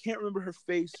vivid. I can't remember her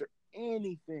face or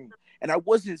anything, and I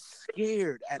wasn't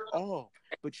scared at all,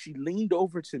 but she leaned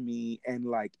over to me and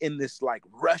like in this like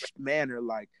rushed manner,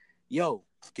 like, yo,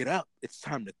 get up, it's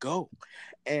time to go.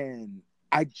 And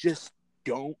I just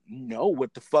don't know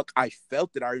what the fuck I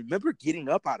felt. That I remember getting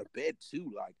up out of bed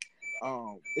too. Like,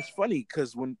 it's funny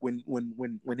because when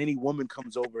any woman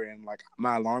comes over and like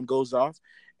my alarm goes off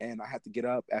and I have to get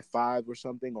up at 5 or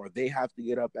something, or they have to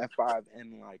get up at 5,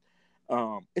 and like,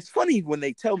 it's funny when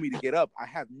they tell me to get up, I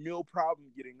have no problem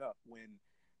getting up when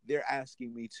they're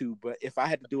asking me to. But if I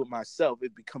had to do it myself,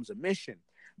 it becomes a mission.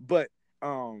 But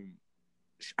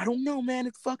I don't know, man.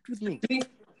 It fucked with me.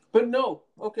 But no,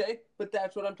 okay. But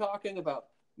that's what I'm talking about.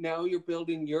 Now you're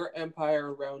building your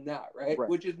empire around that, right?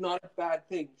 Which is not a bad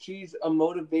thing. She's a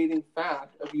motivating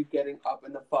fact of you getting up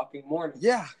in the fucking morning.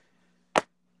 Yeah.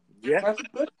 Yeah. That's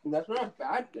a good thing. That's not a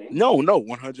bad thing. No,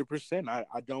 100%.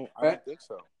 I don't think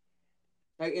so.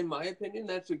 Like, in my opinion,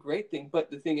 that's a great thing.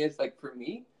 But the thing is, like, for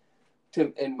me,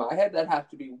 in my head, that has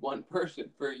to be one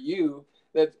person. For you,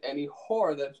 that's any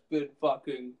whore that's been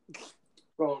fucking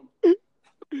thrown.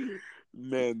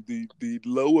 Man, the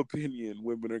low opinion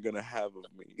women are gonna have of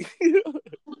me.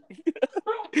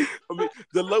 I mean,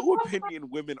 the low opinion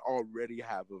women already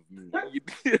have of me.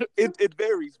 It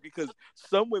varies because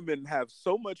some women have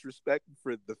so much respect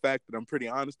for the fact that I'm pretty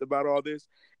honest about all this,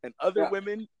 and other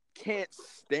women can't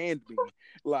stand me.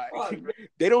 Like,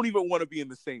 they don't even want to be in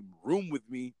the same room with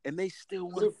me, and they still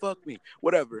want to fuck me.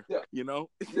 Whatever, you know.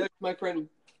 That's my friend.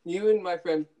 You and my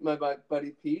friend, my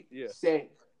buddy Pete, same.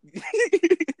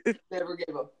 Never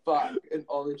gave a fuck, and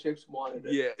all the chicks wanted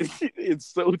it. Yeah, it's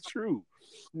so true.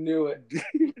 Knew it.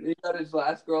 He got his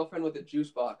last girlfriend with a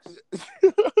juice box.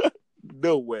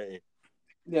 No way.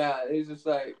 Yeah, he's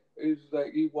like,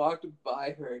 he walked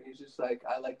by her, and he's just like,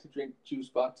 I like to drink juice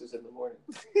boxes in the morning.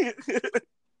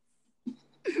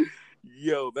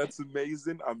 Yo, that's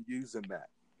amazing. I'm using that.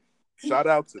 Shout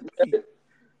out to Pete.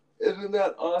 Isn't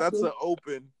that awesome? That's an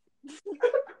open.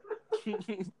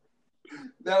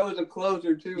 That was a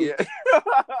closer too. Yeah.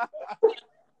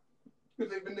 Because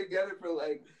they've been together for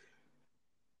like,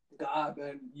 God,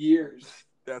 man, years.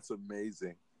 That's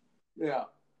amazing. Yeah.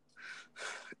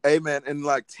 Hey, man, in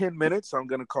like 10 minutes, I'm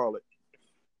going to call it.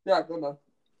 Yeah, come on.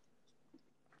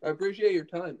 I appreciate your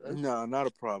time, man. No, not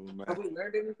a problem, man. Have we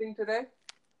learned anything today?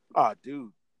 Oh,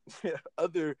 dude.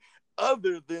 Other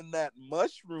than that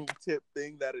mushroom tip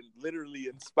thing that it literally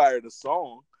inspired a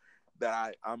song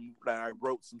that I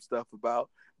wrote some stuff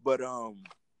about, but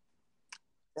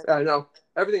I know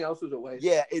everything else was a waste.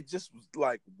 Yeah, it just was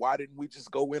like, why didn't we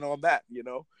just go in on that, you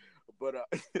know? But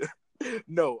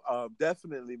no,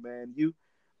 definitely, man.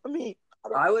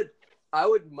 I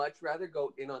would much rather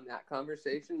go in on that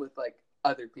conversation with like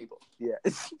other people. Yeah.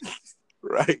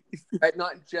 Right.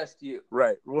 Not just you.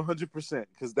 Right. 100%.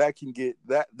 Because that can get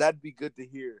that'd be good to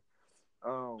hear.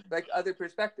 Like other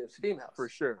perspectives, females. For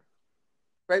sure.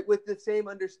 Right, with the same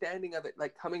understanding of it,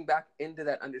 like coming back into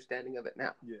that understanding of it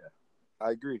now. Yeah,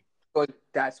 I agree. But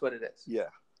that's what it is. Yeah.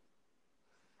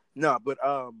 No, but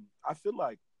I feel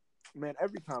like, man,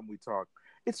 every time we talk,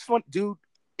 it's fun, dude.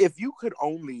 If you could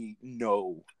only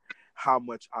know how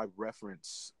much I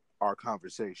reference our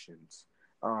conversations,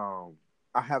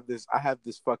 I have this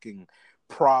fucking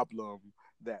problem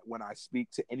that when I speak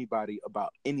to anybody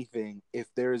about anything, if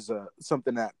there's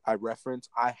something that I reference,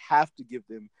 I have to give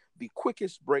them the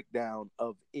quickest breakdown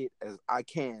of it as I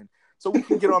can so we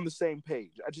can get on the same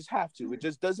page. I just have to. It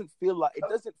just doesn't feel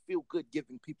good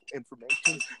giving people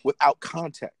information without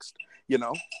context, you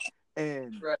know?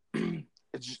 And right.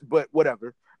 But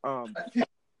whatever. I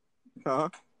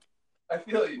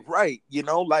feel you. Right, you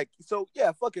know, like, so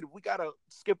yeah, fuck it. If we gotta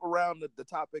skip around the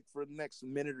topic for the next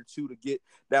minute or two to get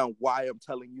down why I'm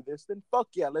telling you this, then fuck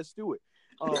yeah, let's do it.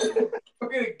 We're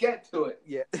gonna get to it.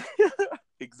 Yeah,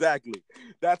 exactly.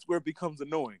 That's where it becomes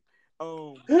annoying.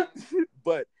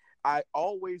 But I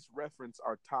always reference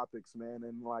our topics, man,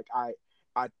 and like I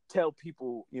tell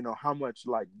people, you know, how much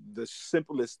like the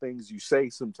simplest things you say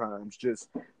sometimes just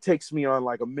takes me on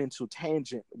like a mental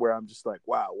tangent where I'm just like,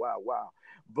 wow.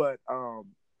 But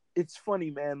it's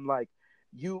funny, man. Like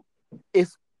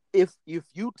if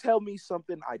you tell me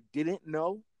something I didn't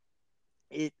know,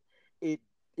 it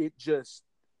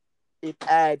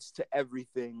adds to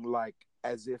everything, like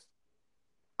as if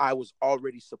I was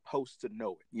already supposed to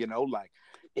know it, you know, like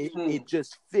it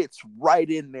just fits right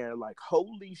in there. Like,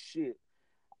 holy shit.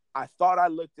 I thought I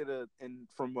looked at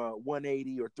from a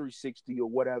 180 or 360 or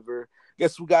whatever.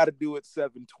 Guess we got to do it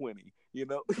 720, you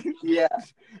know? Yeah.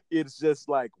 It's just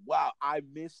like, wow, I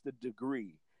missed a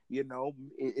degree, you know?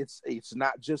 It's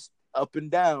not just up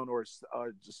and down or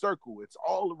circle. It's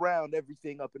all around,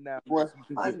 everything up and down.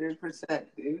 100%,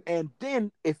 dude. And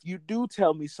then if you do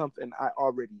tell me something I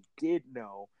already did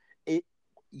know,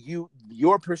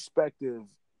 your perspective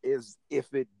is,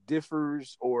 if it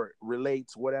differs or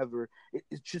relates, whatever,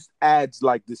 it just adds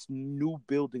like this new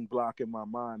building block in my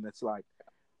mind that's like,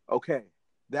 okay,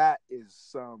 that's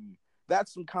some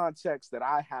context that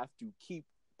I have to keep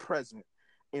present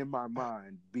in my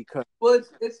mind. Because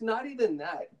it's not even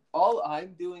that. All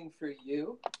I'm doing for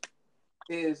you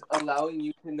is allowing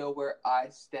you to know where I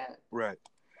stand, right,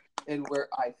 and where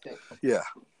I think. Yeah.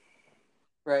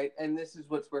 Right, and this is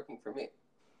what's working for me.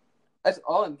 That's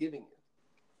all I'm giving you.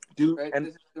 Dude, right? And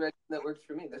this is the direction that works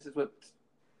for me. This is what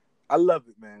I love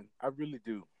it, man. I really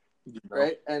do. You know?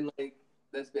 Right? And like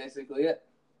that's basically it.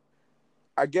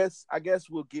 I guess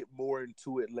we'll get more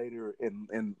into it later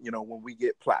and you know, when we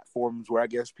get platforms where I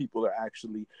guess people are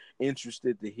actually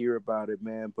interested to hear about it,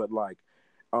 man. But like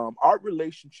our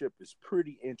relationship is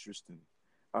pretty interesting.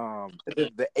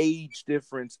 The age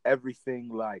difference, everything.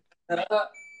 Like,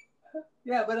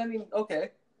 yeah, but I mean,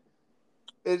 okay.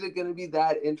 Is it going to be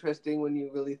that interesting when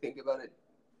you really think about it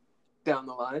down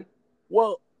the line?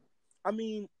 well, I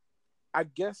mean, I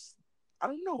guess I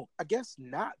don't know. I guess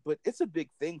not, but it's a big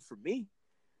thing for me.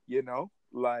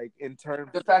 Like in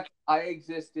terms, The fact I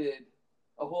existed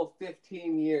a whole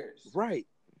 15 years, right?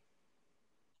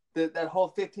 that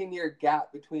whole 15-year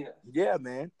gap between us. Yeah,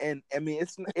 man. And I mean,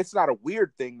 it's not a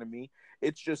weird thing to me.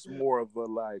 It's just more of a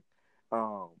like,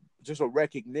 um, just a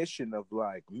recognition of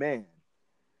like, man,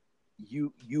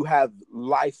 you have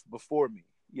life before me,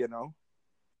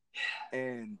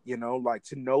 and like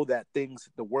to know that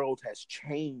the world has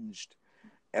changed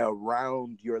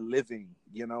around your living,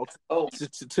 Oh,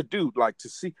 to do like to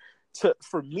see,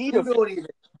 for me you to don't even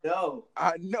know.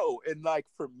 I know, and like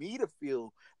for me to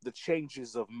feel the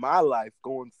changes of my life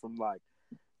going from like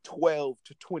 12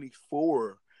 to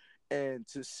 24, and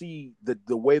to see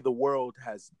the way the world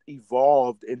has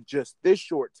evolved in just this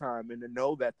short time, and to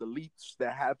know that the leaps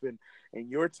that happen in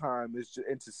your time is just,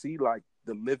 and to see like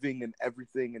the living and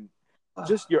everything, and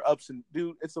just your ups and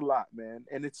dude, it's a lot, man,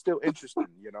 and it's still interesting,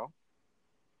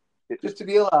 Just to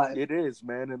be alive. it is,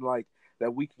 man, and like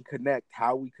that we can connect,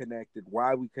 how we connected,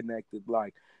 why we connected,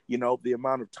 like the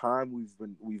amount of time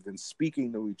we've been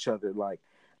speaking to each other, like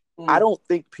I don't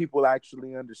think people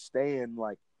actually understand,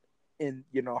 like, in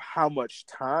how much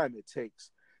time it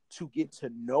takes to get to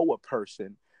know a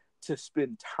person, to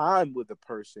spend time with a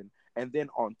person, and then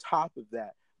on top of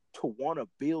that, to want to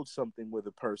build something with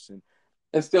a person,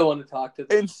 and still want to talk to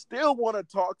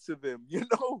them.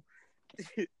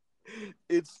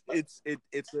 It's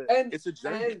a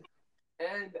journey.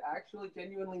 And actually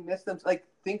genuinely miss them. Like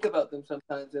think about them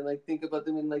sometimes, and like think about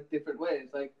them in like different ways.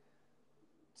 Like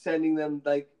sending them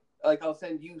like I'll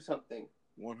send you something.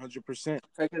 100%.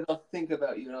 Because I'll think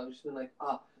about you, and I'll just be like,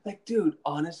 like dude,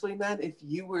 honestly, man, if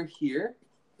you were here,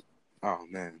 oh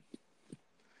man,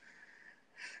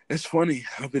 it's funny.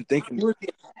 I've been thinking. You would be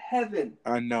in heaven.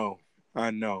 I know.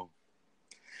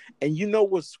 And you know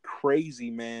what's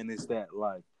crazy, man, is that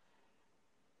like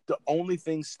the only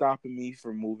thing stopping me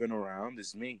from moving around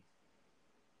is me.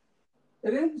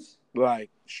 It is. Like,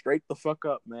 straight the fuck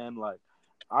up, man. Like,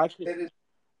 It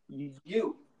is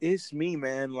you. It's me,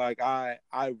 man. Like, I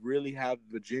really have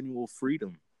the genuine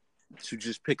freedom to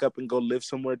just pick up and go live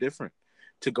somewhere different,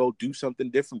 to go do something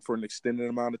different for an extended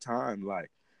amount of time.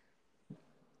 Like,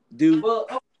 dude. Well,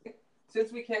 okay.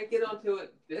 Since we can't get onto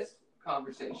this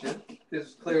conversation, this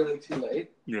is clearly too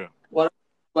late. Yeah. Why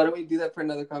don't we do that for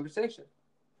another conversation?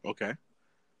 Okay.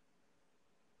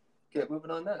 Get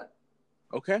moving on that.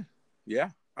 Okay. Yeah.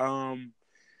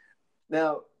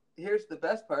 Now, here's the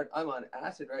best part. I'm on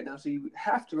acid right now, so you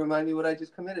have to remind me what I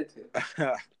just committed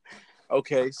to.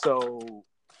 Okay, so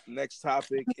next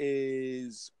topic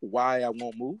is why I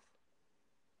won't move.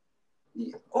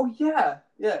 Oh, yeah.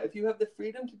 Yeah, if you have the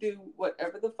freedom to do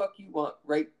whatever the fuck you want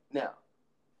right now.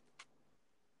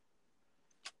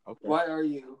 Okay. Why are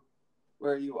you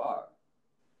where you are?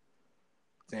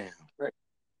 Damn. Right.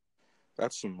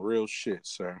 That's some real shit,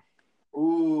 sir.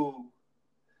 Ooh.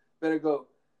 Better go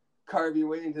carve your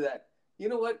way into that. You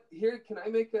know what? Here, can I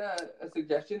make a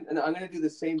suggestion? And I'm going to do the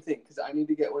same thing because I need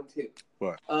to get one too.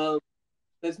 What?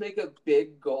 Let's make a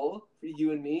big goal for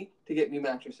you and me to get new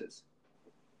mattresses.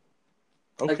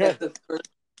 Okay. Like that's the first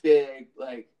big,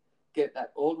 like, get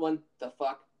that old one the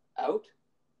fuck out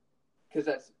because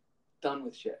that's done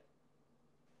with shit.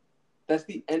 That's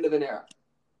the end of an era.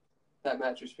 That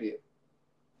mattress for you.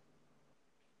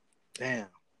 Damn.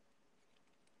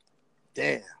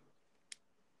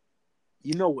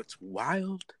 You know what's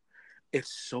wild?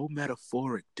 It's so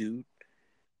metaphoric, dude.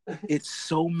 It's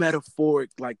so metaphoric,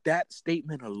 like that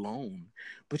statement alone.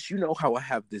 But you know how I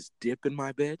have this dip in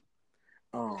my bed?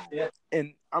 Yeah.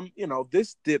 And I'm,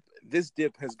 this dip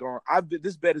has gone.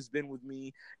 This bed has been with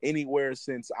me anywhere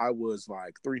since I was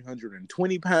like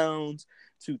 320 pounds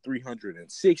to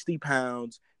 360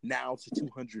 pounds, now to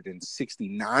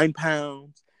 269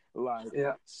 pounds. Like,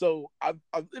 yeah. So I've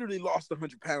literally lost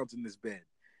 100 pounds in this bed,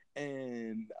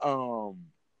 and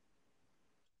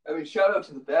I mean, shout out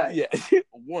to the bed. Yeah,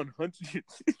 100.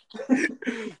 And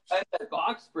that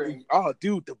box spring. Oh,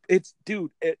 dude, it's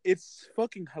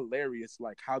fucking hilarious.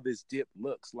 Like how this dip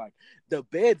looks. Like the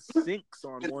bed sinks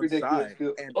on one side,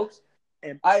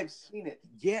 and I've seen it.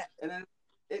 Yeah, and then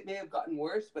it may have gotten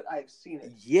worse, but I've seen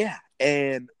it. Yeah,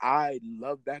 and I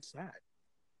love that side.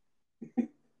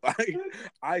 Like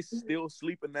I still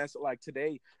sleep in that like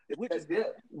today, which That's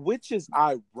it. which is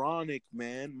ironic,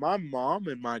 man. My mom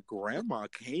and my grandma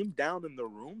came down in the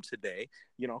room today,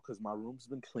 because my room's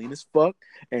been clean as fuck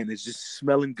and it's just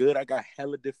smelling good. I got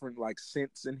hella different like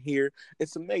scents in here.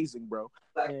 It's amazing, bro.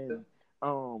 And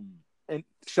and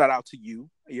shout out to you.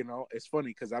 It's funny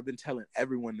because I've been telling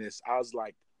everyone this. I was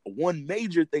like, one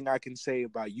major thing I can say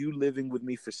about you living with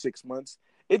me for 6 months,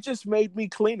 it just made me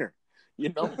cleaner.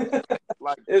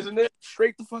 Like, Isn't it?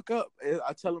 Straight the fuck up.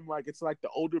 I tell him like it's like the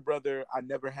older brother I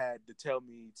never had to tell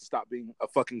me to stop being a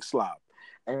fucking slob.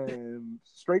 And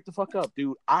straight the fuck up,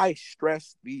 dude. I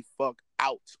stress the fuck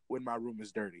out when my room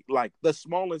is dirty. Like the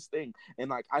smallest thing. And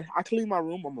like I clean my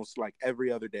room almost like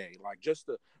every other day. Like just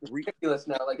to Ridiculous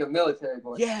now, like a military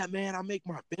boy. Yeah, man. I make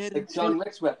my bed. Like John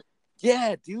Wick's weapon.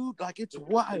 Yeah, dude. Like it's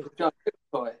wild. John Wick's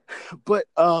toy. But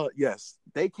yes,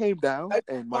 they came down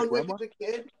and my grandma. Wick as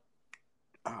a kid.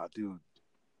 Dude.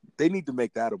 They need to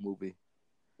make that a movie.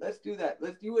 Let's do that.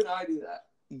 You and I do that.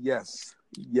 Yes.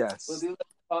 We'll do a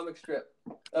comic strip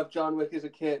of John Wick as a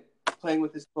kid playing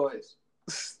with his toys.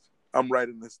 I'm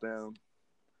writing this down.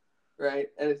 Right?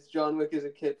 And it's John Wick as a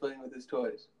kid playing with his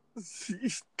toys.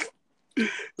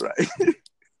 Right.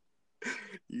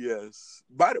 Yes.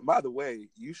 By the way,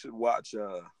 you should watch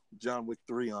John Wick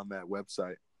 3 on that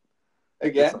website.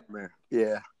 Again?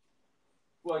 Yeah.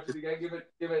 What, did you guys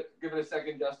give it a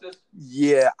second justice?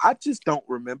 Yeah, I just don't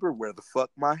remember where the fuck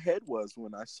my head was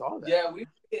when I saw that. Yeah, we've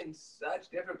been in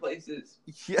such different places.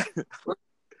 Yeah. We're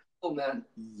cool, man.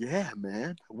 Yeah,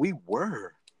 man. We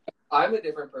were. I'm a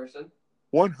different person.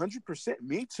 100%.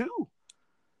 Me too.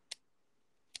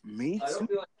 I don't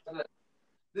feel like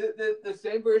the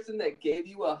same person that gave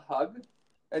you a hug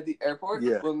at the airport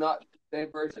will not be the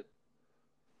same person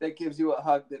that gives you a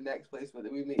hug the next place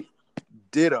that we meet.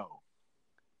 Ditto,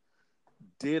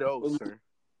 sir.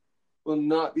 Will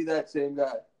not be that same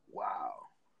guy.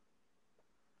 Wow,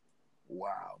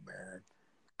 man.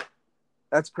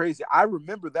 That's crazy. I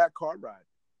remember that car ride.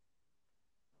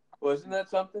 Wasn't that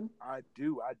something? I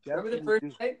do. I definitely remember the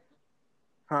first night?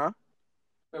 Huh?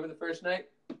 Remember the first night?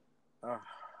 I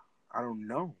don't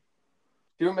know.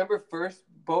 Do you remember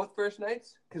both first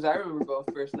nights? Because I remember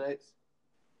both first nights.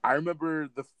 I remember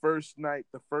the first night,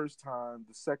 the first time,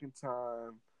 the second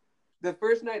time. The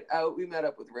first night out, we met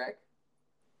up with Rick.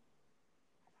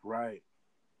 Right.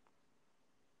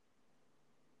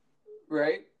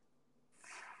 Right?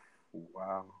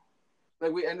 Wow.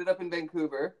 Like, we ended up in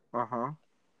Vancouver. Uh-huh.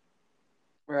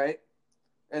 Right?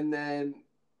 And then,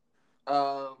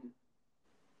 I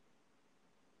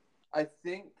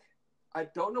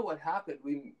don't know what happened.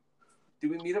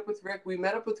 Did we meet up with Rick? We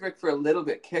met up with Rick for a little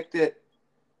bit, kicked it,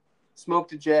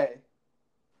 smoked a J,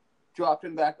 dropped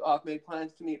him back off, made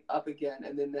plans to meet up again,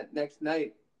 and then that next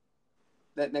day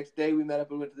we met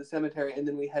up and went to the cemetery, and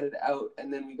then we headed out,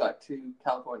 and then we got to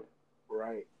California.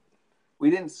 Right. We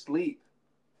didn't sleep.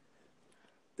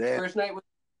 Damn. First night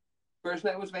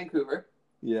was Vancouver.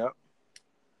 Yeah.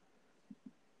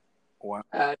 Wow.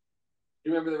 Do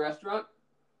you remember the restaurant?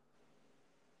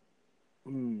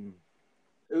 It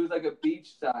was like a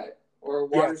beach side or a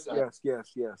water side.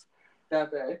 Yes.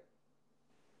 Cafe.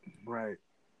 Right.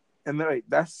 And then,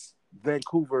 that's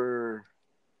Vancouver,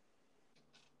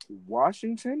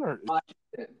 Washington?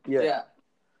 Washington. Yeah.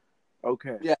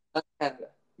 Okay. Yeah, not Canada.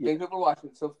 Yeah. Vancouver,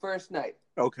 Washington. So first night.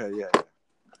 Okay, yeah.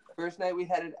 First night we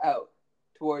headed out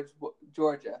towards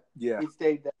Georgia. Yeah. We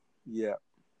stayed there. Yeah.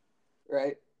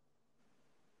 Right?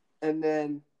 And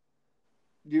then,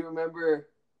 do you remember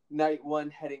night one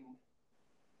heading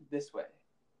this way?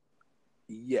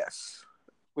 Yes.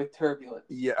 With turbulence.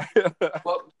 Yeah.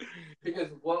 Because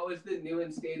what was the new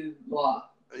and stated law?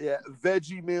 Yeah,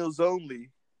 veggie meals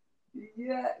only.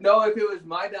 Yeah. No, if it was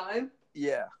my dime.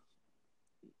 Yeah.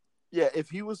 Yeah, if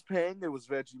he was paying, it was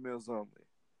veggie meals only.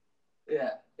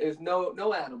 Yeah. There's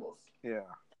no animals. Yeah.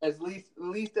 As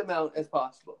least amount as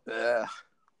possible. Yeah.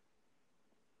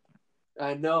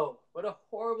 I know. What a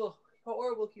horrible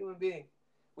human being.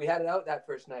 We had it out that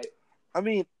first night. I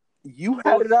mean, you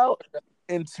had it out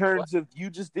in terms of you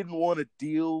just didn't want to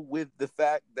deal with the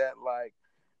fact that, like,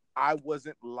 I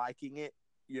wasn't liking it,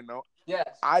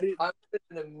 Yes. I didn't. I'm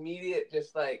an immediate,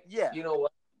 just like, yeah. You know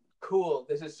what? Cool.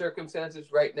 This is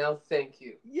circumstances right now. Thank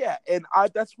you. Yeah, and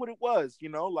that's what it was,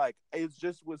 like, it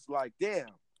just was like, damn,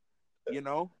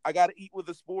 I got to eat with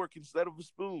a fork instead of a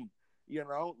spoon,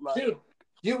 like. Dude,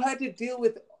 you had to deal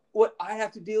with what I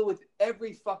have to deal with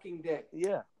every fucking day.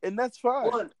 Yeah, and that's fine.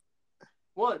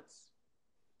 Once.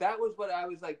 That was what I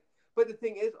was like. But the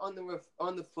thing is, on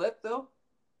the flip, though,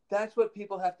 that's what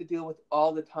people have to deal with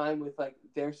all the time with, like,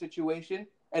 their situation,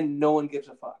 and no one gives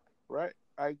a fuck. Right.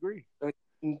 I agree.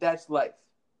 And that's life.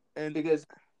 And Because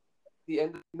the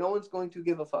end, no one's going to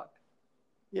give a fuck.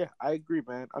 yeah, I agree,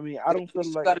 man. I mean, I don't At feel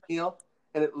least like got a meal,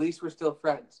 and at least we're still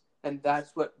friends, and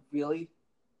that's what really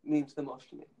means the most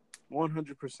to me.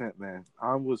 100%, man.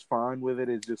 I was fine with it.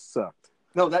 It just sucked.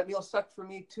 No, that meal sucked for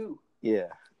me too. Yeah.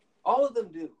 All of them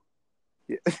do.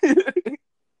 Yeah.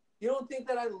 You don't think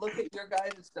that I look at your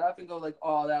guys' stuff and go like,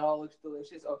 "Oh, that all looks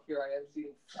delicious." Oh, here I am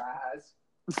eating fries.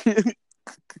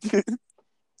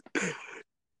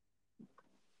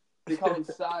 They call them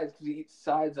sides because he eats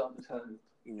sides all the time.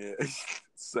 Yeah,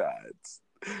 sides.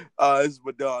 It's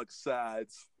my dog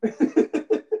sides.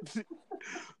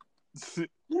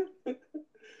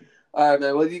 All right,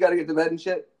 man. Well, you got to get to bed and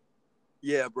shit.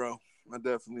 Yeah, bro. I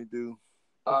definitely do.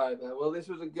 All right, man. Well, this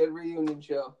was a good reunion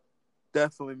show.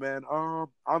 Definitely, man. I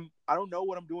don't know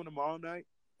what I'm doing tomorrow night.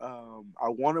 I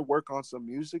want to work on some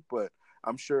music, but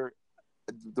I'm sure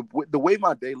the way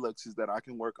my day looks is that I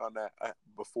can work on that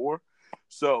before.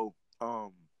 So,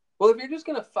 well, if you're just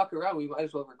gonna fuck around, we might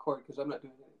as well record because I'm not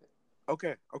doing anything.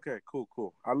 Okay,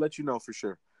 cool. I'll let you know for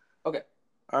sure. Okay.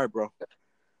 All right, bro.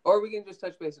 Or we can just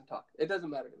touch base and talk. It doesn't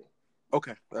matter to me.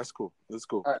 Okay, that's cool.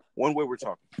 All right. One way we're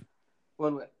talking.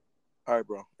 One way. All right,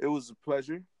 bro. It was a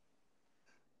pleasure.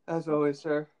 As always,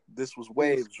 sir. This was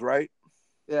Waves, right?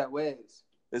 Yeah, Waves.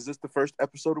 Is this the first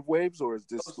episode of Waves, or is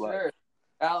this sir.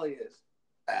 Allie is.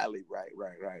 Allie,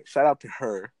 right. Shout out to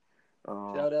her.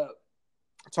 Shout out.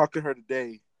 I talked to her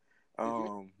today.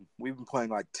 We've been playing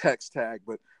like text tag,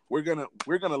 but we're gonna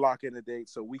lock in a date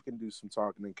so we can do some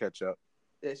talking and catch up.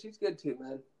 Yeah, she's good too,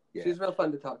 man. Yeah. She's real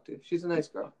fun to talk to. She's a nice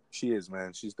girl. She is,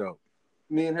 man. She's dope.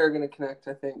 Me and her are gonna connect,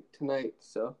 I think, tonight.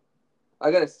 So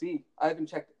I gotta see. I haven't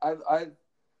checked. I've.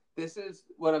 This is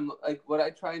what I'm like. What I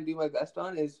try and do my best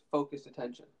on is focused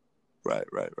attention. Right.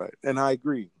 And I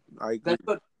agree. That's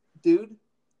what, dude.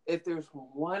 If there's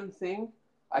one thing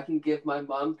I can give my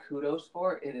mom kudos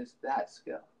for, it is that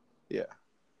skill. Yeah.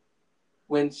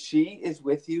 When she is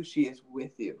with you, she is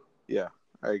with you. Yeah,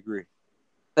 I agree.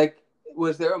 Like,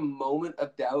 was there a moment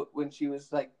of doubt when she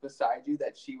was like beside you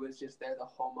that she was just there the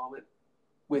whole moment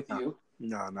with you?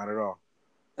 No, not at all.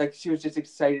 Like she was just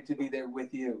excited to be there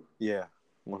with you. Yeah,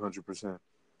 100%.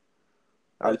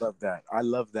 I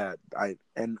love that.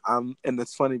 And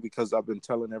it's funny because I've been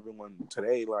telling everyone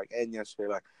today, like, and yesterday,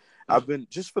 like, I've been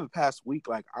just for the past week,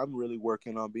 like, I'm really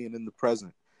working on being in the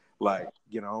present. Like,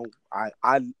 you know, I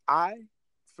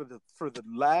for the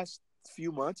last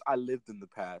few months, I lived in the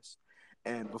past,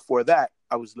 and before that,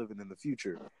 I was living in the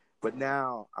future. But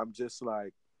now I'm just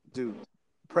like, dude,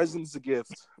 present's a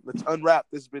gift. Let's unwrap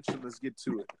this bitch and let's get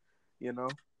to it. You know.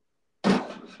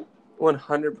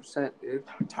 100%, dude.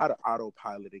 I'm tired of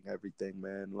autopiloting everything,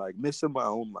 man. Like, missing my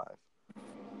own life.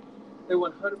 Hey,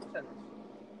 100%.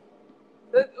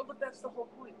 But that's the whole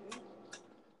point, dude.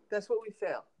 That's what we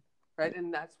fail, right?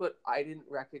 And that's what I didn't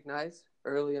recognize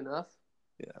early enough.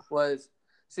 Yeah. Was,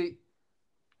 see,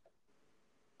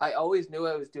 I always knew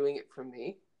I was doing it for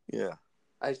me. Yeah.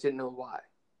 I just didn't know why.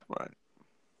 Right.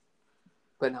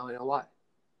 But now I know why.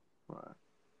 Right.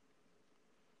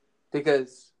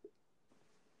 Because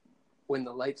when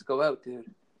the lights go out,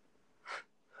 dude,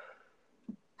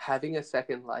 having a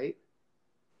second light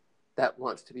that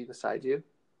wants to be beside you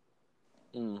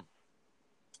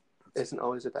isn't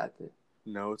always a bad thing.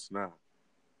 No, it's not.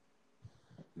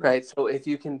 No. Right? So if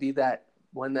you can be that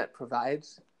one that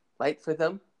provides light for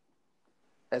them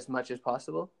as much as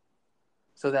possible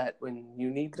so that when you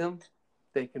need them,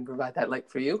 they can provide that light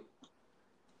for you.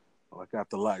 Well, I got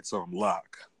the lights on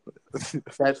lock.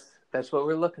 That's what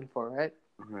we're looking for, right?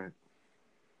 Right.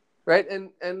 Right?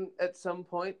 And at some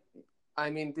point, I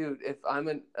mean, dude, if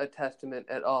I'm a testament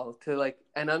at all to like,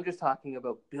 and I'm just talking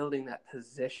about building that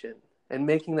position and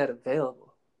making that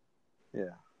available.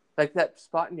 Yeah. Like that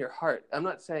spot in your heart. I'm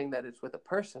not saying that it's with a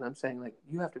person. I'm saying like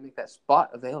you have to make that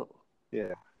spot available.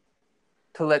 Yeah.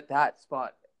 To let that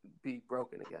spot be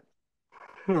broken again.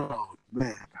 Oh,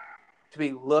 man. To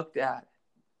be looked at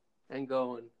and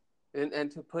going,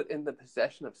 and to put in the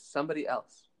possession of somebody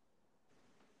else.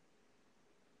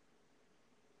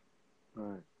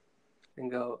 Right.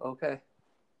 And go, okay,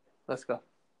 let's go.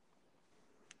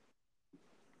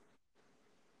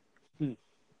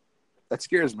 That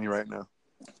scares me right now.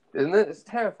 Isn't it? It's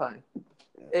terrifying.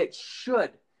 Yeah. It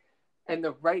should. And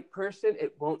the right person,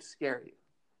 it won't scare you.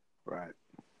 Right.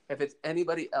 If it's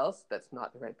anybody else, that's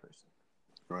not the right person.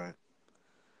 Right.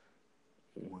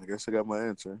 Well, I guess I got my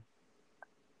answer.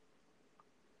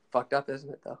 Fucked up, isn't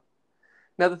it, though?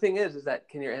 Now, the thing is that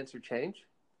can your answer change?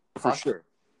 For sure.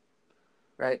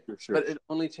 Right? For sure. But it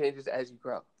only changes as you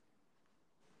grow.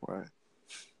 Right.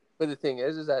 But the thing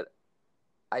is that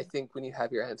I think when you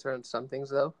have your answer on some things,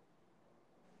 though,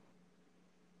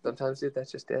 Sometimes, dude,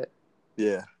 that's just it.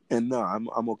 Yeah. And no,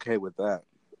 I'm okay with that.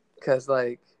 Because,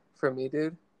 like, for me,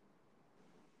 dude,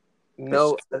 That's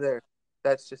no other.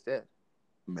 That's just it.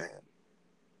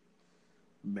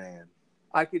 man.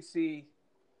 I could see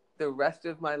the rest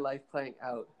of my life playing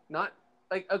out. Not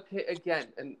like okay again,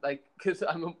 and like because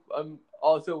I'm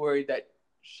also worried that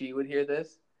she would hear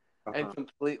this and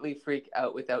completely freak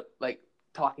out without like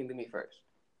talking to me first.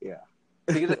 Yeah.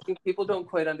 Because I think people don't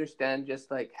quite understand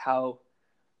just like how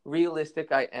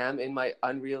realistic I am in my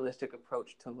unrealistic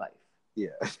approach to life.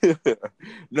 Yeah.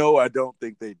 No, I don't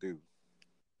think they do.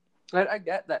 I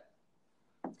get that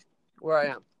where I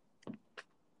am.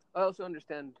 I also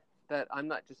understand that I'm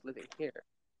not just living here.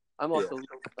 I'm also living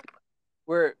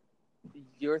where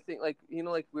your thing, like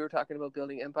like we were talking about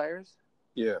building empires.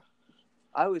 Yeah.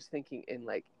 I was thinking in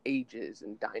like ages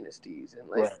and dynasties and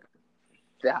like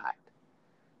that,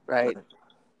 right?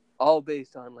 All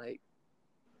based on like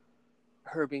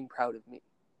her being proud of me.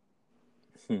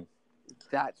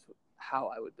 That's how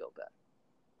I would build that.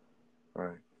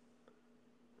 Right.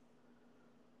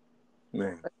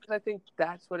 Man. I think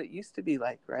that's what it used to be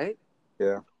like, right?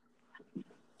 Yeah.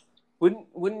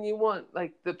 Wouldn't you want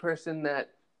like the person that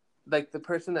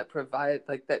provided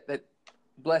like that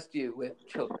blessed you with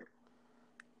children?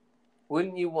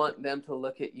 Wouldn't you want them to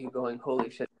look at you going, holy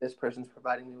shit, this person's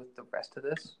providing me with the rest of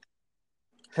this?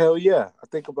 Hell yeah. I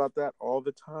think about that all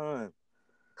the time.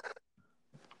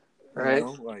 Right? You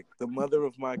know, like the mother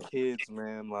of my kids,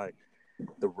 man, like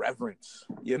the reverence,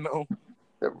 The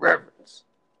reverence.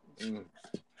 Mm.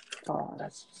 Oh,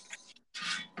 that's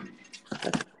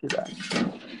too bad.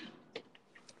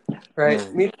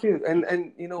 Right? Me too.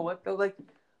 And you know what though? Like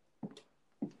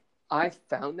I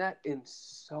found that in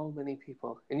so many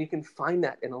people. And you can find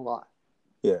that in a lot.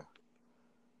 Yeah.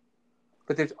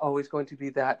 But there's always going to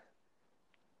be that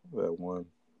one.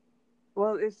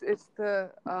 Well, it's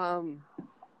the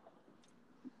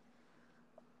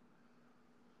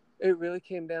it really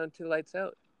came down to lights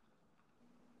out.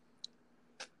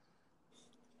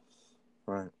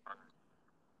 Right.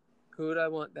 Who would I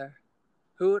want there?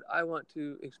 Who would I want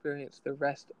to experience the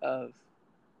rest of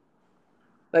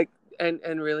like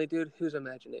and really, dude, whose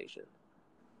imagination?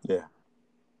 Yeah.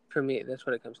 For me, that's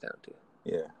what it comes down to.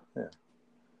 Yeah. Yeah.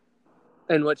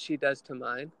 And what she does to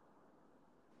mine,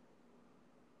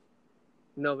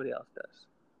 nobody else does.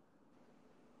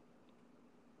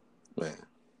 Man.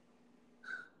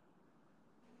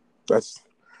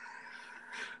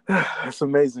 That's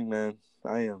amazing, man.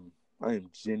 I am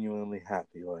genuinely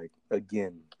happy. Like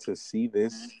again, to see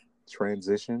this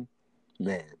transition,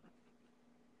 man.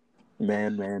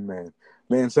 Man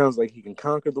sounds like he can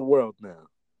conquer the world now.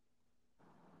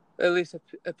 At least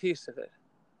a piece of it.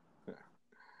 Yeah.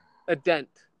 A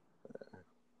dent.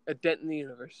 A dent in the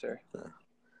universe, sir.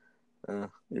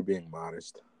 You're being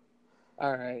modest.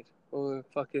 All right. We'll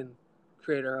fucking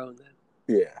create our own then.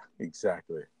 Yeah,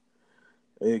 exactly.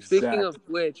 Speaking of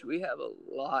which, we have a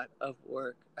lot of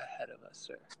work ahead of us,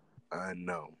 sir. I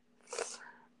know.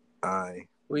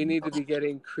 We need to be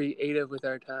getting creative with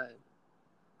our time.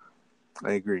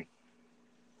 I agree.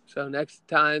 So next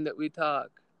time that we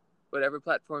talk, whatever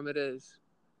platform it is,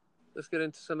 let's get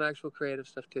into some actual creative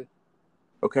stuff too.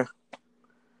 Okay.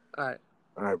 All right.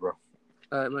 All right, bro.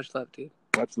 All right. Much love, dude.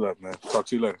 Much love, man. Talk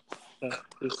to you later. Yeah,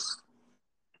 peace.